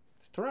it's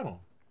Toronto.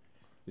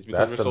 It's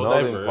because That's we're so the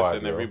melting diverse pot,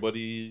 and yo.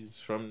 everybody's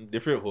from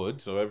different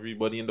hoods. So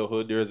everybody in the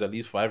hood, there's at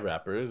least 5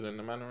 rappers, and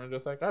the man are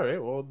just like, all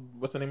right, well,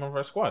 what's the name of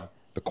our squad?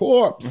 The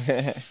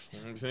Corpse. You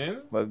know what I'm saying?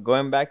 But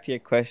going back to your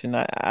question,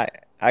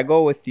 I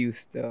go with you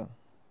still.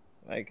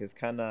 Like it's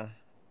kind of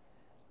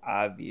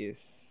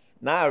obvious,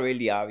 not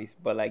really obvious,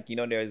 but like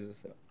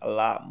there's a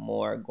lot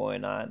more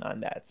going on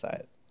that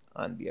side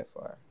on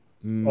BFR.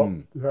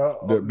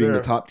 Being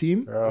the top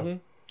team.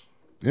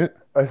 Yeah.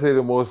 I say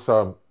the most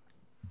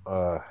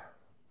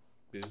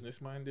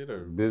Business minded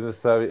or business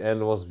savvy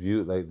and the most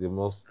viewed, like the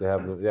most they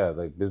have,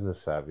 like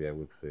business savvy, I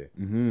would say,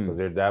 because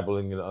they're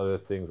dabbling in other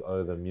things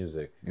other than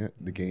music. Yeah,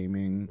 the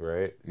gaming.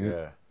 Right.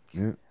 Yeah.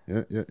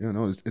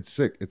 No, it's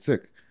sick. It's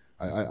sick.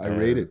 I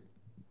rate it.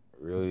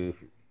 Really,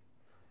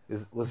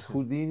 was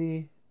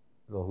Houdini?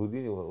 No,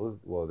 Houdini was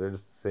well. They're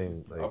just the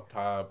same. Like up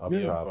top.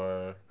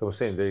 I'm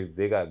saying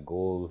they got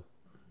gold.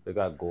 They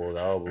got gold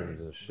albums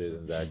and shit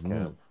in that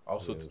camp.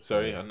 Also,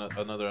 sorry,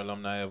 another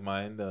alumni of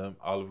mine, the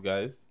Olive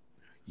guys.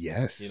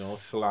 Yes.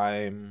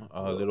 Slime,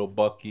 Little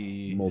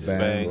Bucky, Mo Spangs,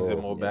 Bands.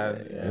 and Mo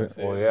Bands. You know what I'm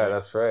saying? Oh yeah,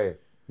 that's right.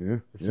 Yeah.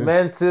 It's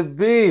meant to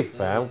be,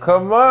 fam.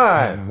 Come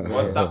on.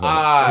 What's the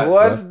odds?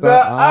 What's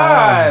the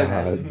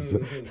odds?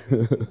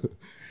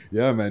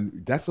 Yeah,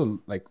 man. That's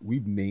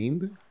we've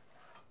named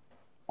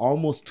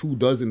almost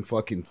 24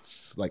 fucking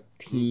like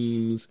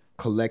teams,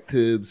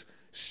 collectives,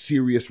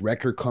 serious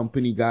record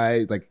company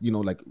guys. Like,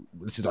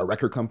 this is our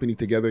record company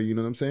together. You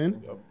know what I'm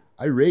saying? Yep.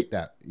 I rate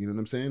that. You know what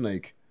I'm saying?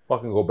 Like,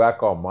 fucking go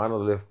back on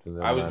Monolith.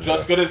 And I was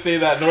just gonna say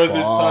that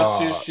Northern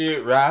Touch and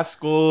shit,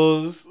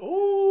 Rascals.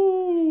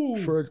 Ooh.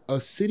 For a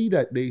city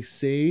that they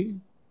say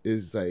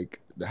is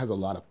like that has a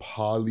lot of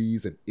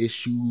polys and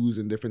issues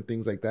and different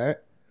things like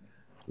that.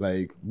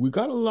 Like, we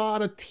got a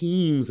lot of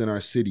teams in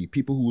our city,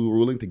 people who are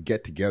willing to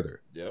get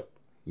together. Yep.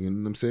 You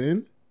know what I'm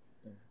saying?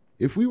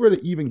 If we were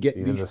to even get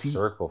these teams,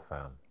 Circle,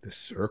 fam. The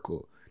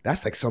Circle.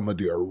 That's like some of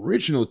the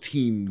original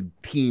team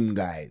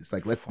guys.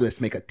 Like, let's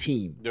make a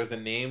team. There's a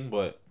name,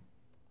 but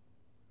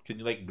can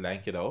you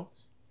blank it out?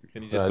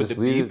 Can you just Nah, put just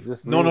the leave beep? it-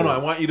 just No. leave it. I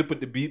want you to put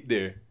the beep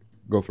there.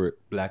 Go for it.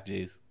 Black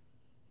Jays.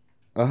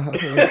 Leave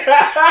it.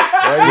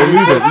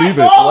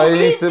 Why you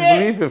need to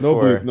bleep it No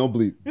for? bleep. No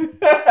bleep.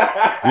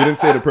 You didn't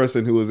say the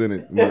person who was in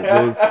it.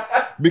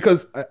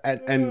 Because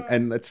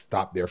and let's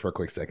stop there for a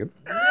quick second.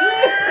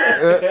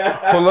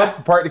 Pull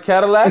up, park the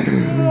Cadillac.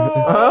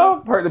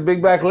 Park the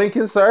big back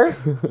Lincoln, sir.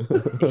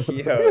 Let's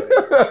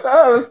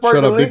park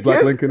Shut the up, big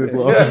black Lincoln as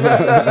well.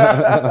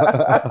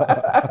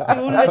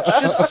 You let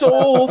your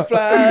soul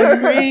fly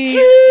free.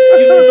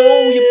 You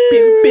know you're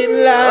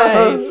pimping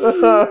life.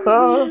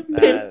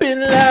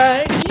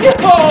 Yo,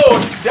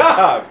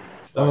 dog.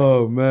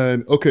 Oh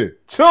man. Okay.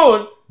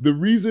 Tune. The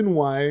reason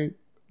why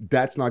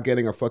that's not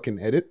getting a fucking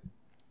edit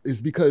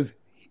is because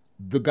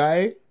the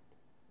guy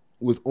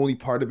was only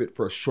part of it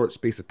for a short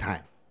space of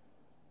time.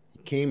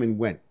 He came and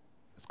went.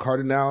 It's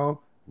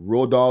Cardinal,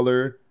 Roll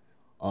Dollar.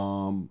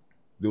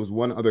 There was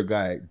one other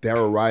guy,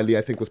 Darryl Riley,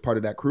 I think was part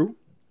of that crew.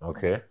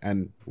 Okay.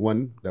 And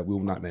one that we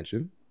will not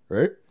mention,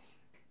 right? It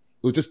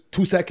was just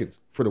 2 seconds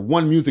for the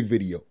one music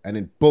video, and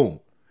then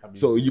boom.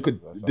 So you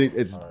could,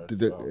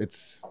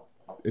 it's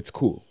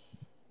cool.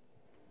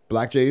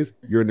 Black Jays,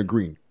 you're in the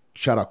green.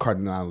 Shout out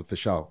Cardinal and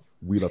Fishal.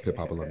 We love hip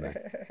hop alumni.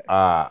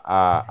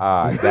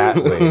 That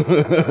way.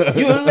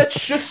 You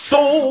let your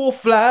soul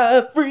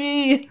fly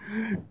free.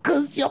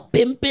 Cause you're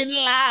pimping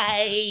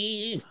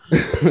life.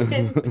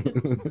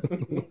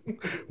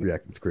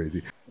 Reacting's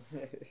crazy.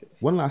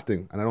 One last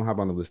thing, and I don't have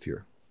on the list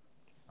here.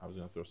 I was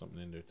gonna throw something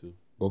in there too.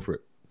 Go for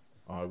it.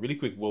 Really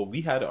quick. Well,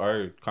 we had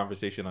our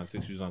conversation on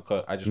 6 Views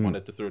Uncut. I just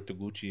wanted to throw it to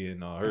Gucci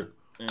and Herc.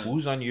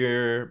 Who's on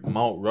your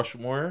Mount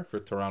Rushmore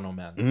for Toronto,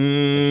 man?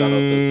 And shout out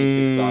to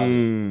Keep It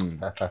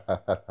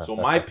Solid. So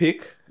my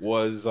pick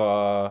was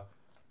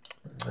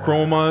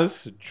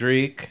Chromazz,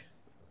 Drake,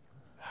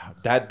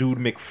 that dude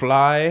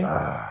McFly,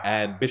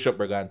 and Bishop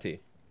Brigante.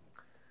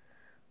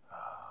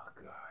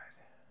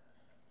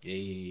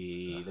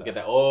 Hey, look at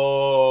that.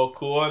 Oh,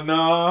 cool,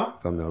 nah.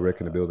 Thumbnail Rick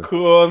in the building.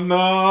 Cool,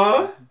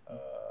 nah.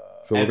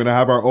 So we're going to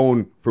have our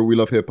own for We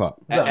Love Hip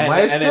Hop.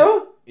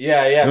 Maestro?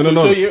 Yeah.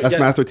 No. That's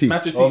Master T.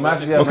 Master T. Oh,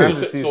 Master T. Okay.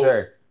 Master T,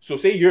 sorry. So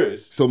say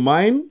yours. So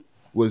mine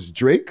was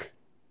Drake,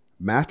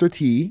 Master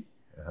T,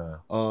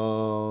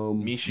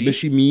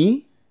 Mishi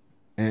Me,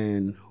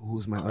 and who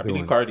was my other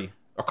one? Cardi.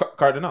 Or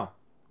Cardinal.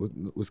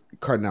 Was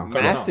Cardinal.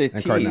 Master And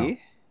T. Cardinal.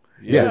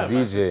 Yes.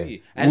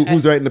 DJ.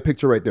 Who's right in the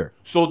picture right there?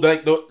 So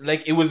like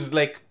it was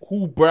like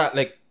who brought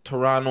like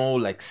Toronto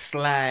like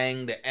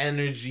slang, the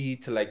energy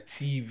to like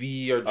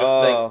TV or just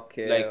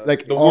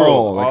like the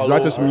all, world, like it's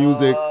not just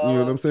music. You know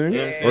what I'm saying?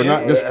 Or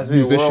not just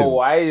musicians.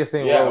 Worldwide, you're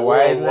saying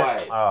worldwide.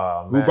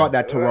 Worldwide. Who brought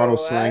that Toronto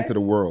slang to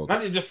the world?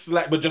 Not just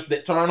slang, but just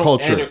the Toronto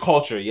Culture. and your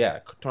culture. Yeah,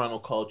 Toronto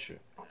culture.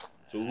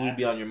 So who would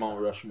be on your Mount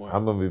Rushmore?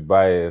 I'm gonna be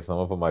biased. I'm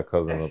gonna put my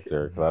cousin up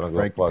there because I don't go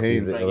Frankie fuck. He's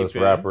Payne. the illest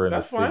Payne. rapper in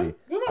That's the fine. city.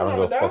 There's I nothing don't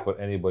wrong go with fuck what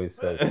anybody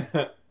says.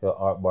 He'll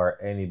art bar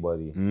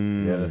anybody.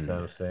 You understand what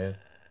I'm saying?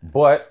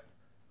 But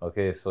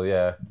okay, so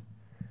yeah.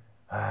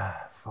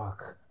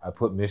 Fuck. I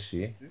put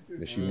Mishi.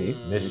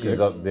 Mishi's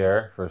up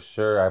there for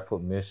sure. I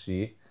put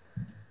Mishi.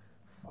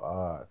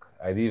 Fuck.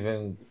 I'd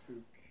even.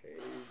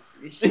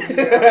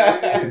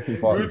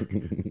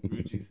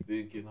 Ruchi's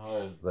thinking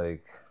hard.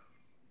 Like,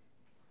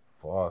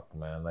 fuck,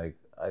 man.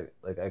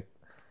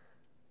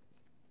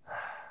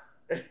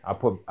 I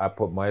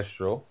put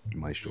Maestro.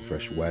 Maestro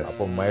Fresh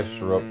West. I put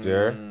Maestro up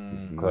there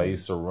because I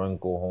used to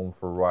go home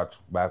for watch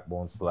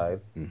Backbone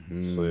Slide.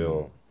 So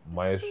yo,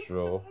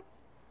 Maestro.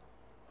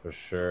 For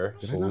sure.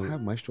 Did I not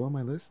have Maestro on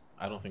my list?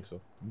 I don't think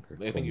so.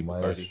 Okay. I think you put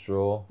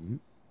Maestro,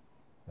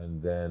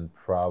 and then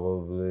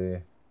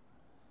probably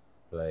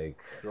like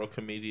throw a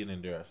comedian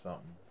in there or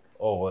something.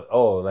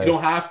 Like you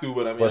don't have to,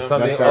 but I mean, but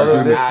something that's that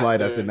other dude than McFly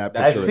that's in that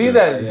picture. I've seen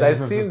that. I've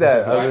seen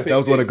that. That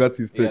was one of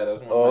Gutsy's picks.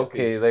 Yeah,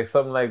 okay, like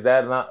something like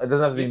that. Not, it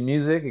doesn't have to be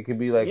music. It could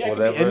be like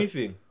whatever. It could be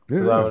anything.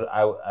 Yeah.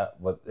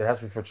 But it has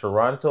to be for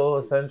Toronto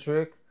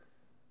centric.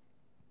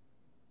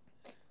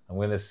 I'm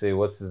gonna say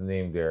what's his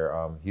name there.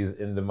 He's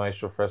in the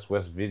Maestro Fresh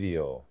West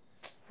video.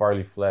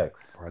 Farley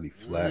Flex.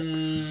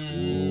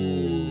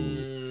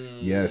 Ooh.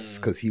 Yes,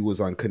 because he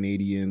was on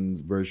Canadian's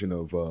version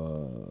of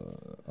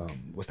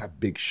what's that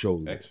big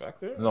show? X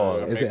Factor? No,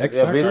 is it X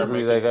Factor? Yeah,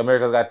 basically like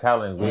America's Got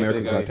Talent.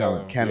 America's Got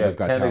Talent. Canada's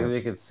Got Talent.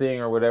 They could sing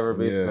or whatever,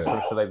 basically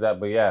some shit like that.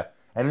 But yeah,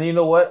 and then you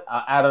know what?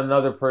 I'll add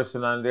another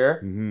person on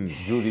there.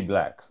 Judy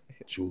Black.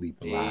 Julie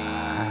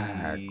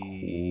Black.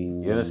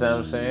 You understand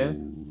what I'm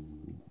saying?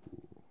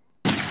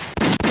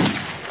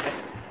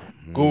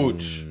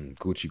 Gucci.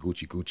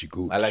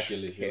 I like your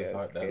list.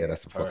 Yeah,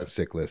 that's a fucking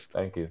sick list.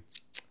 Thank you.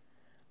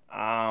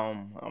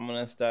 I'm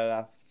gonna start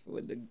off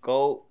with the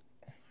GOAT,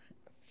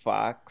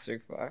 Fox.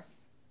 Rick Fox.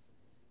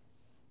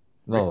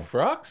 No. Rick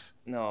Fox?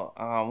 No.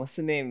 What's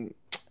the name?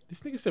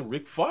 This nigga said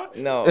Rick Fox?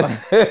 No.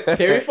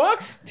 Terry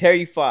Fox?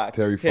 Terry Fox.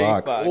 Terry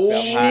Fox. Oh,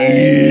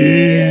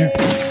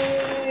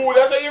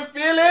 that's how you're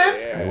feeling?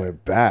 This guy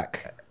went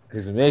back.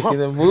 He's making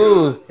the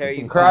moves.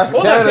 Terry Cross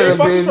Hold Canada, on, Terry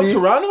Fox is baby.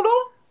 from Toronto,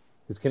 though?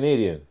 He's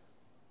Canadian.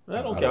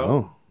 That don't I count.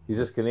 don't know. He's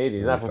just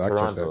Canadian. He's not from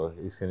Toronto.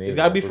 He's Canadian. He's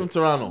got to be from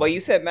Toronto. But you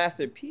said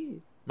Master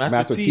P.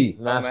 Master T.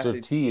 Master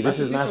T. This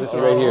is Master T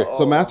from right here.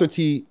 So Master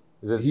T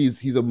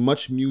He's a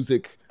Much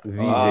Music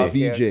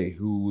VJ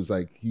who's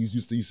like he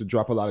used to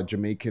drop a lot of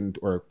Jamaican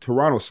or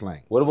Toronto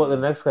slang. What about the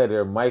next guy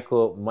there, Mike,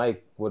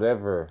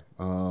 whatever?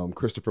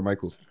 Christopher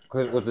Michaels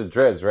with the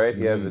dreads, right?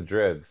 He has the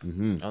dreads.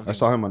 I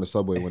saw him on the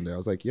subway one day. I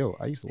was like, "Yo,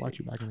 I used to watch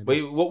you back in the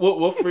day." But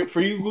what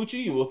for you,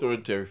 Gucci? We'll throw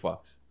in Terry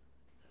Fox.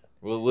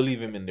 We'll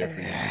leave him in there for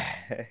you.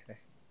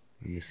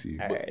 Let me see.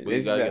 All right, but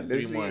you gotta get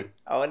three more.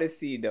 I want to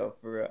see though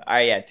for real. All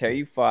right, yeah,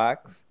 Terry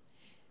Fox.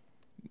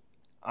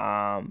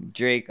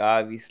 Drake,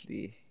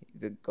 obviously,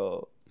 he's a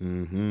GOAT.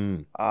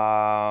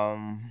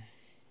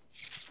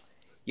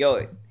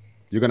 Yo,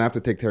 you're gonna have to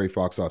take Terry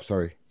Fox off.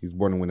 Sorry, he's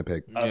born in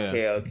Winnipeg.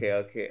 Okay.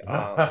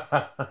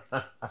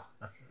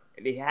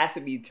 It has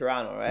to be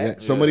Toronto, right? Yeah,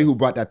 somebody who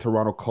brought that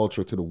Toronto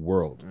culture to the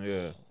world.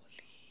 Yeah.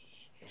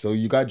 So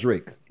you got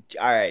Drake.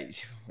 All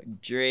right,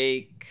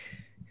 Drake.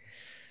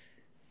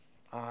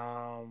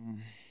 From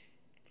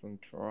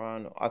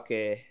Toronto.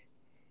 Okay.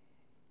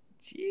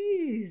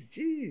 Jeez.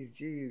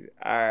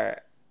 All right.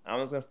 I'm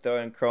just gonna throw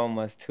in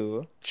Chromazz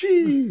too.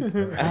 Jeez.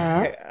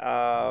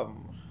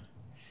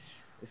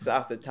 It's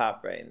off the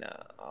top right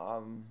now.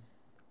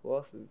 Who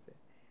else is there?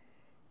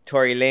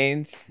 Tory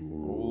Lanez.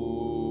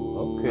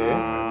 Ooh.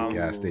 Okay.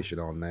 Gas station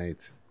all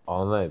night.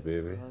 All night,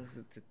 baby. What else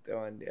is to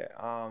throw in there?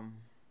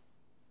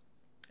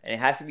 And it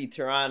has to be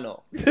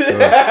Toronto. It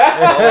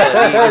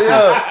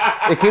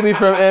can be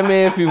from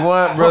MA if you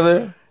want,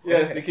 brother.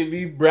 Yes, it can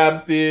be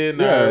Brampton.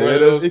 Yeah,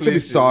 it could be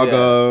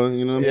Saga.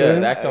 You know what I'm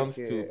saying? That comes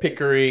to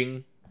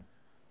Pickering.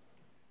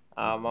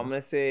 I'm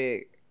gonna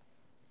say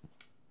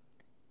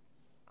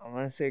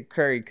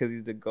Curry because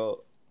he's the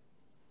GOAT.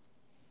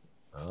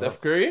 Steph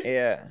Curry?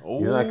 Yeah.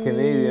 He's not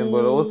Canadian,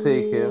 but we'll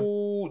take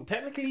him.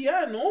 Technically,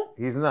 yeah, no.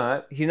 He's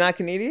not. He's not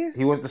Canadian?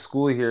 He went to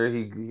school here.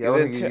 He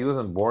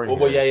wasn't born here. Oh,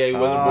 but yeah, he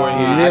wasn't born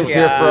here. He lived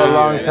here for a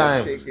long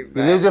time. He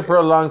lived here for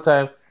a long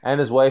time, and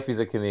his wife is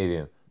a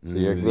Canadian. So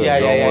you're good. Yeah.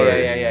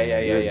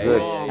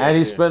 And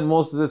he spent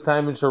most of the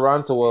time in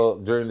Toronto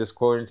during this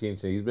quarantine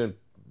thing. He's been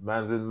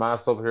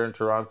masked up here in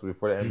Toronto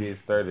before the NBA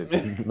started.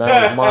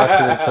 Man was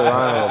masked in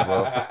Toronto,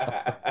 bro.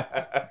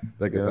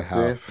 Like it's a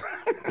half.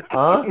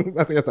 Huh? I think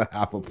that's a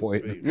half a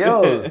point.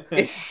 Yo.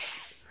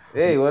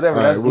 Hey, whatever.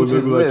 All That's right, we'll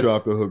Gucci's let list. you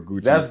off the hook,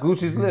 Gucci. That's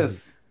Gucci's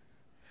list.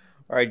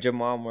 All right,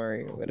 Jamal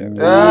Murray, whatever.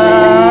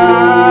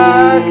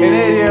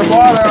 Canadian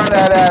baller on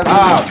that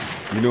ass.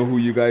 You know who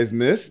you guys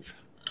missed?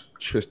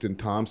 Tristan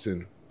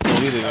Thompson. No,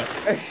 we didn't.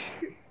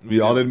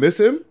 Y'all didn't miss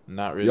him?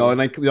 Not really.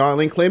 Y'all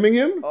ain't claiming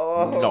him?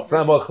 Oh. No. It's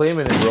not about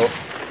claiming him, bro.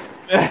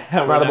 It's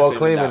not about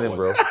claiming him,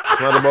 bro.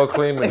 It's not about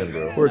claiming him,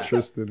 bro. Poor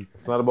Tristan.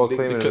 It's not about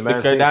claiming him. The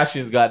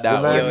Kardashians got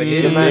that one.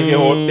 They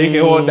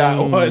can hold that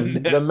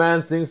one. The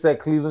man thinks that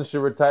Cleveland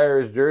should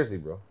retire his jersey,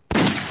 bro.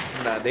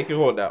 Nah, they can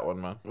hold that one,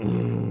 man.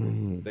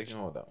 They can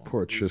hold that one.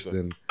 Poor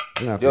Tristan.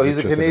 Yo, he's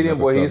a Canadian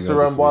boy. He used to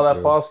run ball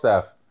at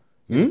Falstaff.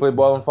 He used to play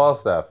ball in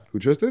Falstaff. Who,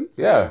 Tristan?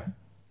 Yeah.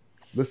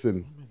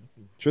 Listen,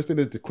 Tristan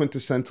is the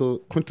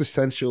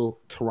quintessential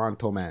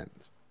Toronto man.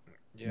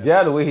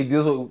 Yeah, the way he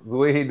dealt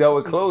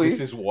with Chloe.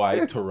 This is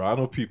why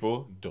Toronto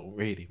people don't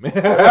rate him.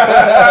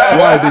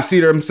 Why? They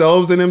see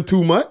themselves in him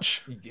too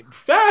much?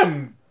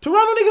 Fam,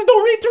 Toronto niggas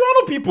don't rate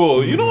Toronto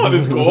people. You know how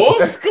this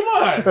goes. Come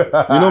on.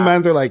 You know,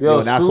 mans are like,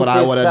 yo, that's what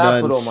I would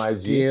have done. My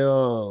G.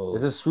 Still.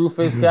 It's a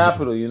Screwface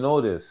capital. You know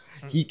this.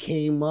 He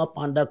came up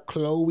on the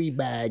Chloe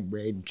bag,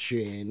 red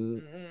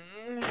chin.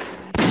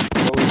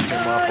 Chloe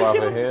came off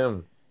of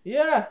him.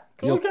 Yeah.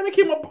 Chloe kind of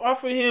came up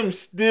off of him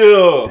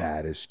still.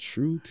 That is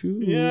true,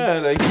 too. Yeah,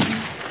 like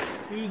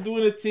he was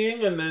doing a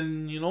thing, and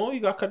then, you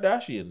got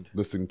Kardashian.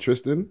 Listen,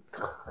 Tristan.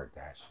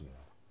 Kardashian.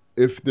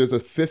 If there's a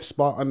 5th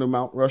spot under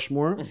Mount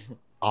Rushmore,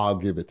 I'll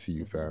give it to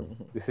you, fam.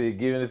 You say you're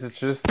giving it to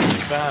Tristan?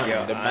 Fam,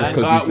 yo, the man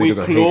got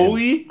with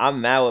Chloe. I'm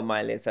mad with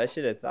my list. I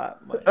should have thought.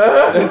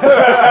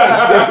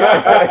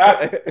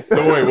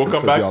 Don't worry, we'll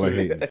come back y'all to are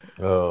hating.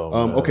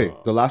 Okay,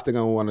 the last thing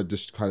I want to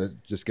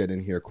just get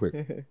in here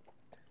quick.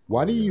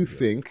 Why do you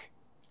think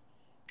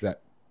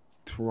that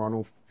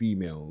Toronto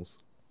females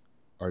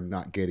are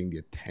not getting the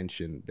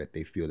attention that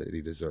they feel that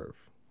they deserve?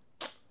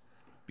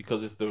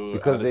 Because it's the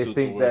because they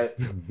think that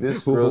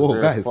this girl's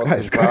guys.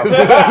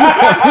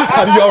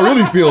 How do y'all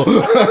really feel?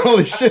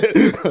 Holy shit!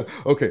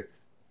 Okay,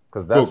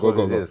 because that's what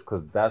it is.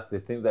 Because they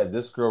think that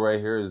this girl right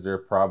here is their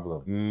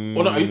problem.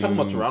 Oh no, are you talking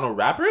about Toronto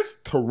rappers?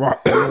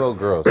 Toronto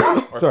girls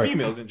or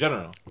females in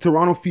general?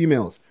 Toronto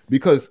females,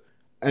 because.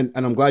 And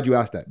I'm glad you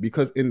asked that,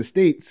 because in the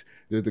States,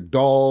 there's the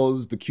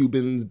dolls, the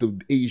Cubans, the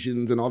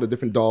Asians, and all the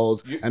different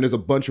dolls, and there's a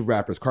bunch of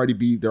rappers. Cardi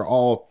B, they're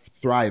all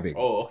thriving.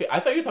 Oh, okay. I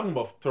thought you were talking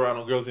about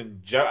Toronto girls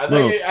in general. I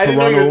Toronto didn't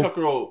know you were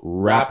talking about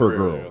rapper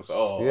girls.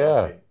 Oh, yeah.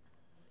 Okay.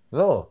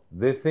 No,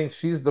 they think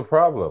she's the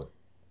problem.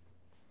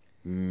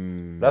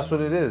 That's what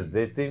it is.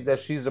 They think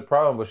that she's the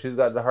problem, but she's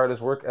got the hardest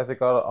work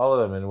ethic out of all of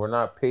them, and we're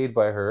not paid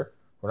by her.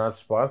 We're not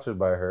sponsored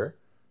by her.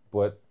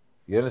 But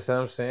you understand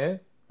what I'm saying?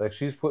 Like,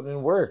 she's putting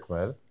in work,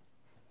 man.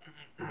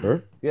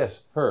 Her?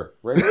 Yes, her.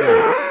 Right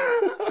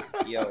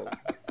there. Yo.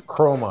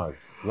 Chromazz.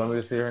 You want me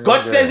to say her name?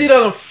 God says he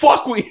doesn't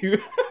fuck with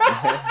you.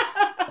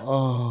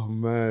 Oh,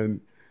 man.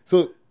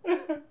 So,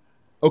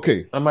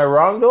 Okay. Am I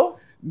wrong though?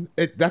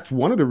 That's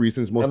one of the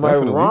reasons. Most Am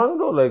definitely. I wrong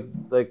though?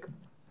 Like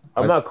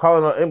I'm not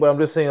calling out anybody. I'm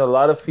just saying a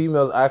lot of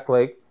females act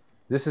like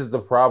this is the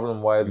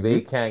problem why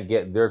they can't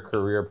get their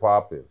career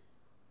popping.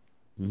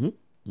 What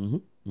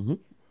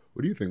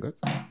do you think? That's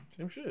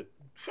same shit.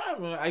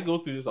 Fam, I go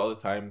through this all the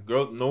time.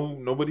 Girl,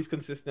 nobody's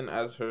consistent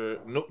as her.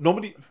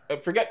 Nobody.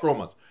 Forget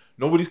Chromazz.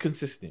 Nobody's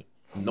consistent.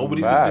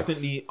 Nobody's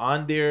consistently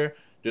on there.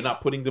 They're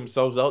not putting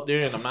themselves out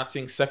there, and I'm not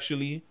saying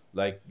sexually.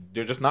 Like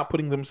they're just not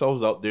putting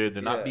themselves out there.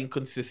 They're not being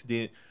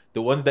consistent.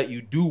 The ones that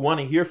you do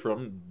want to hear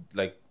from,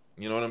 like,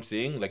 you know what I'm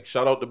saying? Like,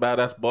 shout out the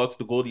Badass Bucks,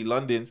 the Goldie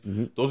Londons.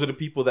 Those are the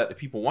people that the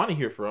people want to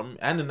hear from,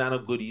 and the Nano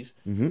Goodies.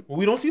 But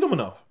we don't see them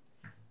enough.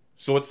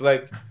 So it's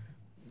like,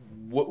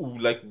 what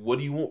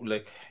do you want?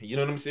 Like, you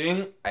know what I'm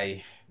saying?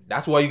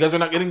 That's why you guys are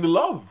not getting the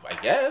love, I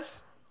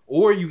guess.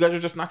 Or you guys are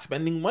just not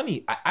spending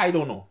money. I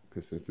don't know.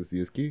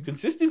 Consistency is key.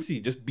 Consistency.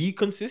 Just be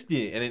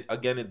consistent.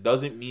 And it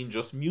doesn't mean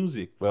just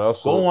music. But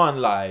also, go on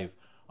live.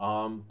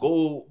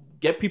 Go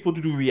get people to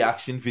do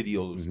reaction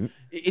videos.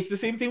 It's the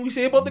same thing we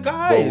say about the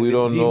guys. But we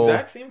don't know the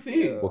exact same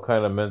thing. What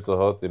kind of mental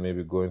health they may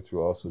be going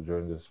through also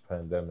during this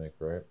pandemic,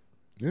 right?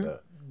 Yeah.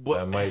 But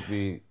that might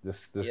be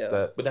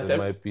that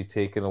might be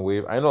taken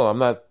away. I know I'm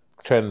not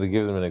trying to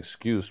give them an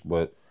excuse,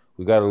 but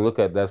we got to look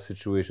at that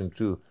situation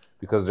too,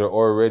 because they're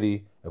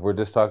already, if we're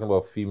just talking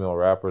about female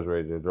rappers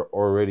right there, they're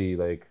already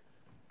like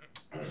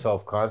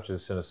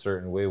self-conscious in a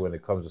certain way when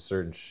it comes to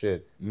certain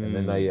shit. And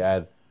then now you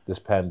add this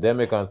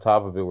pandemic on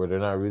top of it where they're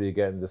not really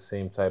getting the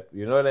same type,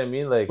 you know what I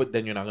mean? Like, but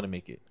then you're not gonna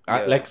make it.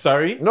 Like,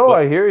 sorry. No,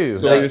 but, I hear you.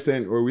 So are you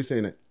saying, or are we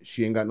saying that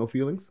she ain't got no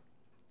feelings?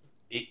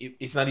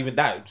 It's not even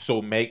that.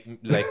 So make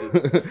like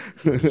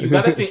you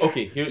gotta think.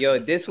 Okay, here. Yo,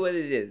 this what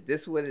it is.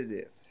 This what it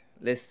is.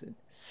 Listen,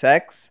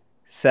 sex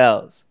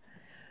sells.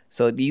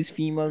 So these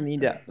females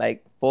need to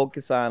like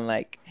focus on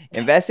like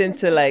invest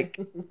into like,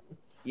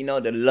 you know,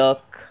 the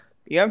look.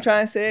 You know what I'm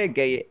trying to say?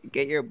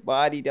 Get your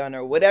body done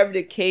or whatever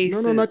the case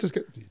is. No, not just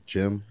get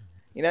gym.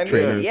 You know what I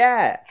trainers. mean?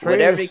 Yeah, Train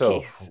whatever yourself. the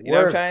case. You know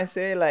what I'm trying to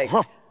say? Like,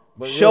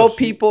 But show yo,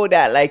 people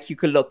that like you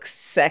could look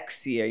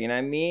sexier. You know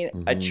what I mean?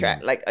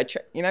 Attract,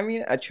 you know what I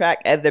mean?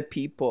 Attract other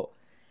people,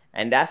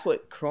 and that's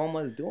what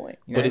Chromazz doing.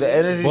 You know but what the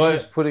I'm saying? energy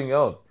she's putting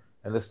out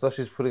and the stuff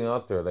she's putting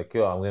out there, like,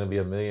 yo, I'm gonna be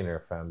a millionaire,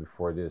 fam,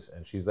 before this,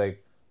 and she's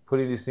like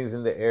putting these things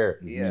in the air.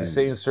 Yeah. She's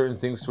saying certain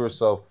things to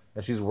herself,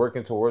 and she's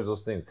working towards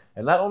those things.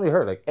 And not only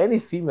her, like any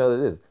female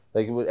it is,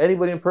 like with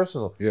anybody in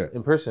person, if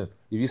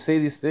you say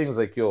these things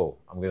like, yo,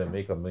 I'm gonna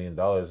make $1 million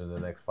in the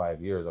next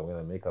 5 years, I'm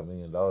gonna make $1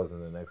 million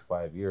in the next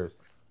 5 years,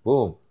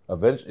 boom,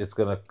 eventually it's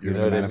gonna, You're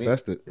gonna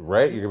manifest it,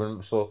 right? You're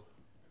gonna, so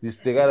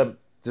they gotta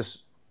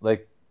just,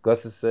 like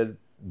Guts has said,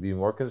 be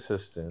more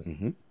consistent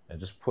and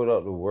just put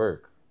out the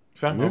work.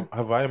 Fam,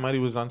 Hawaii Mighty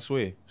was on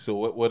Sway. So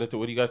what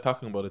are you guys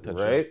talking about?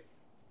 Attention, right?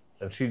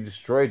 And she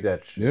destroyed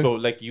that shit. So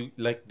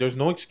there's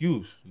no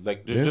excuse.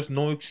 Like there's just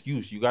no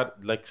excuse. You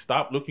got like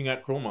stop looking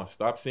at Chromazz.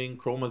 Stop saying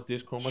Chromazz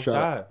this, Chromazz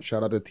that.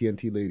 Shout out to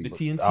TNT ladies.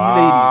 The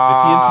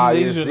TNT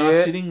ladies are not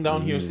sitting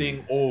down here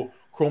saying, "Oh,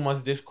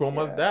 Chromazz this,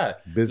 Chromazz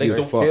that." Busy like,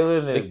 as fuck.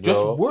 Killing it, like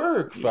just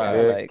work, fam.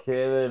 They're Like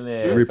killing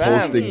it.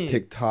 Reposting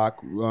TikTok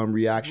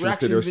reactions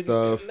to their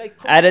stuff. Like,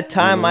 At a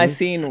time I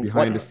seen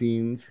behind the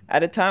scenes.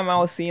 At a time I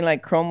was seeing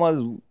like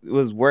Chromazz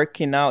was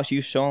working out. She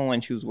was showing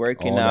when she was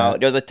working All out.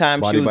 that. There was a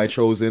time Body she was by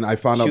Chosen. I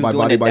found she out was my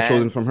doing Body a by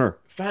Chosen dance. from her.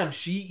 Fam,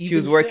 she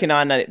was working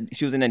on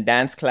she was in a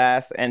dance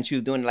class and she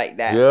was doing like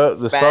that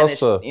the Spanish,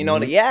 salsa. you know,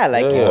 like Yeah.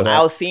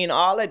 I was seeing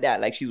all of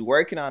that. Like she's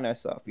working on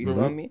herself. You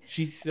feel me?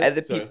 She said,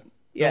 Other people,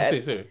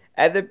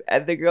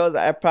 other girls,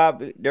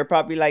 they're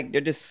probably like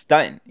they're just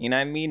stunting. You know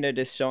what I mean? They're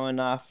just showing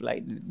off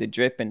like the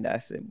drip and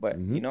that's it. But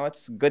you know,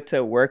 it's good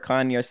to work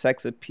on your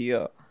sex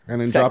appeal. And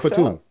then Sex drop a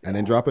tune. sells. And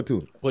then drop a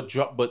tune. But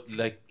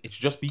like it's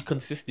just be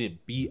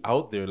consistent, be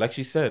out there. Like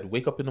she said,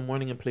 wake up in the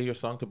morning and play your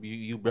song to be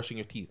you brushing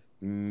your teeth.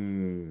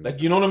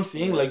 Like you know what I'm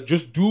saying? Like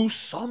just do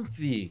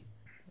something.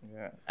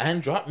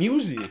 And drop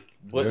music.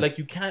 But like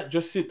you can't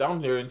just sit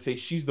down there and say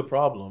she's the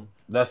problem.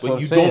 That's but what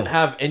you I'm saying. don't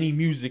have any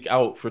music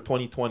out for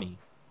 2020.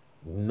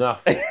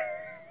 Nothing.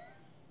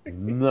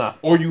 Nothing.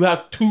 Or you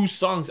have 2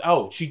 songs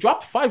out. She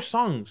dropped 5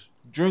 songs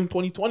during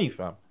 2020,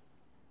 fam.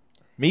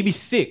 Maybe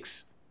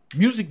 6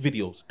 music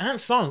videos and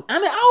songs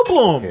and an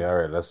album. Okay, all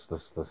right, let's.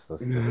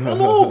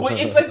 No, but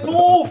it's like,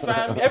 no,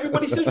 fam.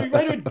 Everybody says we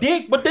ride our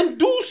dick, but then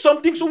do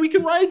something so we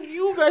can ride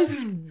you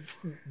guys'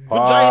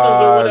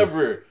 vaginas or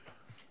whatever.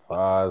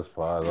 Pause.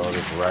 All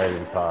this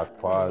writing talk.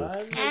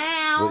 Pause.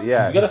 But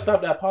yeah, you gotta stop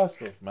that pause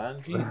stuff, man.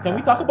 Jeez, can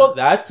we talk about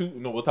that too?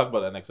 No, we'll talk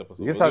about that next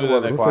episode. You can talk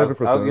about the We'll save it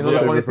for pause. some. You know We'll the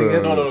save funny it for, thing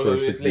is, for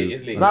it's 6 late, views.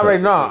 it's late. not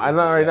right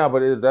now,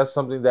 but that's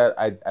something that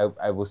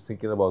I was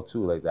thinking about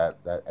too. Like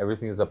that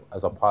everything is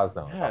as a pause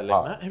now. Yeah, Stop, like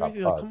pause, not stop,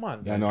 everything. pause. Like, come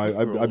on. Yeah,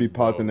 no, I'd be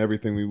pausing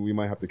everything. We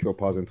might have to kill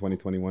pause in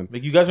 2021.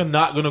 Like you guys are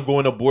not gonna go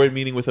in a board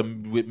meeting with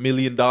 $1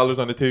 million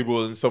on the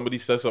table and somebody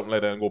says something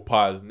like that and go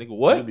pause. Nigga,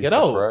 what? Get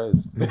out.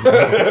 You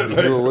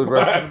do it with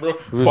Rushmore. bro.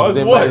 They Pause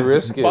might what?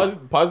 risk it.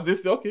 Pause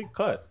this. Okay,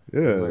 cut.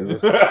 Yeah.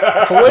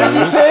 So what did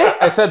you say?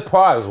 I said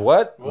pause.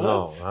 What?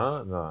 No,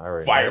 huh? No. All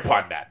right. Fire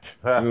upon that.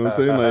 You know what I'm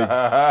saying?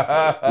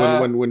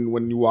 Like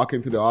when you walk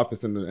into the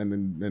office and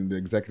the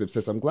executive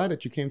says, "I'm glad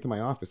that you came to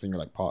my office," and you're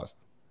like, "Pause."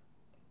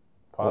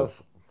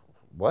 Pause.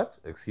 What?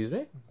 Excuse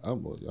me? Yeah,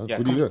 what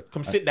do you do?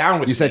 Come sit down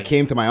with me. You said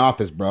came to my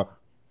office, bro.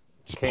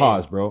 Just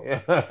pause, bro.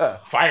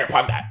 Fire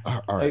upon that.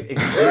 All right.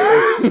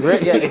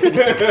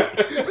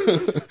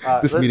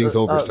 This meeting's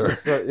over, sir.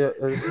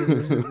 This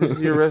is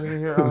your resume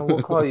here.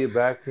 We'll call you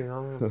back. You know,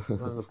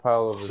 on the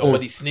pile over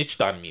Somebody snitched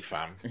on me,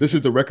 fam. This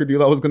is the record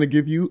deal I was gonna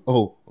give you.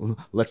 Oh,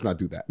 let's not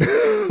do that.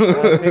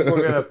 I think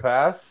we're gonna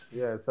pass.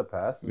 Yeah, it's a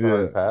pass. It's a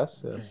hard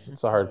pass. Yeah.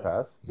 It's a hard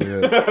pass.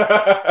 Yeah.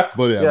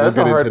 But yeah, we'll it's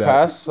get a hard into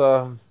pass.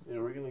 that.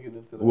 We're gonna get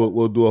into that.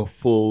 We'll do a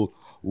full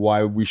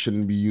why we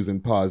shouldn't be using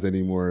pause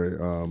anymore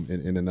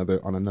in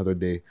another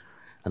day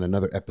and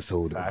another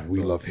episode of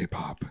We Love Hip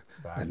Hop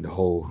and the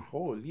whole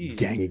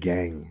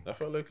gang. That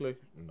felt like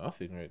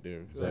nothing right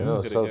there. I know,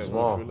 it's so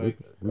small. Like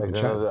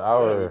another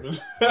hour.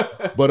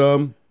 But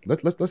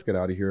let's get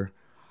out of here.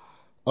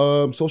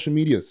 Social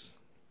medias.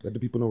 Let the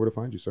people know where to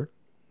find you, sir.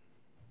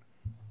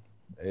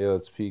 Hey, yo,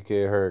 it's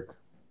PK Herc.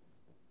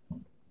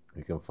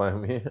 You can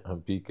find me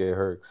on PK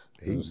Hercs.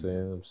 You know what I'm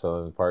saying? I'm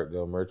selling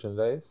Parkdale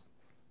merchandise.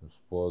 I'm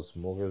Spoiled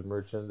Smokers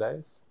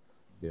merchandise.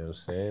 You know what I'm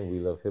saying? We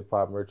Love Hip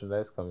Hop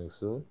merchandise coming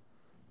soon.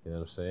 You know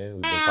what I'm saying?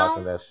 We've been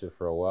talking that shit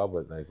for a while,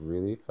 but like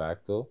really,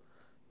 facto.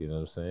 You know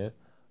what I'm saying?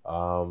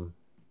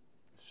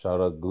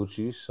 Shout out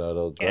Gucci, shout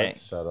out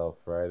Guts, shout out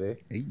Friday.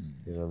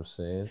 You know what I'm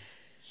saying?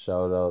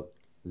 Shout out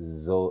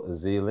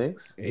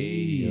Z-Links.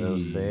 You know what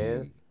I'm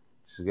saying?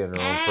 She's getting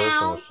her own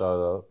personal shout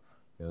out.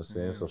 You know what I'm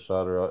saying? So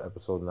shout her out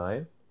episode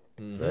 9.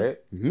 Right?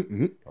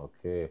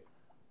 Okay.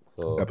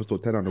 So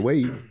episode 10 on the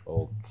way.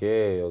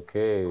 Okay.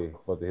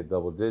 About to hit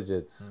double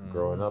digits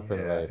growing up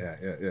in life.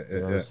 You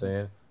know what I'm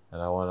saying?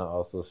 And I want to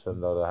also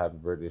send out a happy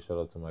birthday shout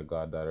out to my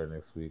goddaughter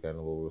next week. I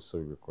know we're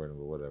still recording,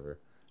 but whatever.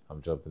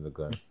 I'm jumping the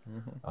gun.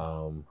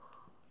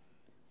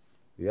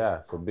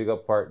 Yeah, so big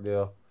up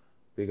Parkdale.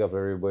 Big up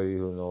everybody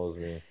who knows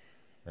me.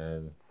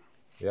 And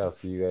yeah, I'll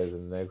see you guys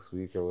in the next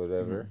week or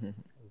whatever.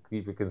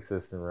 Keep it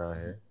consistent around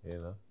here, you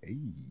know?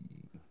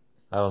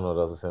 I don't know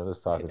what else to say. I'm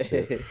just talking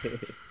shit. You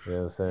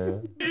know what I'm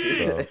saying?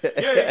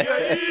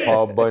 So,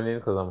 Paul Bunyan,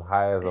 because I'm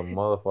high as a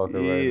motherfucker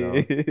right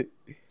now.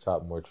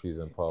 Chop more trees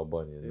than Paul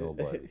Bunyan.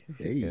 Nobody.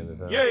 You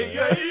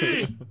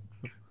understand?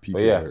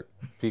 But yeah,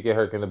 PK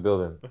Herc in the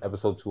building.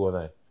 Episode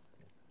 209.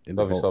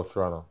 Love yourself,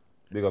 Toronto.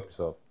 Big up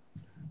yourself.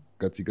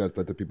 Gutsy Guts,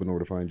 let the people know where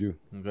to find you.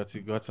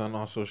 Gutsy Guts on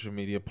all social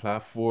media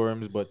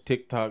platforms, but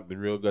TikTok, The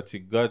Real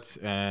Gutsy Guts,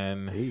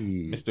 and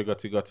Mr.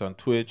 Gutsy Guts on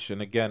Twitch.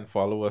 And again,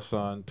 follow us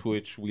on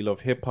Twitch. We Love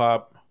Hip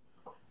Hop.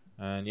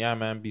 And yeah,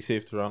 man, be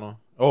safe, Toronto.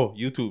 Oh,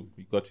 YouTube,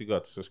 Gutsy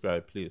Guts.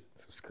 Subscribe, please.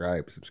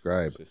 Subscribe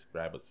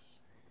us.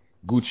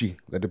 Gucci,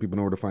 let the people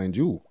know where to find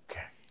you.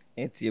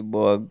 It's your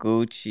boy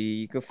Gucci.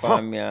 You can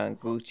find me on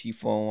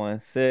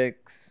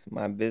Gucci416.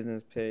 My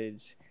business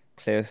page,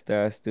 Clear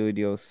Star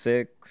Studio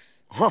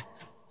 6.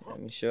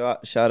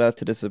 Shout out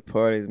to the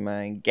supporters,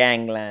 man.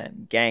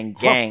 Gangland, gang.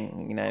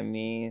 You know what I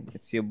mean?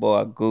 It's your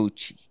boy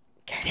Gucci.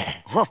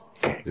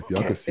 If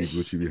y'all could see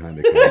Gucci behind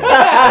the camera.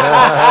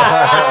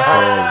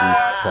 Holy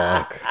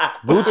fuck.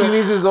 Gucci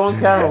needs his own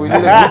camera. We need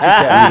a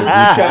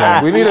Gucci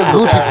cam. We need a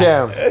Gucci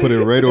cam. Put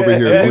it right over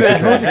here. Gucci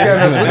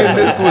cam. Let's look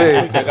this way.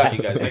 I got you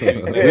guys.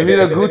 We need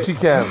a Gucci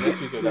cam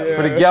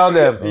for the gal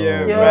them.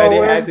 Yeah, yo,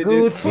 where's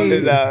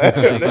Gucci?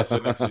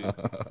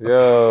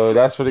 Yo,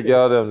 that's for the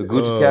gal them. The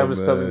Gucci cam is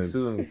coming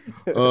soon.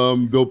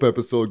 Dope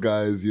episode,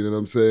 guys. You know what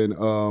I'm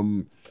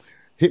saying?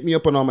 Hit me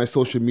up on all my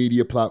social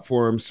media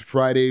platforms.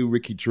 Friday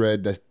Ricky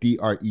Dread, that's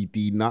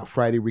D-R-E-D, not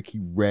Friday Ricky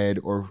Red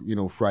or,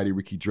 Friday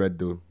Ricky Dread,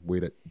 the way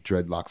that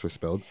dreadlocks are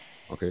spelled.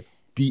 Okay.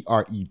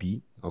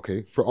 D-R-E-D.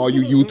 Okay. For all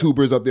you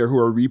YouTubers up there who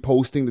are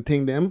reposting the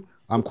thing,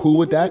 I'm cool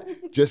with that.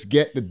 Just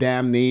get the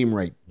damn name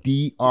right.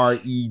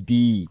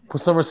 D-R-E-D.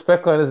 Put some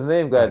respect on his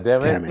name,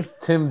 goddammit.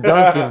 Tim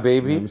Duncan,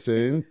 baby. You know what I'm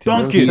saying?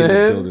 Duncan. In the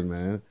building,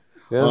 man.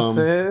 You know what I'm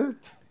saying?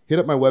 Hit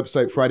up my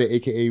website, Friday,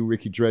 aka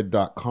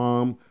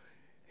RickyDread.com.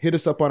 Hit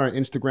us up on our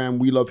Instagram,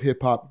 We Love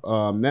Hip Hop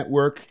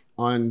Network.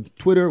 On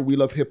Twitter, We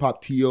Love Hip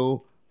Hop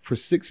TO for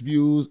 6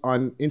 views.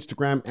 On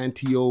Instagram and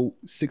TO,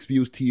 6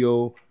 views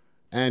TO.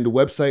 And the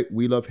website,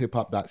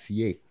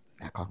 welovehiphop.ca.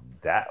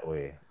 That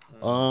way.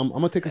 I'm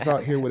going to take us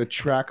out here with a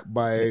track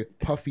by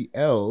Puffy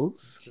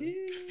L's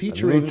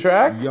featuring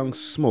Young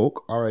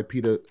Smoke.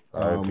 R.I.P. to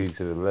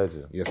the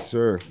legend. Yes,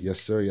 sir.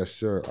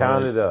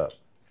 Count it up.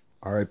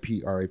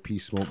 R.I.P.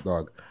 Smoke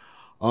Dog.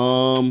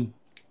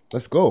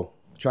 Let's go.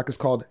 The track is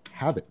called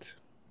Habit.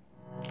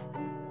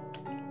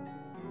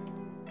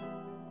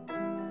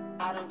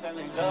 I done fell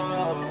in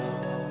love.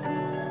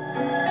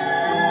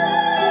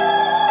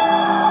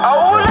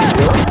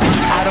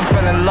 I done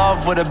fell in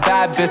love with a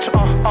bad bitch.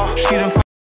 She done